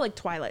 I felt like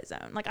Twilight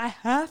Zone. Like, I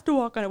have to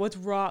walk on it. What's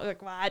wrong?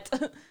 Like,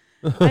 what?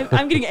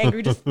 I'm getting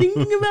angry just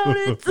thinking about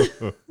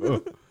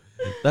it.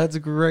 That's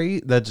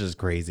great. That's just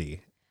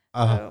crazy.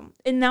 And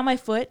now my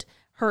foot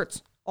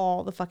hurts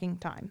all the fucking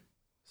time.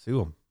 Sue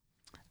them.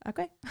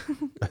 Okay.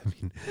 I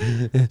mean,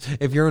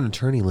 if you're an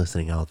attorney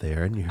listening out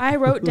there and you're I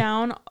wrote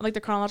down like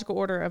the chronological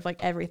order of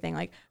like everything,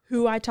 like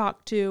who I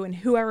talked to and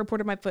who I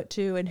reported my foot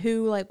to and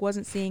who like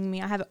wasn't seeing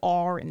me. I have it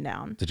all written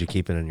down. Did you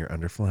keep it in your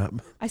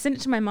underflap? I sent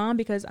it to my mom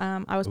because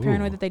I was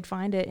paranoid Ooh. that they'd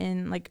find it,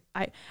 and like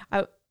me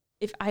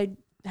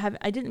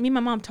and my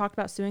mom talked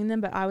about suing them,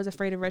 but I was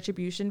afraid of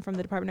retribution from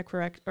the Department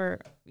of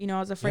I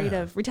was afraid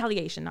of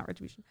retaliation, not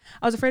retribution.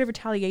 I was afraid of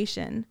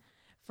retaliation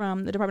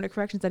from the Department of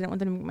Corrections. I didn't want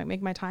them to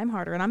make my time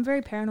harder, and I'm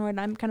very paranoid. And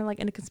I'm kind of like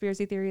into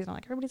conspiracy theories, and I'm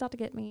like, everybody's out to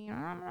get me.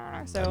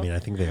 So I mean, I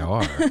think they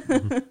are.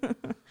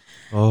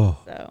 Oh,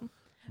 so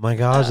my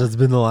gosh, it's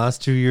been the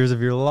last 2 years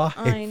of your life.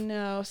 I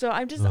know. So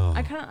I'm just, Oh.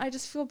 I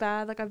just feel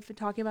bad. Like I've been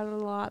talking about it a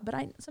lot, but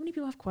so many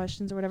people have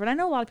questions or whatever. And I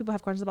know a lot of people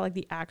have questions about like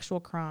the actual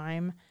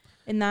crime,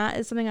 and that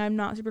is something I'm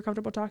not super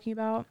comfortable talking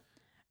about.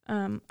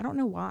 I don't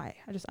know why.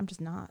 I'm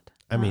just not.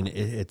 I mean,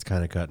 it's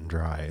kind of cut and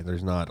dry.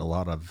 There's not a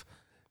lot of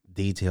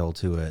detail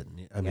to it.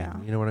 I mean, Yeah.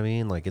 you know what I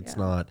mean? Like it's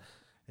not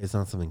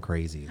something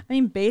crazy. I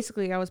mean,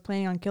 basically, I was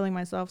planning on killing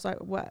myself. So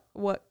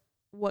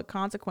what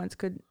consequence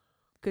could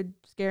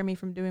scare me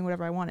from doing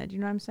whatever I wanted? You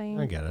know what I'm saying?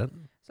 I get it.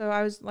 So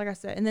I was, like I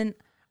said, and then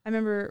I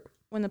remember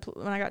when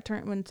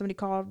somebody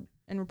called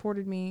and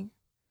reported me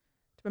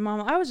to my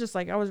mom, I was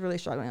really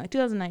struggling. Like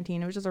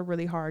 2019, it was just a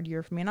really hard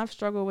year for me, and I've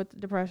struggled with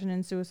depression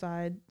and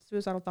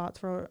suicidal thoughts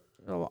for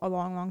a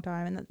long, long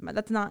time, and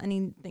that's not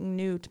anything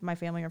new to my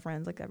family or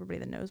friends. Like everybody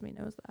that knows me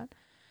knows that.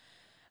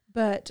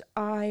 But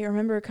I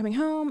remember coming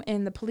home,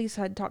 and the police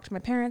had talked to my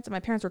parents, and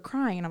my parents were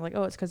crying, and I'm like,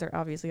 oh, it's because they're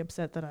obviously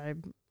upset that I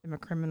am a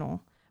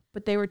criminal.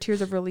 But they were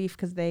tears of relief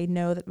because they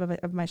know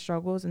that of my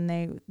struggles, and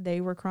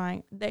they were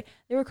crying. They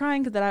were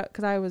crying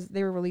because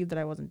they were relieved that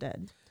I wasn't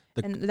dead,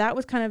 and that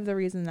was kind of the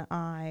reason that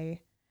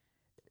I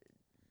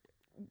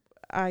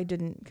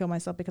didn't kill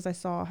myself, because I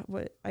saw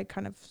what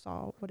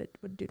it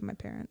would do to my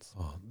parents.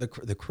 Oh,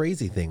 the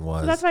crazy thing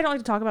was, So that's why I don't like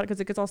to talk about it, because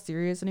it gets all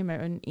serious and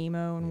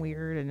emo and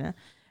weird, and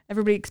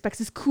everybody expects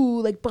this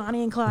cool like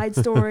Bonnie and Clyde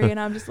story, and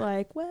I'm just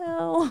like,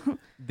 well.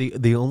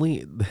 the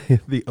only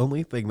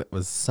thing that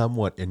was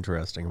somewhat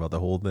interesting about the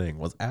whole thing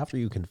was after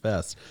you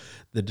confessed,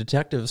 the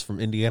detectives from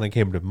Indiana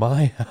came to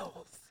my house.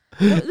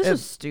 This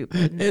was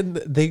stupid. And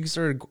they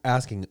started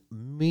asking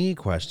me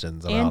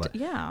questions about it.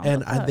 Yeah.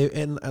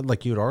 And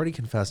like you had already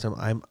confessed him.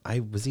 I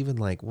was even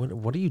like,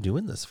 what are you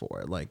doing this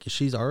for? Like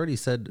she's already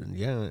said,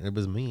 yeah, it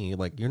was me.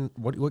 Like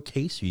what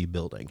case are you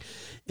building?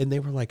 And they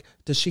were like,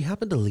 does she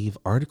happen to leave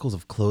articles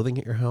of clothing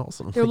at your house?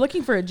 And They were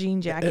looking for a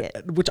jean jacket.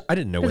 which I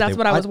didn't know. That's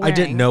what I was I didn't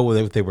wearing. know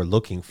what they were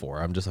looking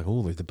for. I'm just like,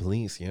 oh, there's the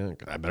police. Yeah,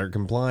 I better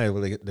comply.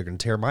 Well, they're going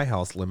to tear my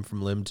house limb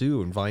from limb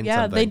too and find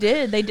Yeah, something. they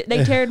did. They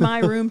teared my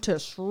room to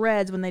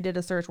shreds when they did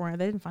a search warrant.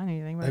 They didn't find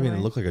anything. By I the mean, way.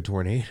 it looked like a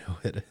tornado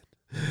hit it.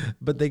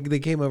 But they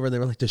came over and they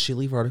were like, does she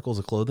leave articles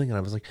of clothing? And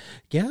I was like,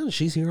 yeah,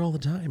 she's here all the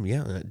time.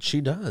 Yeah,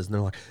 she does. And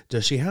they're like,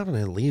 does she happen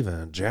to leave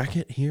a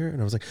jacket here? And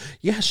I was like,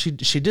 yeah, she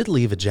did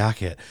leave a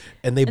jacket.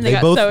 And they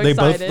got both so they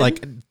both excited.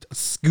 like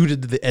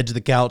scooted to the edge of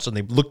the couch and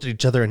they looked at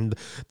each other, and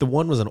the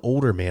one was an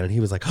older man and he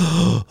was like,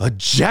 oh, a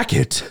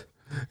jacket.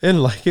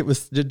 And like it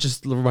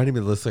just reminded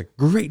me of this like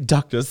great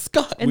Dr.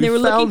 Scott. And they were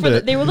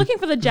looking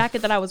for the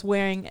jacket that I was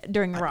wearing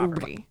during the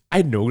robbery. I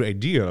had no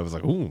idea. I was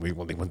like, oh, they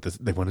want this.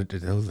 They wanted to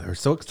know. They were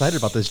so excited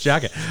about this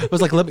jacket. I was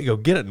like, let me go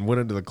get it, and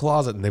went into the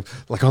closet, and they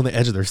like on the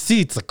edge of their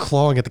seats, like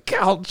clawing at the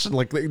couch, and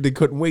like they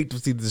couldn't wait to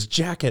see this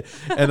jacket.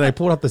 And I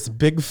pulled out this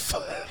big,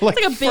 It's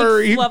like a big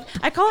furry, fluff.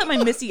 I call it my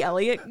Missy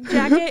Elliott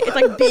jacket. It's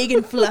like big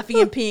and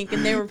fluffy and pink,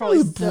 and they were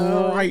probably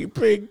so. bright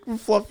pink,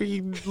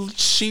 fluffy,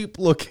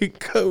 sheep-looking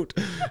coat.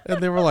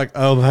 And they were like,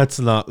 oh, that's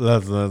not. Their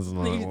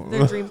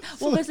dreams.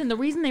 Well, listen, the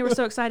reason they were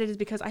so excited is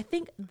because I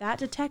think that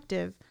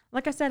detective,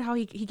 like I said, how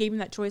he gave him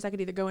that choice. I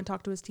could either go and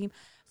talk to his team.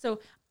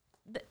 So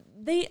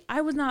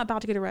I was not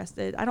about to get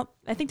arrested.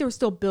 I think they were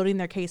still building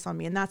their case on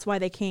me, and that's why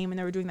they came and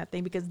they were doing that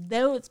thing, because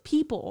those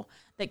people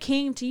that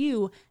came to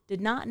you did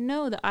not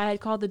know that I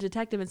had called the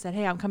detective and said,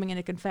 hey, I'm coming in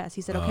to confess.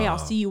 He said, okay, I'll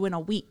see you in a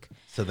week.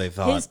 So they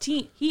thought His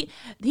team, he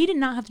did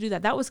not have to do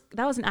that. That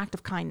was an act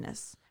of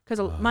kindness.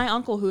 Because my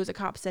uncle, who is a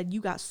cop, said,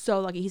 you got so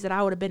lucky. He said,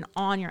 I would have been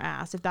on your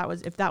ass if that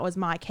was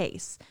my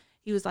case.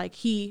 He was like,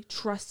 he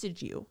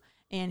trusted you,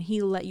 and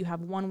he let you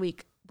have 1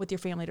 week with your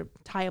family to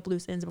tie up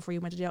loose ends before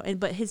you went to jail.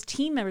 But his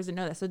team members didn't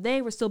know that. So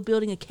they were still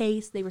building a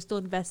case. They were still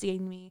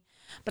investigating me.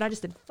 But I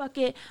just said, fuck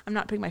it. I'm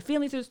not putting my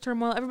family through this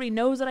turmoil. Everybody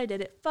knows that I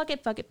did it. Fuck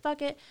it, fuck it,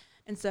 fuck it.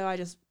 And so I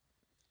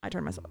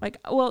turned myself, like,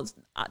 well,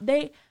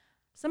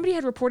 somebody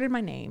had reported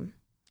my name.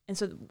 And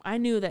so I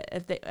knew that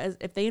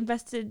if they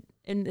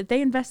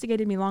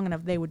investigated me long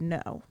enough, they would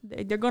know.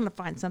 They're going to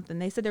find something.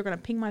 They said they're going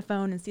to ping my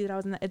phone and see that I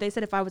was in. They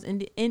said if I was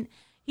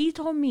he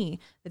told me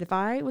that if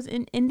I was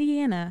in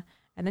Indiana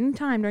at any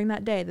time during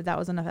that day, that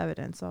was enough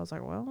evidence. So I was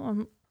like,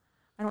 well,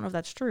 I don't know if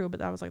that's true,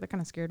 but I was like, that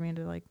kind of scared me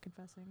into like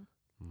confessing.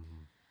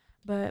 Mm-hmm.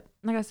 But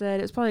like I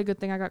said, it's probably a good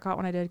thing I got caught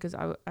when I did, because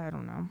I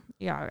don't know.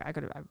 Yeah, I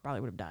probably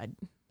would have died.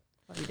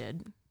 Probably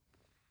did.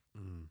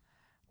 Mm.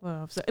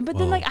 Well, but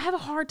then like I have a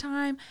hard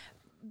time.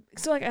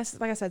 So like I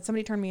said,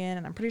 somebody turned me in,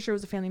 and I'm pretty sure it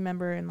was a family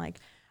member, and like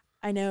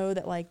I know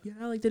that like,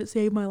 yeah, like did it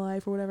save my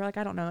life or whatever? Like,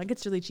 I don't know. It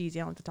gets really cheesy.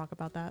 I don't like to talk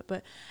about that,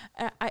 but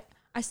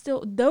I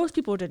still, those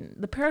people didn't.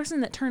 The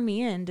person that turned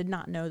me in did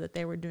not know that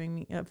they were doing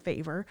me a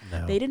favor.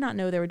 No. They did not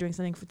know they were doing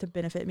something to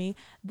benefit me.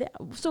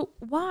 So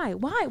why?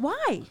 What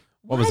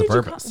was the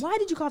purpose? Why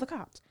did you call the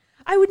cops?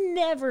 I would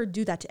never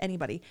do that to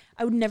anybody.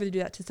 I would never do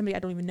that to somebody I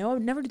don't even know. I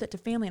would never do that to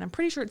family. And I'm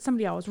pretty sure it's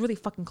somebody I was really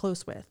fucking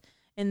close with.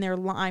 And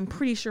I'm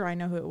pretty sure I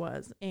know who it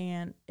was.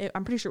 And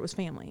I'm pretty sure it was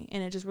family.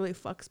 And it just really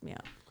fucks me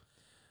up.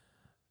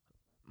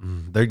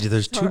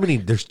 There's too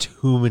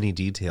many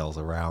details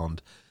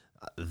around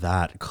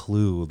that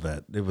clue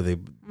that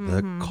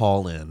the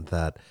call in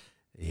that,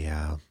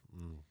 yeah.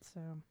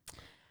 So,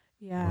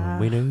 yeah.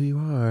 We know who you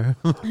are.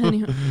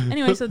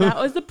 Anyway, so that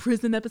was the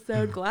prison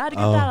episode. Glad to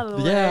get that out of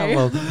the way. Yeah,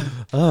 well,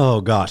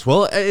 oh gosh.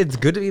 Well, it's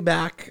good to be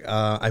back.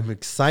 I'm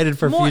excited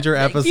for future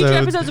episodes. Future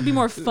episodes will be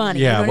more funny.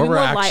 Yeah, where we're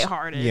more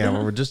lighthearted. Yeah,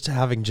 where we're just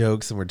having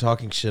jokes and we're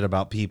talking shit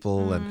about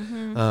people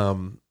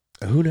and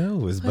who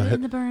knows? Put it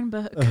in the burn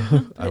book.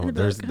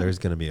 There's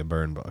going to be a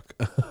burn book.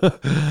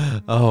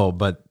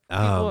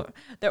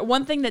 But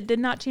one thing that did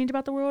not change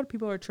about the world: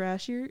 people are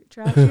trashier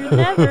than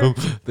ever.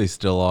 They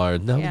still are.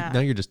 Now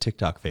you're just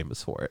TikTok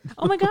famous for it.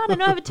 Oh my god! I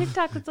know I have a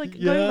TikTok that's like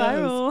going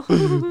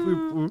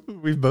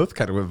viral. We've both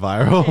kind of went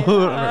viral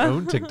on our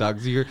own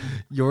TikToks.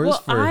 Yours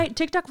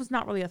TikTok was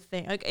not really a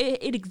thing. Like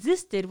it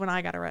existed when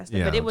I got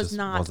arrested, but it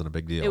wasn't a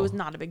big deal. It was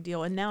not a big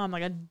deal, and now I'm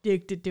like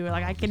addicted to it.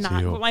 Like I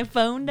cannot put my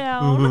phone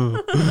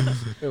down.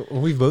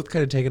 We've both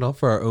kind of taken off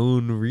for our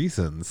own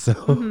reasons. So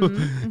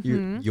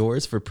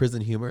yours for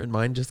prison humor and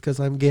mine just because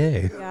I'm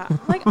gay. Yeah.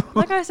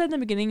 Like I said in the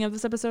beginning of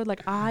this episode,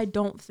 like I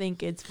don't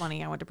think it's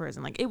funny I went to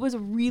prison. Like it was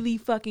really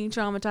fucking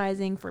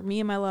traumatizing for me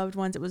and my loved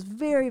ones. It was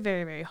very,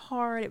 very, very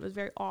hard. It was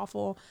very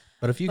awful.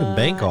 But if you can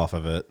bank off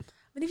of it.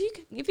 But if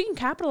you can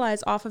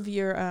capitalize off of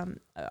your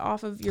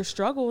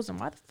struggles, and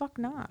why the fuck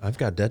not? I've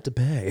got debt to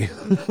pay.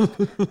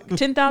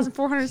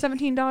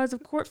 $10,417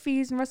 of court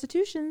fees and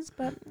restitutions,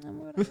 but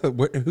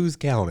who's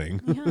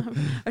counting? Yeah,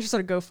 I just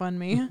started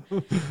GoFundMe.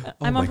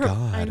 My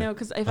God. I know,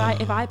 because if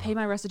I pay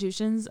my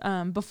restitutions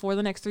before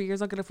the next 3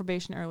 years, I'll go to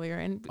probation earlier.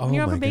 And when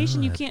you're on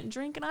probation, you can't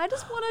drink, and I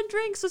just want to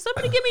drink. So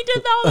somebody give me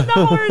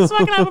 $10,000 so I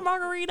can have a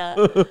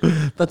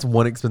margarita. That's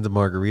one expensive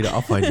margarita.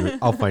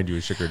 I'll find you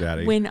a sugar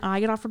daddy. When I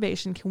get off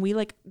probation, can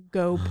we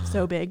go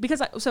so big?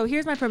 Because so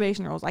here's my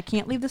probation rules. I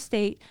can't leave the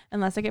state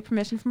unless I get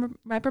permission from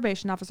my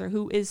probation officer,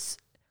 who is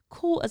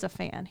cool as a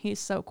fan. He's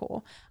so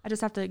cool. I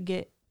just have to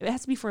it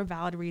has to be for a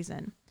valid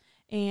reason.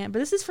 But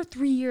this is for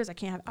 3 years. I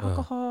can't have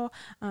alcohol.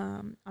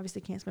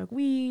 Obviously can't smoke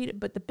weed.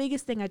 But the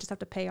biggest thing, I just have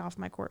to pay off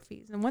my court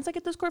fees. And once I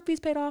get those court fees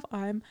paid off,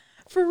 I'm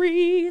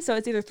free. So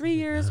it's either 3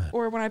 years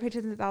or when I pay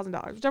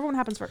 $10,000, whichever one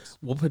happens first.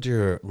 We'll put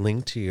your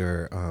link to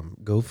your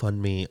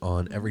GoFundMe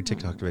on every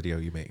TikTok video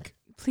you make.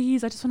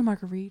 Please, I just want a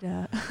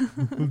margarita.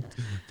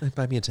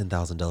 Buy me a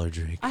 $10,000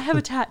 drink. I have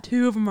a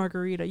tattoo of a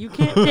margarita. You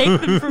can't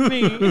take them from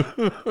me.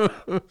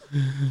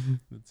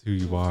 That's who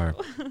you are.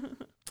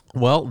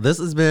 Well, this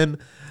has been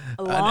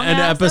an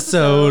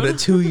episode.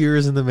 2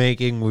 years in the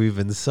making. We've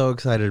been so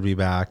excited to be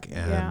back.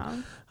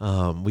 And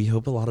we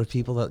hope a lot of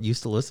people that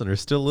used to listen are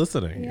still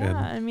listening.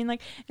 Yeah, and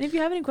if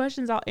you have any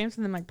questions, I'll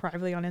answer them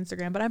privately on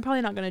Instagram. But I'm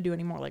probably not going to do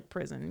any more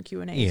prison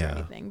Q&As or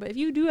anything. But if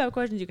you do have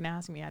questions, you can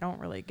ask me. I don't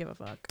really give a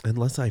fuck.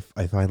 Unless I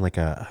find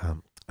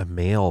a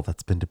male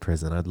that's been to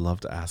prison, I'd love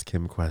to ask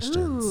him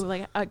questions.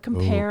 Ooh,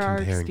 compare our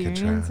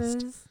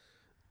experiences.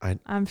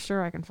 I'm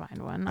sure I can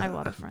find one. I have a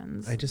lot of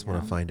friends. I just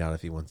want to find out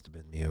if he wants to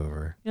bend me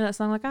over. You know that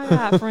song, I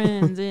got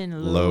friends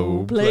in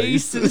low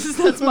places.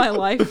 That's my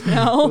life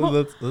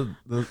now.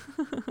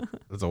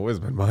 That's always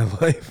been my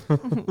life.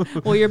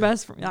 Well, your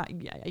best friend,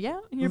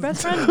 your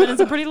best friend's been in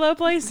some pretty low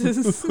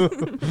places.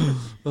 But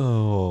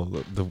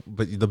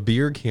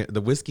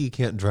the whiskey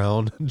can't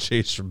drown and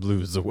chase your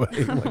blues away,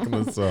 like in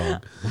the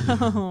song.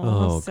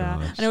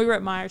 Sad. Gosh. I know we were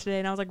at Meijer today,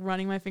 and I was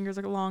running my fingers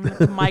along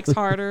Mike's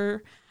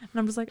Harder, and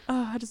I'm just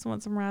I just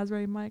want some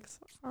raspberry Mike's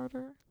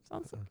Harder.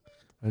 Sounds so.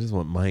 I just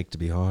want Mike to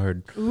be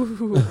hard.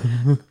 Ooh.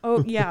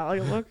 Oh yeah.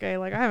 Okay.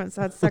 I haven't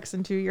had sex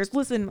in 2 years.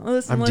 Listen.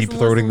 I'm deep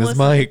throating this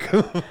mic.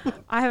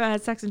 I haven't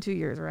had sex in 2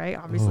 years, right?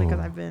 Obviously, because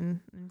I've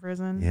been in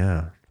prison.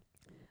 Yeah.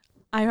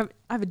 I have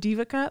a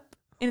Diva cup,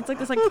 and it's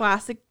this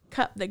plastic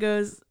cup that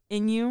goes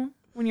in you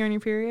when you're on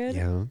your period.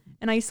 Yeah.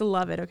 And I used to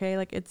love it. Okay,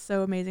 it's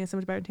so amazing. It's so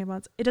much better than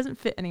tampons. It doesn't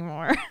fit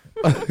anymore.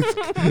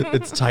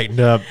 It's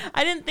tightened up.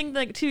 I didn't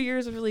think 2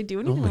 years would really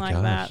do anything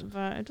that,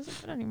 but it doesn't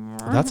fit anymore.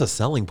 That's a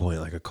selling point,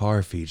 like a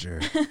car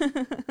feature.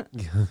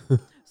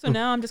 So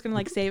now I'm just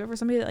gonna save it for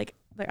somebody that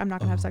I'm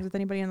not gonna have sex with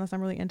anybody unless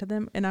I'm really into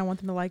them, and I want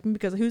them to like me,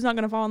 because who's not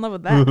gonna fall in love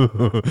with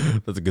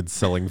that? That's a good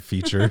selling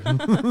feature.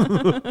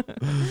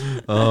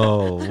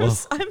 Well,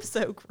 I'm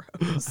so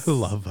gross. I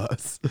love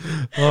us.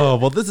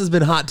 This has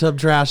been Hot Tub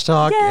Trash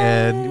Talk. Yay!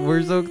 And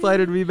we're so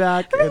excited to be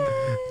back. And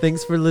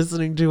thanks for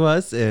listening to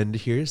us. And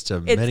here's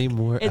to many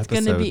more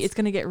episodes. It's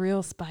gonna get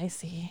real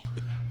spicy.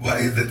 Why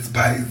is it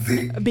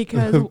spicy?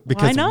 Because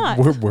why not?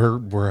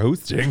 We're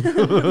hosting.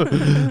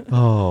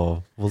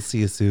 We'll see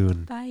you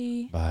soon.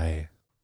 Bye. Bye.